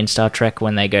that way. In Star Trek,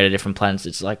 when they go to different planets,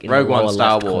 it's like in Rogue the One, lower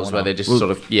Star left Wars, corner. where they just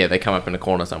sort of, they come up in a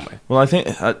corner somewhere. Well, I think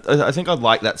I'd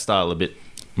like that style a bit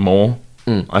more.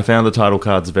 I found the title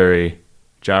cards very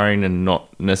jarring and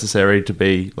not necessary to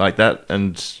be like that,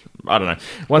 and I don't know.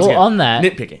 Once again, on that,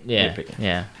 nitpicking.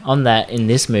 Yeah. On that, in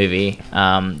this movie,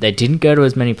 they didn't go to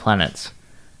as many planets.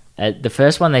 The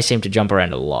first one, they seemed to jump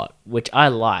around a lot, which I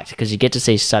liked because you get to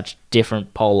see such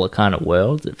different polar kind of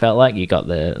worlds. It felt like you got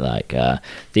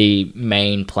the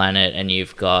main planet, and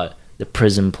you've got the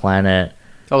prison planet.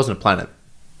 That wasn't a planet.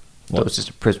 That was just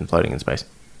a prism floating in space.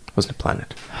 It wasn't a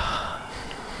planet.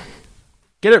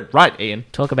 Get it right, Ian.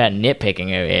 Talk about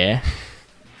nitpicking over here.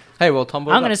 Hey, well, Tom,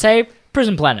 I'm going to say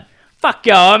prison planet. Fuck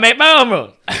y'all, I make my own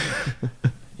rules.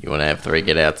 You want to have 3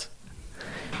 get-outs?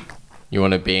 You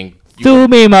want to be in... Do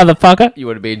me, motherfucker. You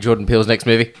want to be in Jordan Peele's next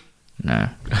movie? No.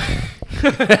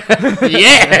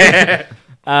 Yeah!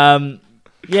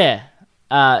 Yeah.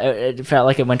 It felt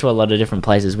like it went to a lot of different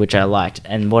places, which I liked.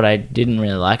 And what I didn't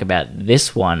really like about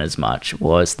this one as much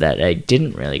was that they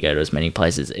didn't really go to as many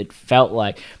places. It felt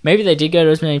like maybe they did go to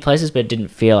as many places, but it didn't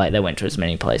feel like they went to as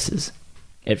many places.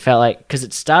 It felt like, because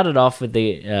it started off with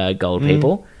the gold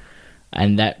people,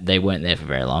 and that they weren't there for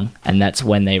very long. And that's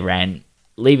when they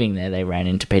leaving there, they ran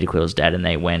into Peter Quill's dad, and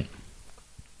they went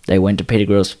to Peter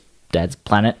Quill's dad's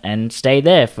planet and stayed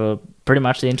there for pretty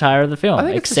much the entire of the film,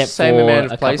 except for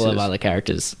a couple of other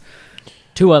characters.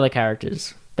 2 other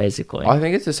characters, basically. I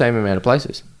think it's the same amount of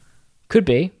places. Could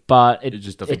be, but it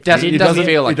just doesn't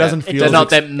feel like that.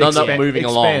 They're not moving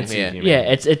along.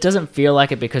 It doesn't feel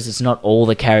like it because it's not all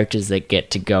the characters that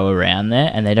get to go around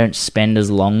there, and they don't spend as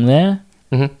long there.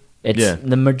 Mm-hmm.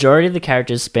 The majority of the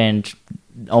characters spend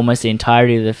almost the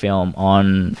entirety of the film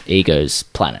on Ego's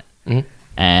planet,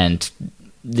 and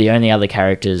the only other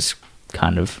characters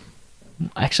kind of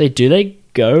actually, do they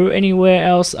go anywhere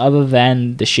else other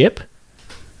than the ship?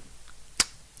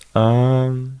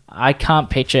 I can't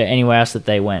picture anywhere else that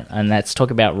they went, and let's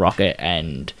talk about Rocket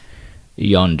and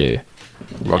Yondu.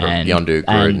 Yondu, Groot,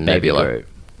 and Nebula. Groot.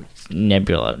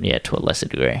 Nebula, yeah, to a lesser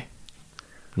degree.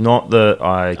 Not that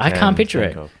I can't picture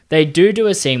it. of. They do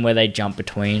a scene where they jump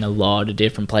between a lot of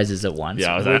different places at once.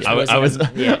 Yeah, I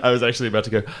was actually about to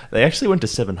go. They actually went to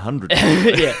 700.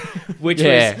 Yeah, which was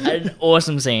an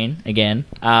awesome scene again.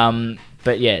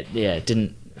 But it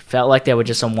didn't felt like they were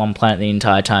just on one planet the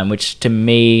entire time, which to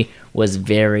me was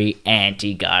very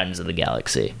anti Guardians of the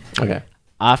Galaxy. Okay.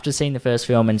 After seeing the first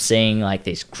film and seeing like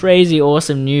these crazy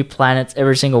awesome new planets,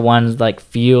 every single one like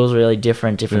feels really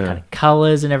different kind of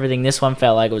colors and everything. This one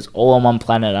felt like it was all on one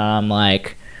planet, and I'm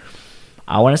like,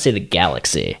 I want to see the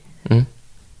galaxy.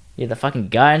 Yeah, the fucking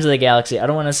Guardians of the Galaxy. I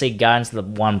don't want to see Guardians of the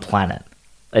one planet.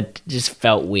 It just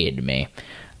felt weird to me.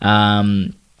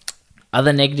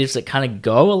 Other negatives that kind of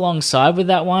go alongside with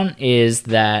that one is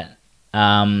that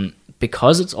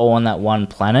because it's all on that one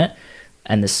planet,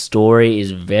 and the story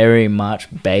is very much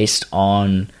based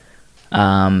on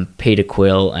Peter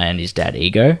Quill and his dad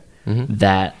Ego,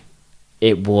 that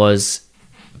it was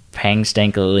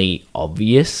painstakingly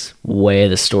obvious where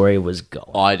the story was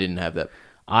going. I didn't have that.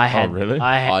 I had. Really?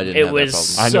 I didn't it have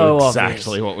was that problem. so I knew obvious.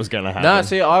 exactly what was going to happen. No,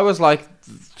 see, I was like,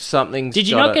 something's Did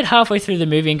you not get halfway through the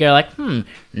movie and go like,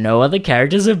 no other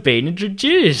characters have been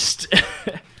introduced?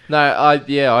 No, I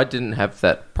didn't have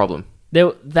that problem.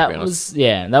 That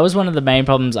was one of the main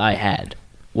problems I had,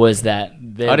 was that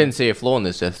I didn't see a flaw in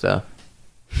this Death Star.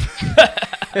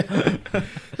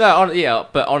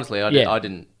 But honestly, I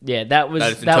didn't. Yeah, that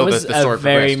was a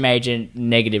very major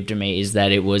negative to me, is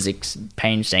that it was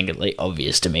painstakingly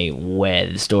obvious to me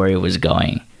where the story was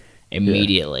going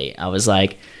immediately. I was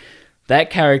like, that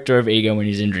character of Ego when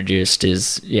he's introduced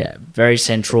is very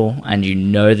central, and you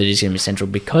know that he's going to be central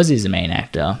because he's the main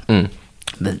actor.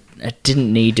 But it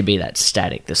didn't need to be that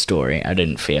static, the story, I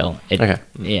didn't feel.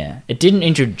 It didn't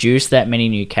introduce that many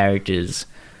new characters.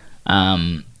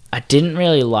 I didn't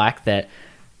really like that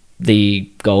the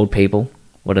gold people,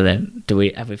 what are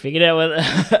they? Have we figured out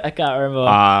what I can't remember.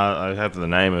 I have the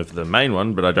name of the main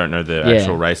one, but I don't know the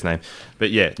actual race name. But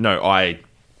I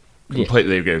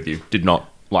completely agree with you. Did not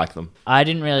like them. I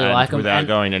didn't really like them. Without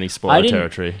going any spoiler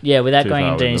territory. Yeah, without going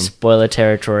into any spoiler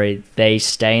territory, they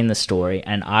stay in the story,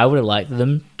 and I would have liked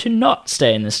them to not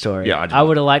stay in the story. Yeah, I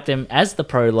would have liked them as the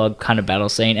prologue kind of battle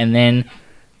scene, and then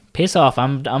piss off,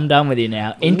 I'm done with you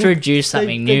now. Introduce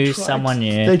something new, someone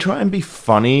new. They try and be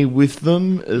funny with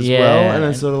them as well, and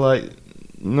it's sort of like,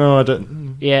 no, I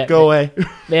don't. Yeah. Go away.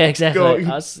 Yeah, exactly.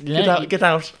 Get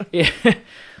out. Yeah.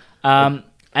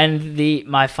 And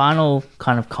my final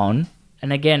kind of con,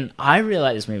 and again, I really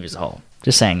like this movie as a whole,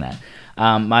 just saying that.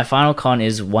 My final con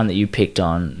is one that you picked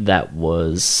on, that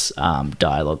was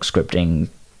dialogue scripting,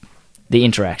 the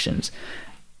interactions.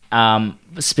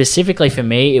 Specifically for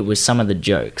me, it was some of the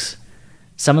jokes.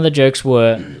 Some of the jokes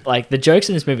were, like, the jokes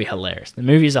in this movie are hilarious. The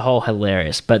movie as a whole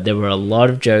hilarious, but there were a lot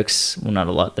of jokes, well, not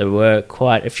a lot, there were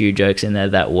quite a few jokes in there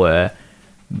that were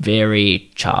very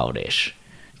childish,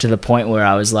 to the point where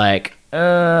I was like,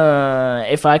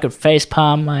 if I could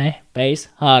facepalm my face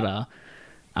harder,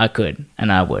 I could,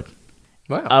 and I would.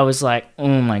 Wow. I was like,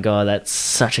 oh my god, that's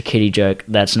such a kiddie joke.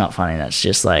 That's not funny. That's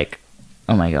just like,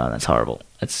 oh my god, that's horrible.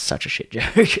 That's such a shit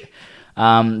joke.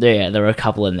 There were a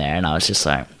couple in there, and I was just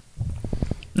like,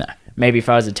 no. Maybe if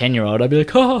I was a 10-year-old, I'd be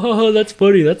like, oh, that's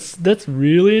funny. That's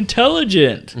really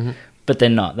intelligent. Mm-hmm. But they're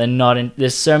not. They're not.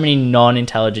 There's so many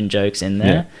non-intelligent jokes in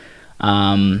there.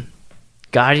 Yeah.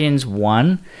 Guardians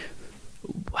 1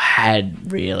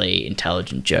 had really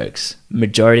intelligent jokes.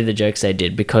 Majority of the jokes they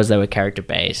did, because they were character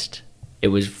based, it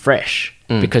was fresh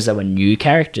because they were new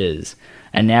characters,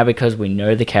 And now because we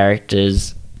know the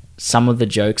characters, some of the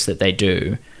jokes that they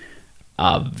do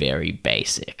are very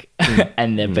basic.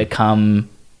 And they've become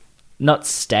not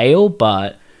stale,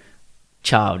 but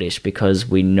childish because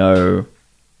we know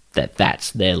that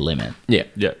that's their limit. Yeah.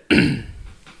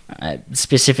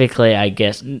 Specifically, I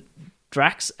guess,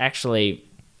 Drax actually,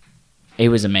 he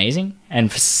was amazing.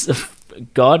 And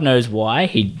God knows why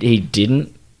he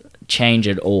didn't change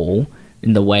at all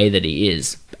in the way that he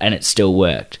is. And it still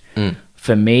worked.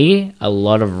 For me, a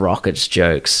lot of Rocket's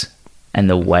jokes and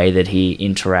the way that he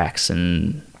interacts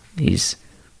and his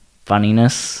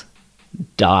funniness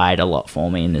died a lot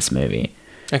for me in this movie.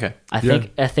 Okay. I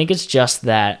think it's just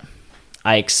that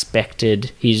I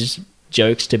expected his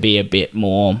jokes to be a bit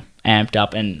more amped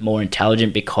up and more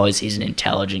intelligent because he's an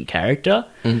intelligent character,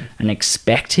 and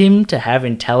expect him to have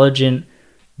intelligent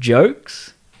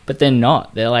jokes, but they're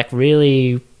not. They're like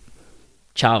really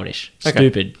childish,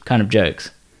 stupid kind of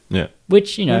jokes. Yeah.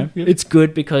 Which, you know, it's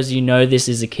good because you know this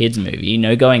is a kid's movie. You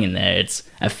know going in there it's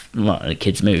not a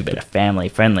kid's movie, but a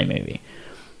family-friendly movie.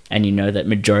 And you know that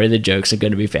majority of the jokes are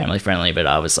going to be family-friendly, but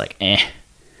I was like,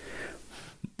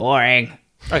 boring.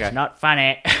 Okay. It's not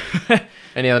funny.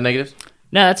 Any other negatives?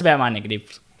 No, that's about my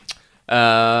negatives.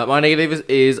 My negative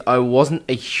is I wasn't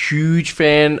a huge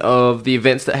fan of the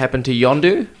events that happened to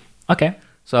Yondu. Okay.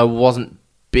 So I wasn't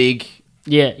big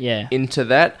into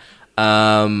that.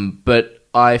 But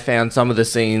I found some of the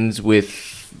scenes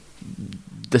with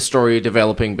the story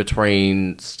developing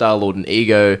between Star-Lord and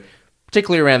Ego,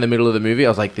 particularly around the middle of the movie, I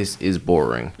was like, this is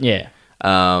boring. Yeah.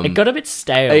 It got a bit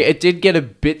stale. It did get a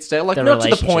bit stale. Like, not to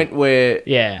the point where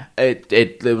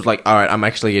it was like, all right, I'm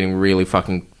actually getting really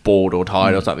fucking bored or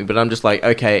tired or something. But I'm just like,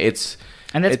 okay, it's...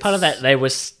 And that's part of that. They were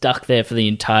stuck there for the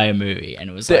entire movie, and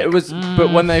it was like...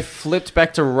 But when they flipped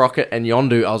back to Rocket and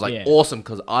Yondu, I was like, awesome,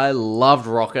 because I loved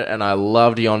Rocket, and I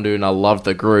loved Yondu, and I loved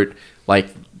the Groot. Like,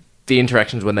 the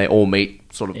interactions when they all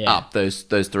meet sort of up those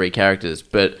three characters.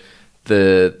 But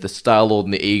the Star-Lord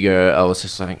and the Ego, I was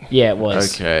just like... Yeah, it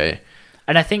was. Okay.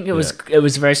 And I think it was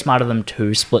very smart of them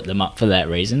to split them up for that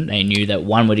reason. They knew that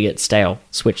one would get stale,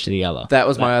 switch to the other. That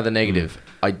was my other negative.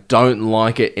 I don't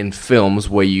like it in films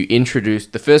where you introduce...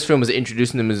 The first film is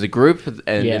introducing them as a group,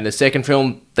 and in the second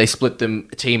film, they split them.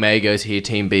 Team A goes here,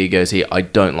 Team B goes here. I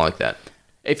don't like that.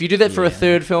 If you do that for a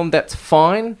third film, that's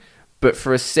fine. But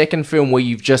for a second film where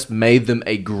you've just made them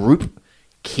a group,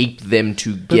 keep them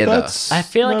together. I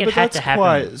feel like it had to happen.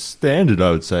 That's quite standard,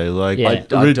 I would say. Like, I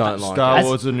don't like Star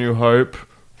Wars: A New Hope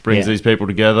brings these people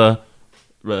together.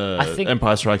 I think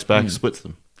Empire Strikes Back splits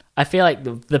them. I feel like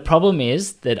the problem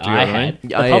is that I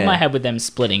had with them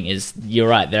splitting is, you're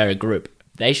right, they're a group.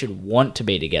 They should want to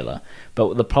be together.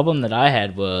 But the problem that I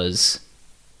had was,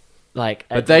 like...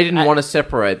 But they didn't want to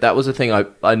separate. That was the thing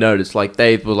I noticed. Like,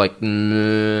 they were like,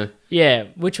 nah. Yeah,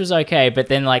 which was okay. But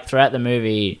then, like, throughout the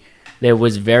movie, there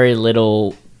was very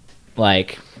little,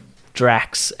 like...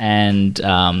 Drax and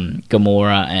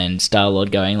Gamora and Star-Lord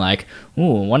going like,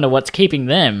 ooh, wonder what's keeping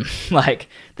them. Like,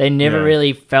 they never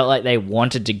really felt like they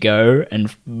wanted to go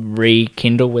and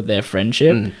rekindle with their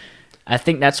friendship. I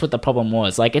think that's what the problem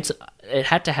was. Like, it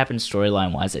had to happen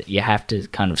storyline-wise. You have to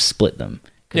kind of split them.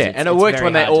 Yeah, and it worked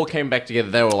when they all came back together.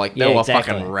 They were like, they were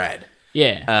fucking rad.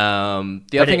 Yeah.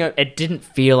 The other thing it didn't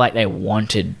feel like they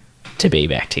wanted to be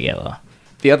back together.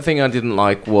 The other thing I didn't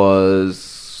like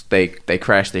was... They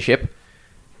crashed the ship.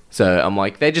 So I'm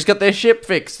like, they just got their ship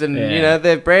fixed and, you know,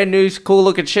 their brand new cool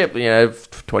looking ship, you know,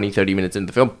 20, 30 minutes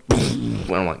into the film.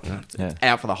 And I'm like, it's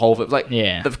out for the whole film. It's like,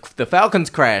 the Falcon's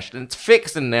crashed and it's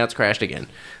fixed and now it's crashed again.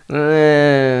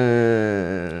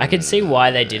 I can see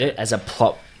why they did it as a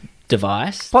plot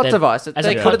device. They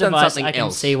could have done something I can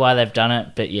else. see why they've done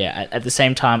it, but yeah, at the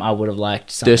same time, I would have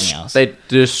liked something else. They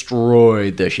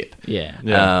destroyed the ship. Yeah.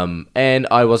 And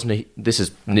I wasn't... This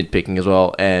is nitpicking as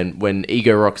well. And when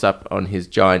Ego rocks up on his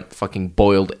giant fucking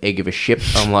boiled egg of a ship,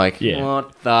 I'm like,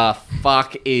 what the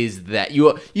fuck is that?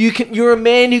 You're a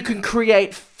man who can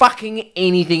create fucking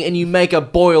anything, and you make a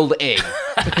boiled egg.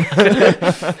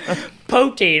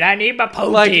 Protein, I need my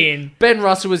protein. Like, Ben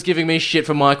Russell was giving me shit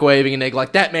for microwaving an egg.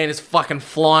 Like, that man is fucking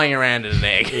flying around in an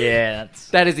egg. Yeah,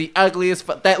 that is the ugliest...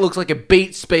 That looks like a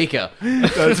beat speaker.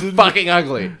 That's fucking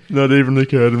ugly. Not even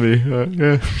occurred to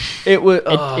me. It was...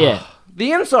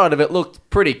 The inside of it looked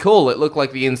pretty cool. It looked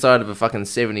like the inside of a fucking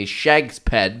 70s shags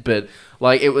pad, but,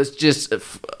 like, it was just...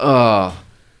 the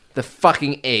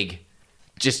fucking egg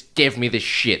just gave me the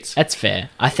shits. That's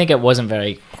fair. I think it wasn't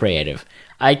very creative.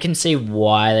 I can see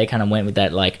why they kind of went with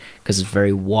that, like, because it's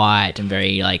very white and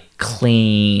very, like,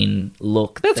 clean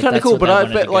look. That's kind of cool, what but they I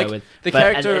wanted bet, to go like, with. the But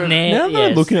character... Now that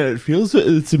I'm looking at it, it feels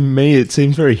to me it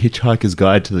seems very Hitchhiker's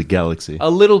Guide to the Galaxy. A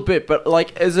little bit, but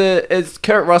like as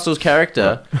Kurt Russell's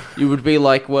character, you would be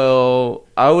like, well,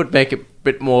 I would make it a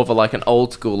bit more of a like an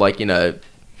old school, like, you know,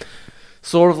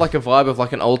 sort of like a vibe of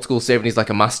like an old school 70s, like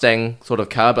a Mustang sort of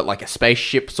car, but like a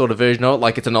spaceship sort of version of it.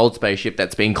 Like it's an old spaceship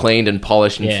that's been cleaned and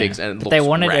polished and fixed, and it But looks they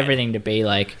wanted rad. everything to be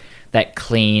like that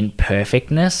clean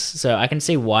perfectness, so I can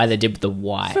see why they did with the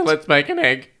white. So let's make an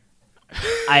egg.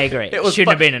 I agree. It was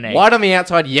shouldn't have been an egg. White on the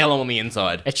outside, yellow on the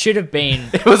inside. It should have been.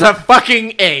 It was a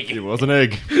fucking egg. It was an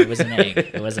egg. It was an egg.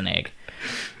 It was an egg.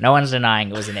 No one's denying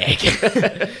it was an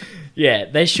egg. Yeah,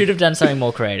 they should have done something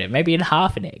more creative. Maybe in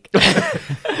half an egg.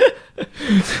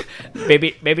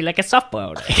 maybe like a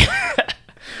soft-boiled egg.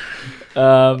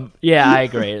 Yeah, I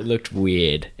agree. It looked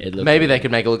weird. Maybe they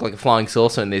could make it look like a flying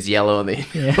saucer, and there's yellow on the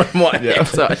white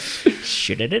outside.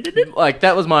 Like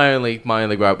that was my only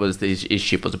gripe was his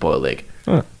ship was a boiled egg.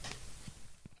 Huh.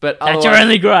 But That's your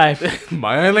only gripe.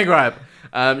 My only gripe.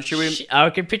 Should we? I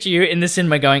can picture you in the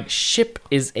cinema going, "Ship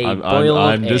is a boiled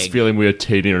I'm egg." just feeling we are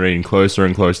teetering closer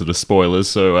and closer to spoilers,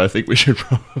 so I think we should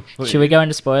probably... Should we go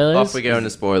into spoilers? Off we go into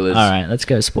spoilers. All right, let's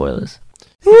go spoilers.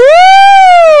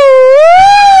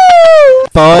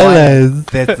 Spoilers.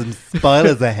 There's some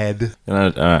spoilers ahead.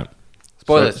 All right.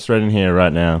 Spoilers. Straight in here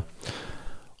right now.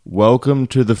 Welcome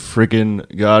to the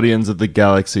friggin' Guardians of the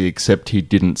Galaxy, except he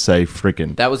didn't say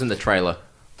friggin'. That was in the trailer.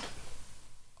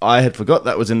 I had forgot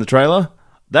that was in the trailer.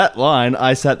 That line,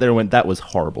 I sat there and went, that was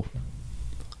horrible.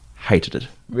 Hated it.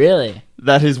 Really?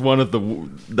 That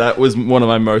was one of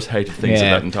my most hated things of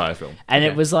that entire film. And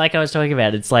it was like I was talking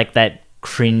about, it's like that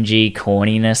cringy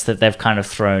corniness that they've kind of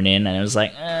thrown in, and it was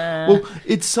like, well,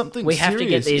 it's something we have to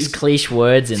get these cliche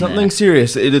words in something there.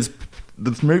 serious. It is.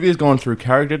 The movie has gone through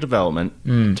character development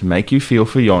to make you feel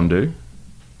for Yondu.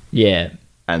 Yeah.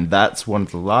 And that's one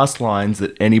of the last lines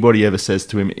that anybody ever says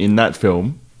to him in that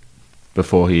film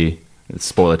before he... It's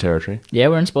spoiler territory. Yeah,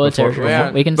 we're in spoiler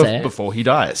territory. We can say it. Before he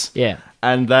dies. Yeah.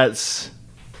 And that's...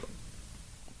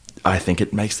 I think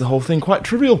it makes the whole thing quite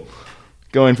trivial.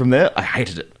 Going from there, I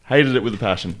hated it. Hated it with a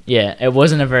passion. Yeah, it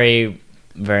wasn't a very,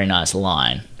 very nice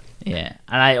line. Yeah.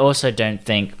 And I also don't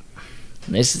think...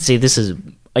 This is...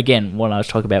 Again, what I was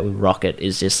talking about with Rocket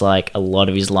is just like a lot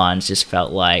of his lines just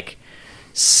felt like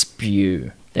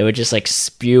spew. They were just like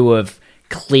spew of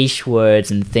cliche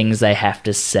words and things they have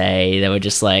to say. They were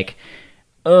just like,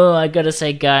 oh, I gotta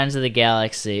say Guardians of the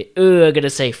Galaxy. Oh, I gotta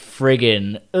say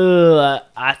friggin'. Oh,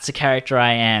 that's a character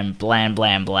I am. Bland,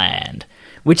 bland, bland.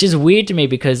 Which is weird to me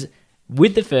because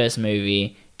with the first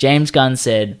movie, James Gunn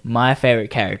said, my favorite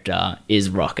character is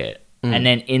Rocket. And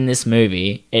then in this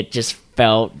movie, it just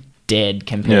felt dead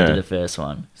compared to the first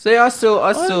one. See, I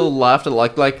still laughed at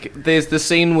like there's the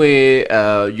scene where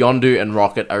Yondu and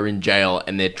Rocket are in jail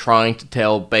and they're trying to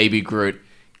tell Baby Groot,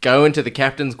 go into the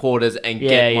captain's quarters and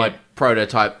get my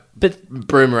prototype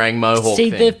boomerang mohawk See,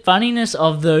 thing. the funniness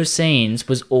of those scenes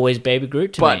was always Baby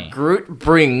Groot to me. But Groot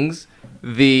brings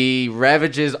the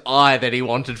Ravager's eye that he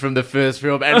wanted from the first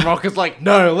film, and Rocket's like,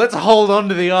 no, let's hold on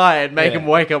to the eye and make him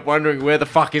wake up wondering where the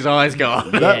fuck his eye's gone.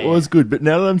 That was good, but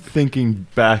now that I'm thinking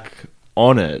back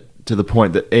on it, to the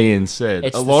point that Ian said,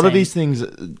 It's a the lot of same. these things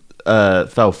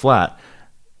fell flat.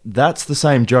 That's the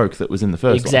same joke that was in the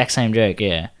first Exact same joke,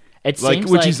 yeah. It one. seems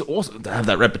Which like... is awesome to have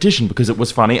that repetition because it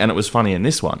was funny and it was funny in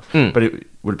this one. But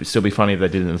would it still be funny if they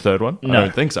did it in the third one? No. I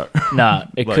don't think so. No,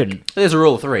 it couldn't. There's a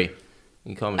rule of 3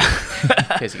 in comedy,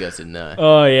 in case you guys didn't know.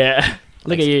 Oh, yeah.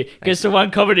 Look at you. Goes to one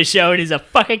comedy show and he's a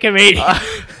fucking comedian.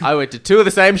 I went to 2 of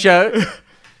the same show,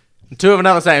 and 2 of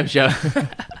another same show.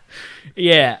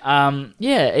 Yeah,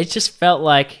 it just felt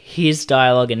like his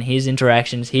dialogue and his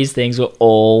interactions, his things were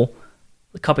all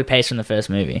copy-paste from the first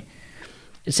movie.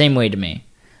 It seemed weird to me.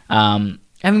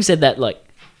 Having said that, like,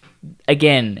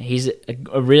 again, he's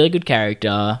a really good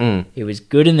character. He was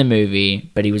good in the movie,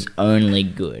 but he was only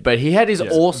good. But he had his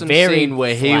awesome Very scene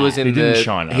where he flat. was in He the... didn't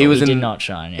shine, He was He in, did not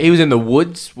shine, yeah. He was in the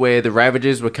woods where the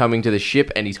Ravagers were coming to the ship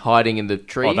and he's hiding in the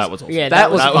trees. Oh, that was awesome. Yeah,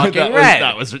 that was fucking rad.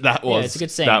 That was it's a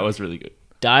good scene. That was really good.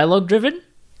 Dialogue-driven?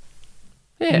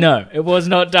 Yeah. No, it was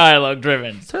not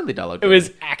dialogue-driven. It's totally dialogue. It was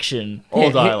action.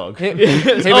 All dialogue.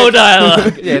 It's all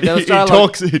dialogue. Yeah, there was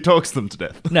dialogue. He talks them to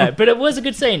death. No, but it was a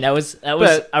good scene. That was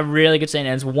But- a really good scene,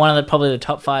 and it's one of the probably the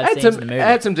top 5 scenes in the movie. I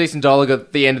had some decent dialogue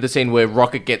at the end of the scene where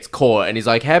Rocket gets caught and he's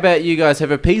like, how about you guys have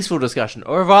a peaceful discussion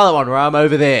or a violent one where I'm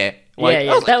over there? Like,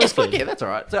 Yeah, I was that like, was fuck good. yeah, that's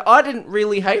alright. So I didn't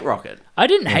really hate Rocket. I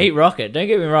didn't hate Rocket. Don't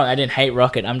get me wrong. I didn't hate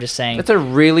Rocket. I'm just saying. It's a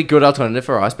really good alternative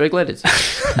for iceberg letters.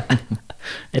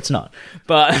 It's not.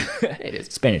 But It is.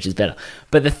 spinach is better.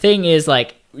 But the thing is,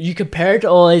 like, you compare it to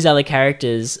all these other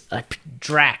characters, like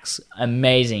Drax,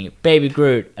 amazing. Baby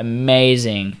Groot,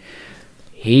 amazing.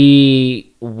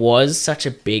 He was such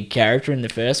a big character in the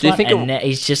first one, and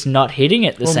he's just not hitting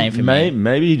it the same for me.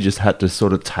 Maybe he just had to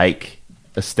sort of take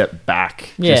a step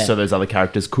back just so those other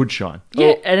characters could shine.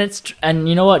 Yeah, and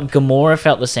you know what? Gamora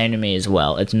felt the same to me as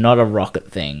well. It's not a Rocket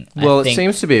thing. Well, it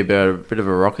seems to be a bit of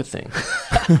a Rocket thing.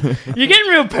 You're getting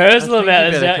real personal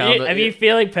about this better now. calm Have it, you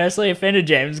feel like personally offended,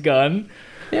 James Gunn?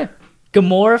 Yeah.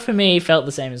 Gamora for me felt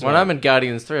the same as well. When I'm in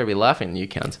Guardians 3, I'll be laughing. You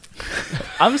can't.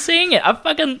 I'm seeing it. I'm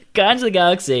fucking Guardians of the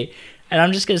Galaxy, and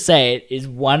I'm just gonna say it is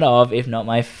one of, if not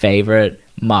my favorite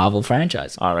Marvel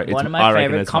franchise. One of my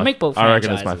favorite comic book franchises.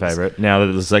 I reckon it's my favorite. Now that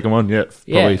it's the second one,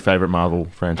 probably favorite Marvel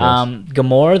franchise.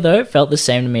 Gamora though felt the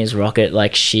same to me as Rocket.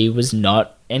 Like, she was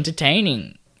not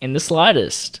entertaining in the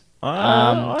slightest.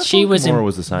 She was, Gamora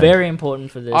was the same. Very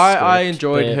important for this. I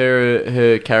enjoyed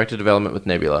her character development with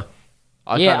Nebula.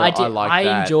 I did.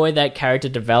 I enjoyed that character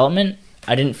development.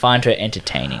 I didn't find her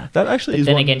entertaining. That actually is.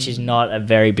 Then again, she's not a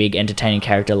very big entertaining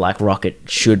character like Rocket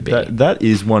should be. That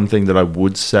is one thing that I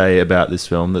would say about this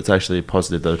film that's actually a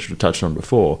positive that I should have touched on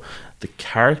before. The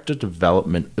character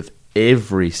development of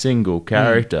every single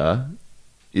character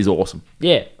is awesome.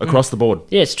 Yeah. Across the board.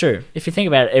 Yeah, it's true. If you think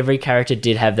about it, every character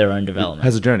did have their own development.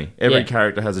 Has a journey. Every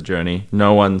character has a journey.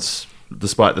 No one's,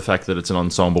 despite the fact that it's an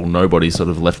ensemble, nobody's sort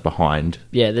of left behind.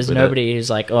 Yeah, there's nobody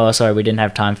who's like, oh, sorry, we didn't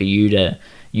have time for you to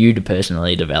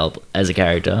personally develop as a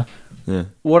character. Yeah.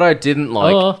 What I didn't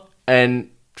like, and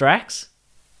Drax,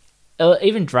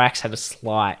 even Drax had a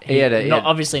slight.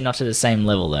 Obviously not to the same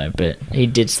level though, but he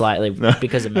did slightly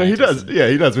because of Mantis. He does. Yeah,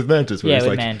 he does with Mantis. Yeah,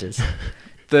 with Mantis.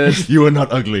 You are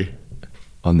not ugly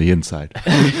on the inside.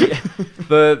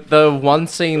 The one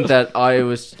scene that I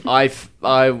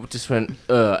just went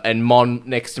and Mon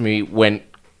next to me went,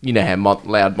 you know how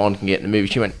loud Mon can get in the movie.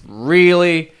 She went,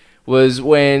 really? Was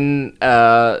when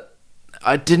I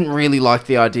didn't really like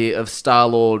the idea of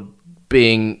Star-Lord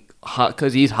being,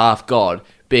 because he's half god,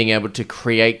 being able to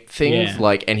create things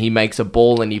and he makes a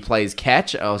ball and he plays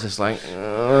catch. I was just like,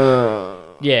 ugh.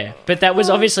 Yeah, but that was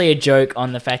obviously a joke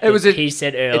on the fact that he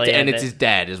said earlier, and it's his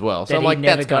dad as well. So that I'm like, he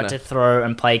never that's got to throw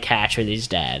and play catch with his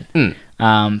dad.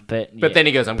 But then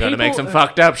he goes, I'm going to make some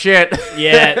fucked up shit.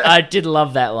 Yeah, I did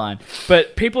love that line.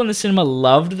 But people in the cinema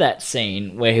loved that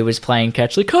scene where he was playing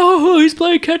catch. Like, oh, he's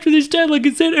playing catch with his dad like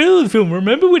he said earlier in the film.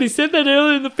 Remember when he said that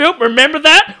earlier in the film? Remember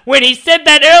that? When he said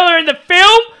that earlier in the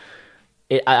film?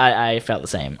 I felt the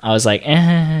same. I was like,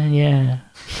 yeah.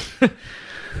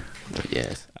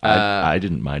 Yes. I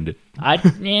didn't mind it. I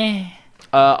did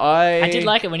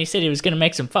like it when he said he was going to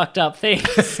make some fucked up things.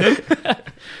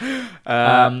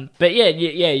 But yeah,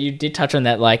 you did touch on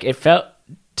that. Like, it felt,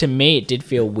 to me, it did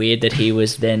feel weird that he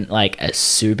was then like a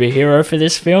superhero for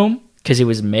this film, because he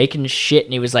was making shit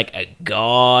and he was like a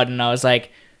god, and I was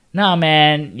like, nah,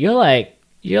 man, you're like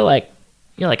a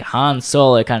Han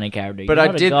Solo kind of character. But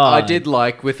I did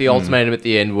like with the ultimatum at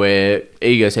the end where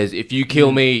Ego says, if you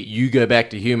kill me, you go back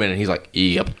to human. And he's like,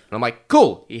 yep. And I'm like,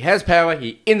 cool. He has power.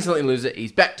 He instantly loses it.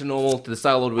 He's back to normal, to the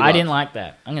Star-Lord we love. I didn't like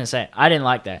that. I'm going to say it. I didn't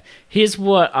like that. Here's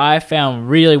what I found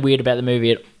really weird about the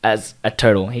movie as a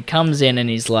total. He comes in and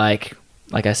he's like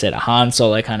I said, a Han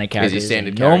Solo kind of character. He's a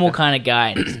standard normal character. kind of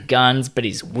guy, and he's guns, but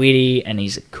he's witty, and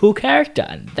he's a cool character,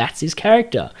 and that's his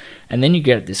character. And then you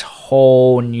get this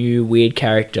whole new weird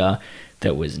character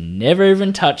that was never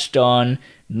even touched on,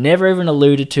 never even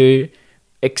alluded to,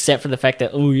 except for the fact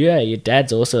that, oh yeah, your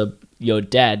dad's also, your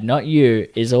dad, not you,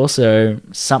 is also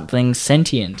something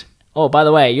sentient. Oh, by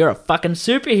the way, you're a fucking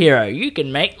superhero. You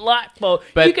can make light bulb.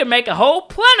 You can make a whole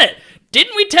planet.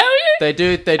 Didn't we tell you? They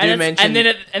do mention... And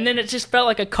then it just felt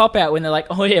like a cop-out when they're like,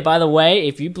 oh yeah, by the way,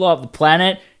 if you blow up the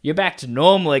planet, you're back to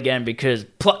normal again because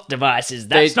plot devices,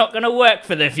 that's not going to work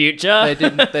for the future.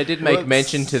 They did make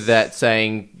mention to that,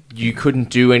 saying you couldn't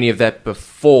do any of that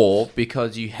before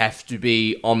because you have to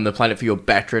be on the planet for your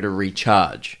battery to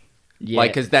recharge. Yeah.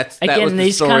 Like, because that was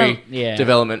the story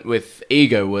development with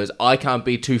Ego, was I can't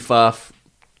be too far...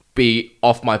 be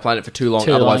off my planet for too long,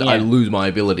 otherwise I lose my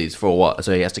abilities for a while,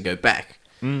 so he has to go back.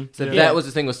 That was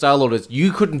the thing with Star-Lord, is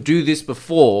you couldn't do this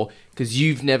before because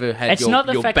you've never had your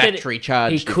battery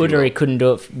charged. He could or he couldn't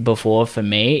do it before. For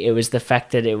me, it was the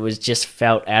fact that it was just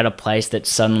felt out of place that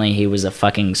suddenly he was a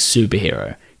fucking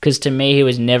superhero. Because to me, he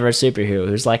was never a superhero.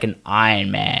 He was like an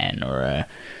Iron Man or a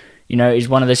You know, he's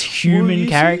one of those Well, human you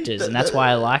see, characters, and that's why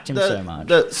I liked him so much.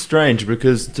 That's strange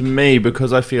because to me,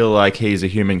 because I feel like he's a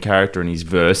human character and he's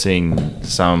versing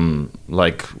some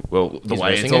the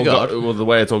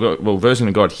way it's all versing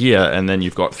a god here, and then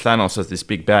you've got Thanos as this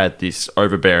big bad, this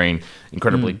overbearing,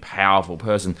 incredibly powerful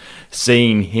person.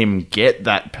 Seeing him get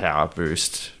that power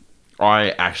boost,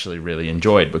 I actually really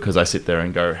enjoyed because I sit there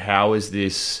and go, how is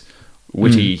this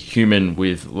witty human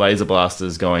with laser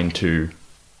blasters going to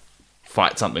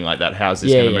fight something like that? How's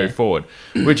this going to move forward?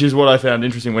 Which is what I found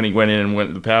interesting when he went in and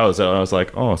went the powers. I was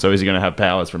like, oh, so is he going to have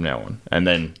powers from now on? And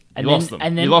then you lost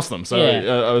them. So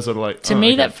I was sort of like, to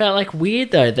me, that felt like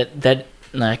weird though. That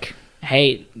like,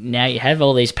 hey, now you have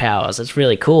all these powers. That's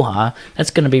really cool, huh? That's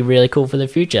going to be really cool for the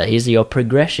future. Here's your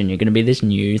progression. You're going to be this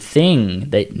new thing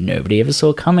that nobody ever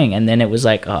saw coming. And then it was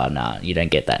like, oh no, you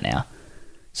don't get that now.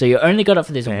 So you only got it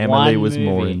for this one movie. was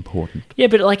more important. Yeah,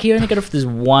 but like he only got it for this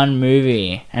one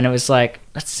movie, and it was like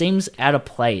that seems out of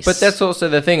place. But that's also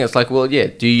the thing. It's like, well, yeah,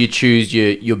 do you choose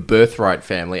your birthright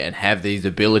family and have these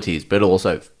abilities, but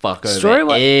also fuck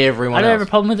over everyone I don't else? have a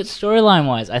problem with it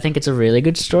storyline-wise. I think it's a really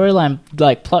good storyline,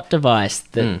 like plot device,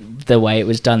 that the way it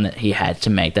was done, that he had to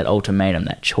make that ultimatum,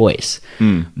 that choice.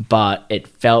 But it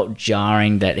felt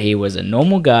jarring that he was a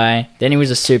normal guy, then he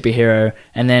was a superhero,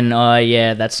 and then, oh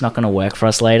yeah, that's not going to work for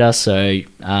us later, so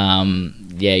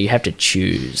yeah, you have to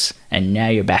choose. And now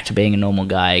you're back to being a normal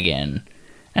guy again.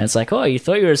 And it's like, oh, you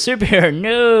thought you were a superhero?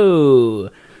 No!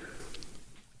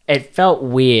 It felt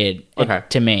weird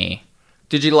to me.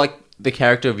 Did you like the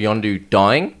character of Yondu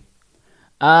dying?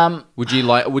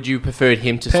 Would you prefer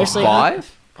him to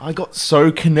survive? I got so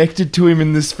connected to him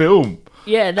in this film.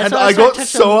 Yeah, that's and what I got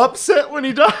so upset when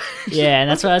he died. Yeah, and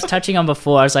that's what I was touching on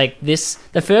before. I was like,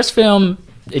 the first film,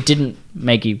 it didn't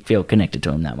make you feel connected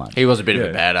to him that much. He was a bit of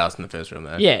a badass in the first film,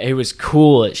 though. Yeah, he was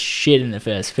cool as shit in the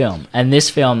first film. And this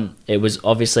film, it was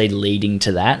obviously leading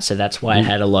to that, so that's why it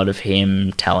had a lot of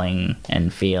him telling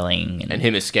and feeling. And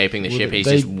him escaping the ship, he's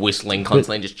just whistling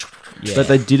constantly. But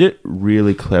they did it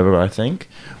really clever, I think,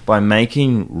 by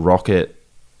making Rocket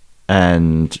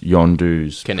and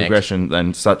Yondu's progression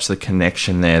and such the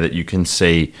connection there that you can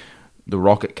see the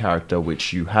Rocket character,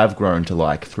 which you have grown to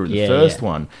like through the first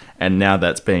one, and now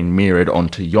that's being mirrored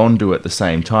onto Yondu at the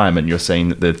same time, and you're seeing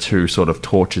that they're two sort of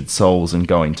tortured souls and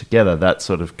going together. That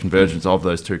sort of convergence of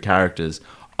those two characters,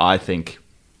 I think,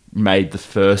 made the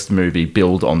first movie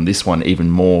build on this one even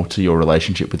more to your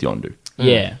relationship with Yondu.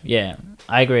 Yeah,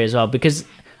 I agree as well, because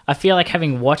I feel like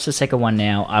having watched the second one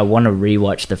now, I want to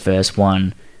rewatch the first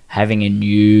one, having a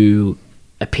new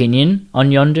opinion on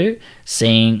Yondu,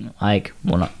 seeing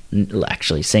not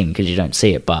actually seeing because you don't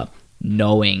see it, but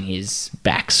knowing his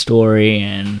backstory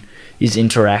and his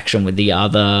interaction with the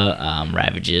other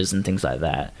Ravagers and things like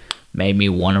that made me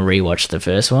want to rewatch the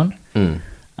first one.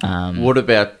 What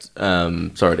about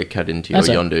sorry to cut into your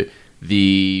Yondu,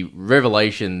 the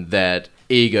revelation that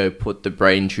Ego put the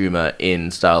brain tumor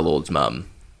in Star-Lord's mum?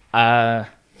 As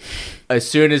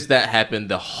soon as that happened,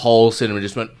 the whole cinema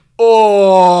just went,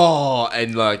 oh,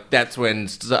 and that's when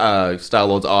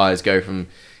Star-Lord's eyes go from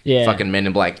fucking Men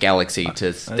in Black Galaxy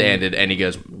to standard, and he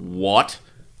goes, what?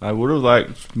 I would have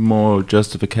liked more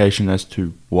justification as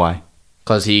to why.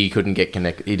 Because he couldn't get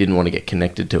connected. He didn't want to get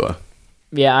connected to her.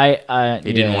 Yeah,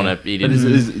 he didn't want to. He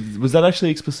didn't. Was that actually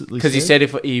explicitly? Because he said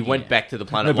if he went back to the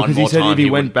planet one more time, because he said if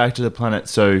he went back to the planet,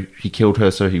 so he killed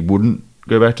her, so he wouldn't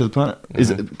go back to the planet.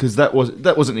 Is it because that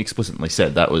wasn't explicitly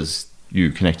said? That was you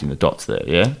connecting the dots there.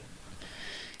 Yeah.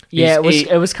 Yeah,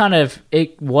 it was kind of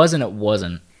it was and it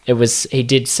wasn't. It was. He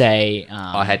did say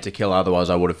I had to kill, otherwise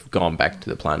I would have gone back to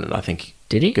the planet. I think.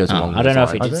 Did he? Goes along I don't know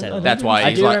if he did say that. That's why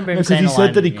I do remember him saying because he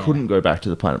said that he couldn't go back to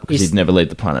the planet because he'd never leave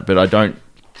the planet. But I don't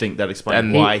think that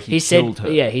explains why he killed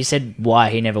her. Yeah, he said why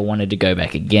he never wanted to go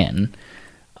back again.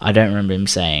 I don't remember him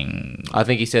saying. I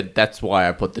think he said that's why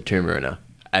I put the tumor in her,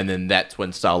 and then that's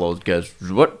when Star-Lord goes,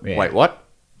 "What? Yeah. Wait, what?"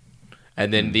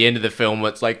 And then the end of the film,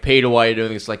 it's like, Peter, why are you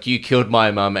doing this? Like, you killed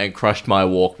my mum and crushed my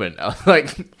Walkman. I was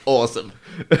like, awesome.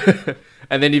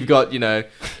 And then you've got,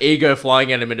 Ego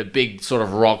flying at him in a big sort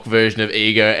of rock version of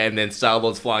Ego, and then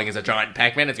Star-Lord's flying as a giant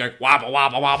Pac-Man. It's going, wabba,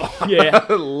 wabba, wabba. Yeah.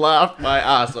 I laughed my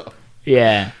ass off.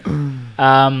 Yeah.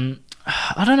 I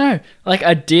don't know.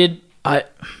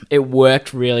 It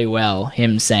worked really well,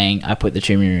 him saying, I put the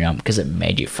tumor in him, because it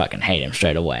made you fucking hate him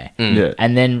straight away. Yeah.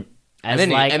 And then... As a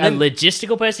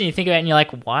logistical person, you think about it and you're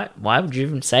like, why would you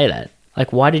even say that?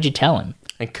 Like, why did you tell him?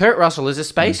 And Kurt Russell is a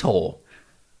space whore.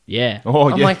 Yeah.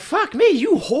 I'm like, fuck me,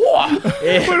 you whore.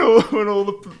 Yeah. when all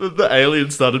the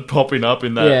aliens started popping up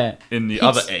in that in the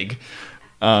other egg.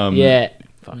 Yeah.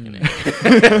 Fucking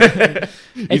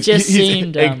It just He's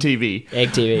seemed Egg TV. Egg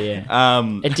TV,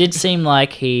 yeah. It did seem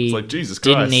like he It's like, Jesus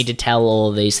didn't Christ. need to tell all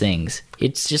of these things.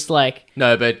 It's just like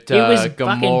No, but he was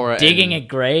Gamora fucking digging and- a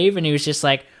grave, and he was just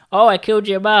like, "Oh, I killed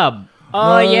your mum.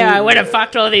 Oh yeah, I went and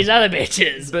fucked all these other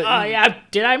bitches. Oh yeah,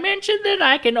 did I mention that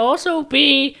I can also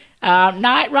be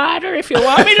Knight Rider if you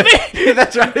want me to be?"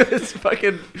 That's right. It was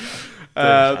fucking.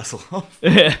 But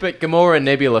Gamora and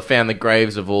Nebula found the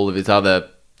graves of all of his other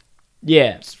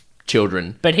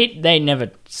children. But they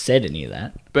never said any of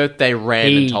that. But they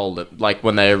ran and told it. Like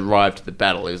when they arrived at the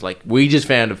battle, it was like, "We just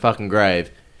found a fucking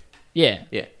grave." Yeah.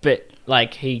 Yeah. But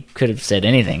like he could have said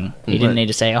anything. He didn't need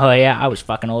to say, "Oh yeah, I was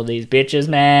fucking all these bitches,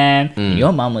 man.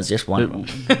 Your mum was just one of them."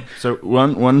 So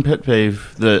one pet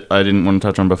peeve that I didn't want to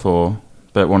touch on before,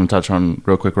 but want to touch on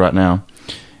real quick right now,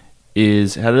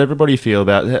 is how did everybody feel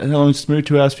about how long is this movie?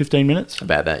 2 hours 15 minutes.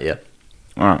 About that, yeah.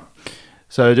 All right.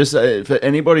 So just for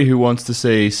anybody who wants to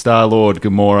see Star-Lord,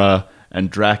 Gamora, and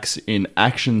Drax in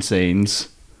action scenes,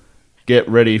 get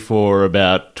ready for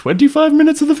about 25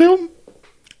 minutes of the film.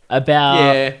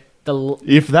 About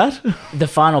if that. The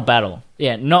final battle.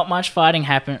 Yeah, not much fighting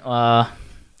happened.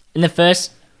 In the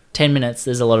first 10 minutes,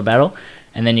 there's a lot of battle,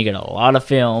 and then you get a lot of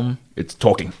film. It's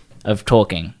talking.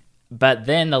 But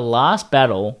then the last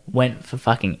battle went for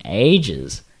fucking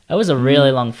ages. That was a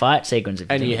really long fight sequence.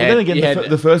 And you But then again,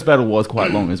 the first battle was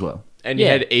quite long as well. And you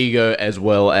had Ego as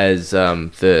well as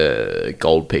the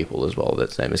Gold People as well.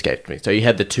 That's name escaped me. So you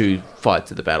had the two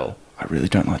fights of the battle. I really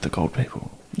don't like the Gold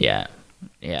People. Yeah.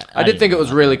 I did think it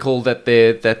was really cool that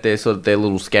their sort of their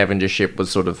little scavenger ship was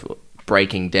sort of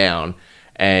breaking down,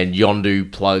 and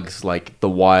Yondu plugs like the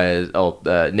wires.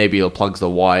 Nebula plugs the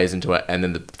wires into it, and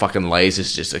then the fucking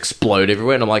lasers just explode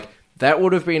everywhere. And I'm like, that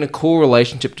would have been a cool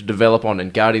relationship to develop on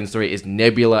in Guardians 3 is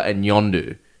Nebula and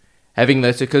Yondu. Having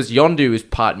those, because Yondu is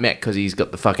part mech because he's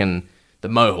got the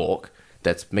Mohawk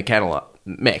that's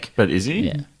mech. But is he?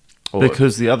 Yeah.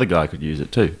 Because the other guy could use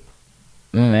it too.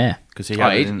 Yeah. Because he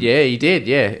had he did,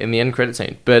 in the end credit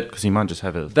scene. But because he might just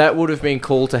have a that would have been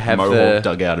cool to have Mohawk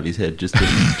dug out of his head just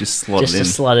to slot Just it to in.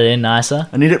 slot it in nicer.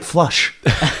 I need it flush.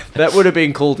 That would have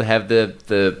been cool to have the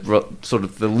sort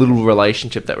of the little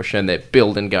relationship that was shown there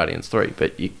build in Guardians 3,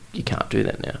 but you can't do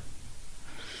that now.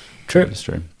 True. That's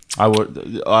true. I would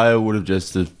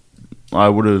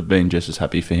have been just as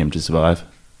happy for him to survive.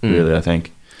 Really, I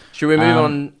think. Should we move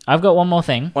on? I've got one more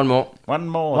thing. One more thing.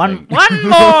 One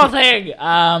more thing.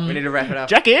 We need to wrap it up.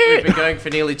 Jackie! We've been going for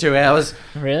nearly 2 hours.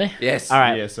 Really? Yes. All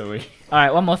right. Yeah, so we... All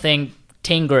right, one more thing.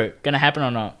 Teen Groot. Gonna happen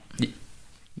or not?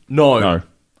 No.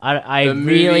 I The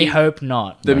really movie- hope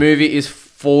not. The movie is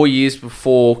 4 years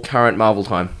before current Marvel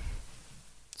time.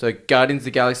 So Guardians of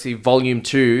the Galaxy Volume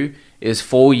 2 is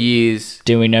 4 years...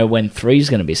 Do we know when 3's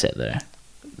gonna be set there?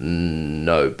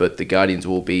 No, but the Guardians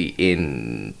will be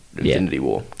in Infinity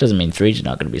War. Doesn't mean 3's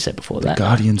not gonna be set before that.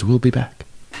 Guardians will be back.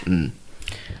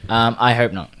 I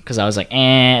hope not, because I was like,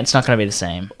 it's not gonna be the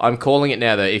same. I'm calling it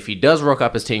now, though. If he does rock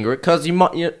up as Teen Groot, because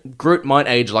Groot might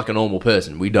age like a normal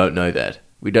person. We don't know that.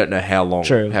 We don't know how long,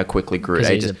 how quickly Groot 'Cause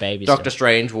he's ages. a baby Doctor still.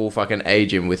 Strange will fucking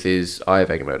age him with his Eye of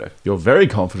Agamotto. You're very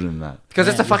confident in that. Because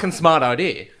it's a fucking smart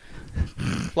idea.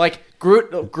 Like,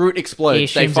 Groot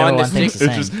explodes. They find this thing.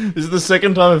 This is the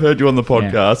second time I've heard you on the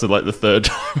podcast, and like the third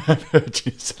time I've heard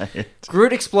you say it.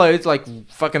 Groot explodes, like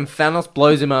fucking Thanos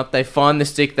blows him up. They find the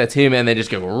stick that's him, and they just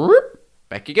go, whoop,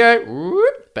 back you go,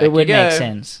 whoop, back It you would go. make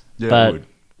sense. Yeah, but it would.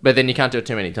 But then you can't do it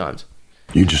too many times.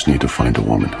 You just need to find a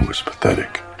woman who is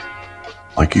pathetic.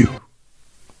 Like you.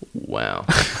 Wow.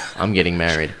 I'm getting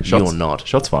married. Shots- You're not.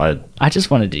 Shots fired. I just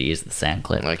wanted to use the sound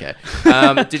clip. Okay.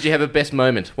 Did you have a best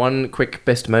moment? One quick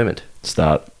best moment.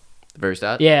 Start. The very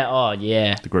start? Yeah, oh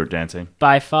yeah. The Groot dancing.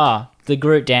 By far, the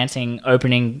Groot dancing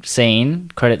opening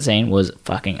scene, credit scene, was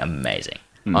fucking amazing.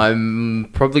 I'm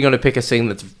probably going to pick a scene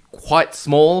that's quite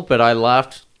small, but I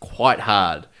laughed quite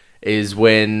hard. Is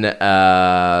when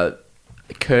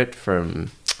Kurt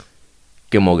from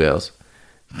Gilmore Girls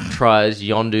tries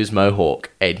Yondu's Mohawk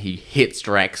and he hits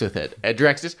Drax with it. And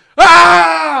Drax just,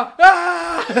 ah!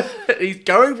 Ah!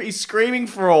 He's screaming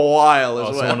for a while as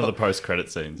Oh, well. so one of the post-credit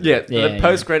scenes. Yeah, the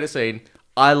post-credit scene.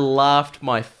 I laughed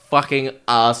my fucking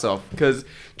ass off because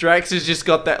Drax has just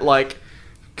got that like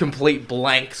complete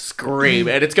blank scream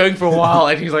and it's going for a while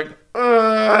and he's like,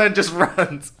 and just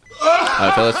runs.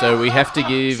 Alright, fellas, so we have to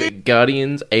give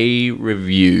Guardians a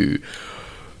review.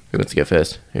 Who wants to go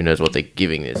first? Who knows what they're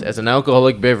giving this? As an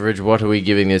alcoholic beverage, what are we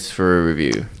giving this for a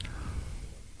review?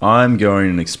 I'm going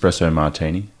an espresso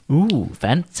martini. Ooh,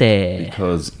 fancy.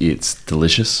 Because it's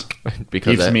delicious.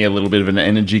 Because gives me a little bit of an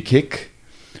energy kick,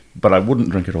 but I wouldn't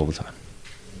drink it all the time.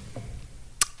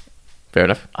 Fair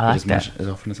enough. I like as that. much as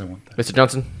often as I want that. Mr.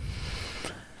 Johnson?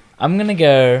 I'm gonna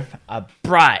go a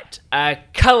bright, a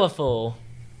colourful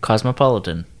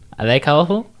Cosmopolitan. Are they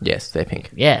colourful? Yes, they're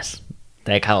pink. Yes,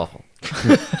 they're colourful.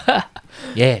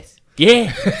 Yes.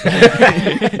 Yeah.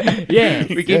 Yeah.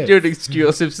 We keep doing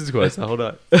obscure Simpsons quotes the whole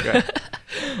night. Great.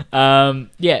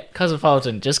 Yeah,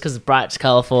 Cosmopolitan, just because it's bright, it's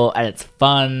colourful, and it's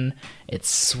fun, it's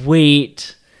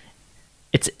sweet.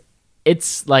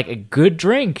 It's like a good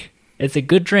drink. It's a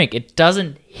good drink. It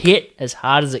doesn't hit as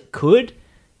hard as it could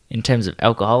in terms of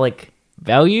alcoholic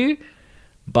value,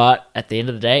 but at the end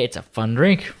of the day, it's a fun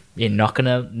drink. You're not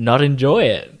gonna not enjoy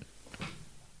it.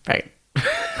 Right.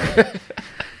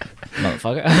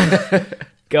 Motherfucker.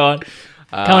 Go on.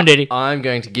 Come on, Diddy. I'm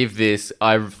going to give this...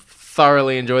 I've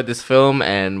thoroughly enjoyed this film,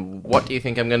 and what do you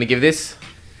think I'm going to give this?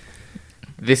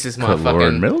 This is my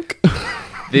fucking... milk?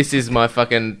 This is my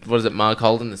fucking... What is it, Mark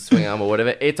Holden, the swing arm or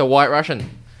whatever? It's a White Russian.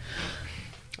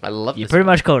 I love You this pretty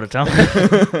one. much called it, Tom.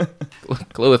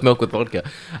 Glue with milk with vodka.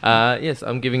 Yes,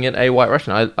 I'm giving it a White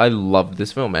Russian. I love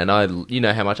this film, and you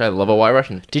know how much I love a White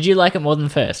Russian. Did you like it more than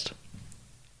the first?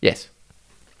 Yes.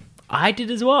 I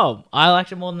did as well. I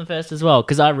liked it more than the first as well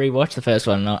because I rewatched the first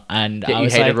one and Yeah, I you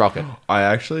was hated like, Rocket. I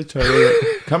actually totally...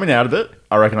 Coming out of it,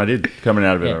 I reckon I did. Coming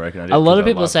out of it, Yeah. I reckon I did. A lot of 'cause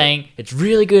I people are loved it. saying it's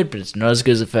really good, but it's not as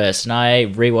good as the first. And I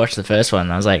rewatched the first one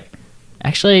and I was like,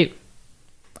 actually,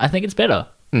 I think it's better.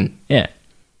 Yeah.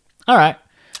 All right.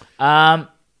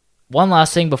 One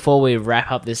last thing before we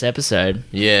wrap up this episode.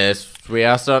 Yes, we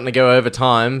are starting to go over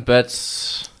time,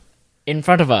 but... In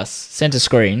front of us, center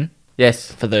screen.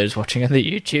 Yes. For those watching on the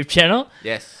YouTube channel.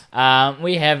 Yes.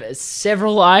 We have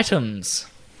several items.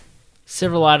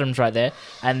 Several items right there.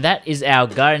 And that is our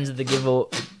Guardians of the Giveaway.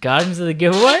 Guardians of the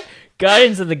Giveaway?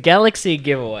 Guardians of the Galaxy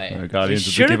giveaway. Guardians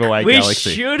of the Giveaway Galaxy.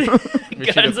 We should... We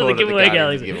should have Guardians of the called it the Giveaway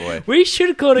Guardians of Galaxy. the Giveaway. We should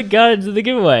have called it Guardians of the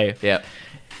Giveaway. Yep.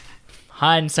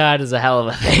 Hindsight is a hell of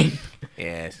a thing.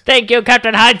 Yes. Thank you,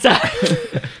 Captain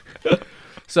Hindsight.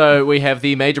 So we have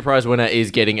the major prize winner is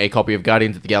getting a copy of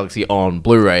Guardians of the Galaxy on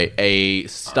Blu-ray, a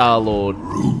Star-Lord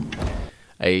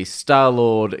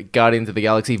Guardians of the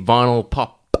Galaxy vinyl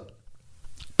pop.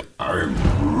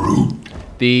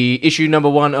 The issue number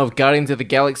 1 of Guardians of the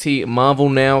Galaxy Marvel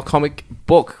Now comic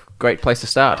book. Great place to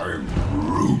start.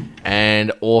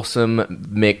 And Awesome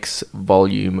Mix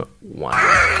Volume 1.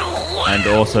 And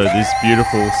also this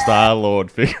beautiful Star-Lord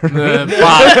figure.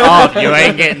 Fuck off, you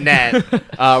ain't getting that.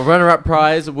 Runner-up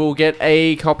prize will get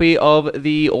a copy of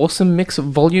the Awesome Mix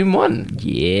Volume 1.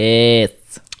 Yes.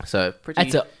 So, pretty...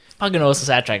 That's a fucking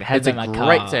awesome soundtrack. I had It's it in a my car.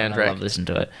 great and I soundtrack. love listening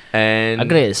to it. And I'm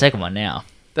going to get the second one now.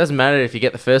 doesn't matter if you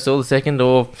get the first or the second,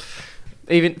 or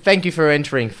even... Thank you for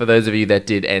entering, for those of you that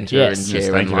did enter Yes. and Yes,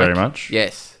 share. thank and you very much.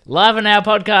 Yes. Live on our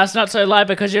podcast, not so live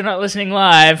because you're not listening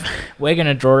live. We're going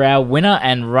to draw our winner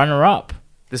and runner-up.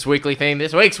 This week's weekly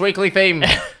theme.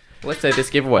 Let's say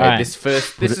this giveaway. Right. This is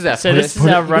our So first this is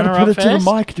our runner-up Put it to the first?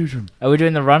 mic, dude. Are we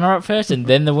doing the runner-up first and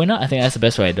then the winner? I think that's the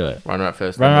best way to do it. runner-up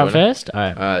first. Runner-up then the winner. first? All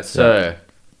right. Alright, so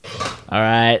All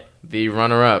right. the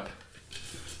runner-up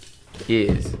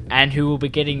is... And who will be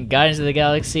getting Guardians of the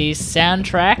Galaxy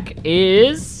soundtrack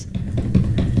is...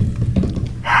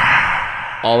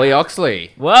 Ollie Oxley.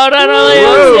 Well done, Ollie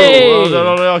Well Oxley! done,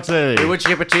 Ollie Oxley. We would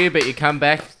ship it to you, but you come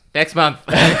back next month.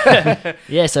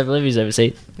 Yes, I believe he's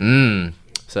overseas.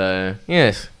 So,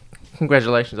 yes.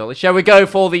 Congratulations, Ollie. Shall we go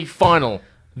for the final?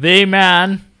 The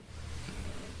man.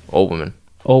 Or woman.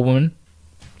 Or woman.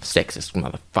 Sexist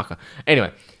motherfucker. Anyway,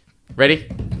 ready?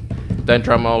 Don't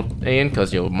drum roll, Ian,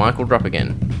 because your mic will drop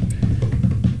again.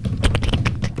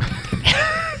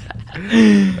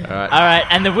 Alright,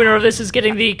 and the winner of this is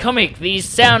getting the comic, the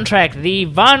soundtrack, the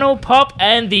vinyl pop,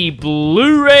 and the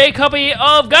Blu-ray copy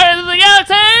of Guardians of the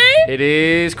Galaxy! It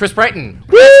is Chris Brayton.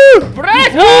 Woo!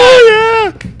 Brayton!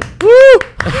 Oh, yeah! Woo!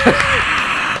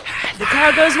 The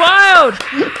crowd goes wild!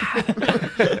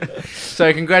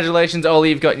 So congratulations,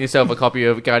 Ollie. You've gotten yourself a copy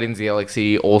of Guardians of the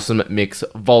Galaxy Awesome Mix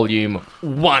Volume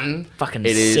 1. Fucking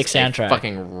It is sick soundtrack. a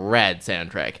fucking rad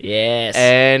soundtrack. Yes.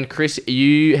 And Chris,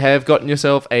 you have gotten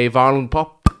yourself a vinyl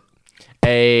pop,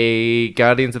 a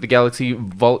Guardians of the Galaxy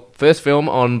first film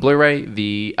on Blu-ray,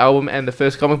 the album, and the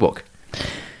first comic book.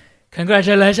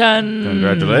 Congratulations!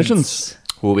 Congratulations.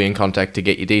 We'll be in contact to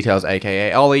get your details,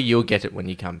 aka Ollie. You'll get it when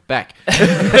you come back.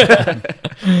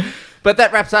 But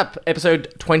that wraps up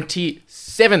episode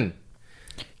 27.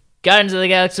 Guardians of the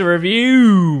Galaxy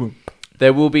review!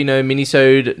 There will be no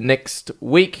minisode next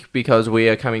week because we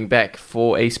are coming back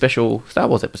for a special Star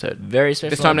Wars episode. Very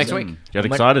special. This time next episode. week. Get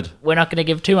excited. We're not going to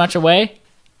give too much away,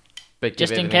 But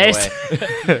just give in everything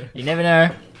case. away. You never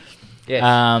know.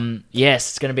 Yes. Yes,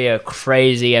 it's going to be a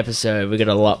crazy episode. We got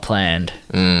a lot planned.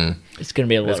 It's going to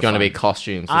be a lot There's of going to fun. be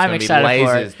costumes. There's I'm going to be excited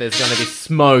for lasers. it. There's going to be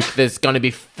smoke. There's going to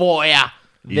be fire.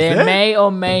 There may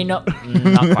or may not...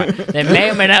 not quite. There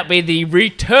may or may not be the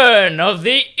return of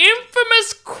the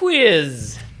infamous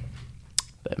quiz.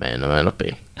 There may or may not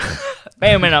be.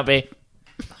 May or may not be.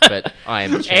 But I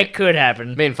am the champ. It could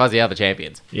happen. Me and Fuzzy are the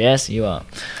champions. Yes, you are.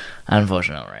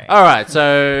 Unfortunately, right? All right,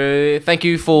 so thank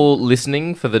you for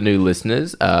listening for the new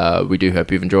listeners. We do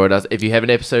hope you've enjoyed us. If you have an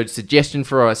episode suggestion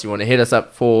for us, you want to hit us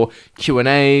up for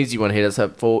Q&As, you want to hit us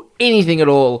up for anything at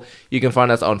all, you can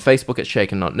find us on Facebook at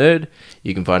Shaken Not Nerd.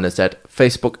 You can find us at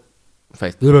Facebook... You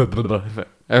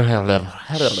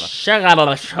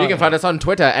can find us on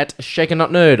Twitter at Shaken Not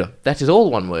Nerd. That is all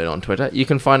one word on Twitter. You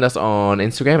can find us on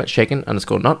Instagram at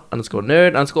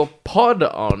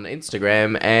shaken_not_nerd_pod on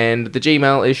Instagram, and the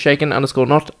Gmail is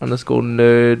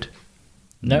shaken_not_nerd.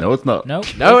 No, it's not. Nope.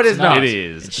 No, it is not. It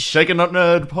is. Shaken Not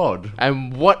Nerd Pod.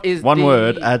 And what is One the...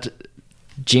 word at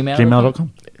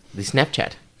gmail.com. The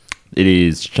Snapchat. It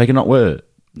is Shaken Not Word.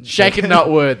 Shaken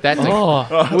Not Word. That's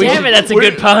Damn it, that's a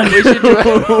good pun. We've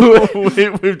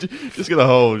just got a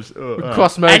whole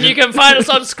cross-merge. And you can find us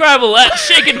on Scrabble at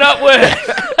Shaken Not Word.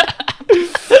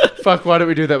 Fuck, why don't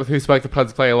we do that with Who Spoke the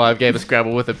Puns Play a live game of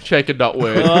Scrabble with a Shaken Not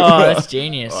Word? Oh, that's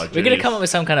genius. Oh, We're going to genius. come up with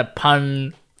some kind of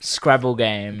pun Scrabble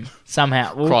game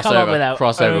somehow. We'll come up with our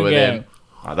crossover own with game.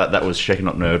 them. that was Shaken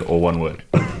Not Nerd, or one word.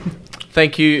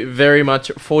 Thank you very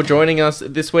much for joining us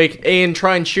this week. Ian,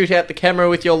 try and shoot out the camera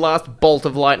with your last bolt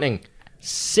of lightning.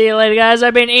 See you later, guys.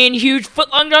 I've been Ian Huge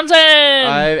Footlong Johnson.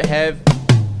 I have...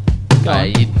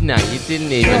 you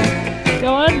didn't even...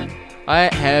 Go on. I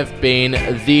have been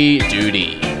the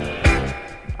Duty.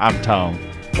 I'm Tom.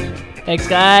 Thanks,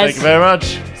 guys. Thank you very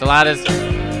much. Saladas.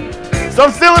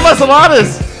 Stop stealing my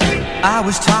saladas! I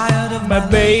was tired of My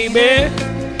baby.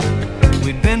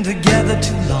 We'd been together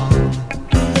too long.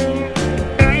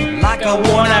 Like a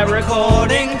worn-out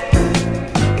recording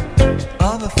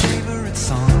of a favorite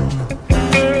song.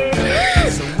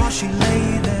 So while she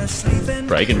lay there sleeping,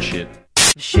 Breaking shit.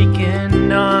 Shaken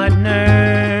Not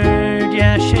Nerd.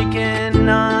 Yeah, Shaken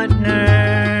Not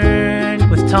Nerd.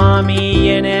 With Tommy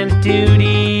and Aunt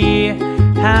Duty.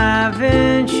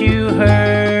 Haven't you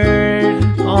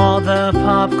heard all the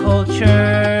pop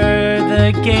culture,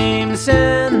 the games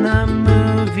and the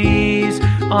movies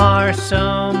are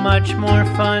so much more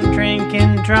fun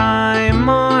drinking dry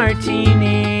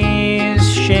martinis.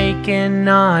 Shaken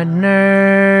Not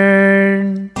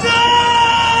Nerd.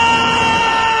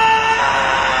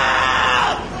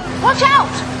 Watch out!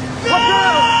 Watch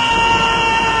out!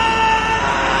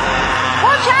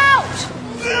 Watch out!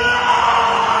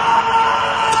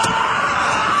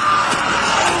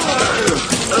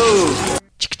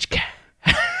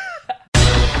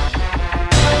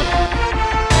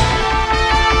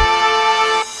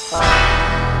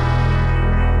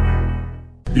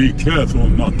 Be careful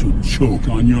not to choke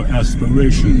on your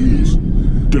aspirations,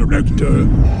 Director.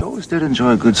 I always did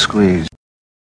enjoy a good squeeze.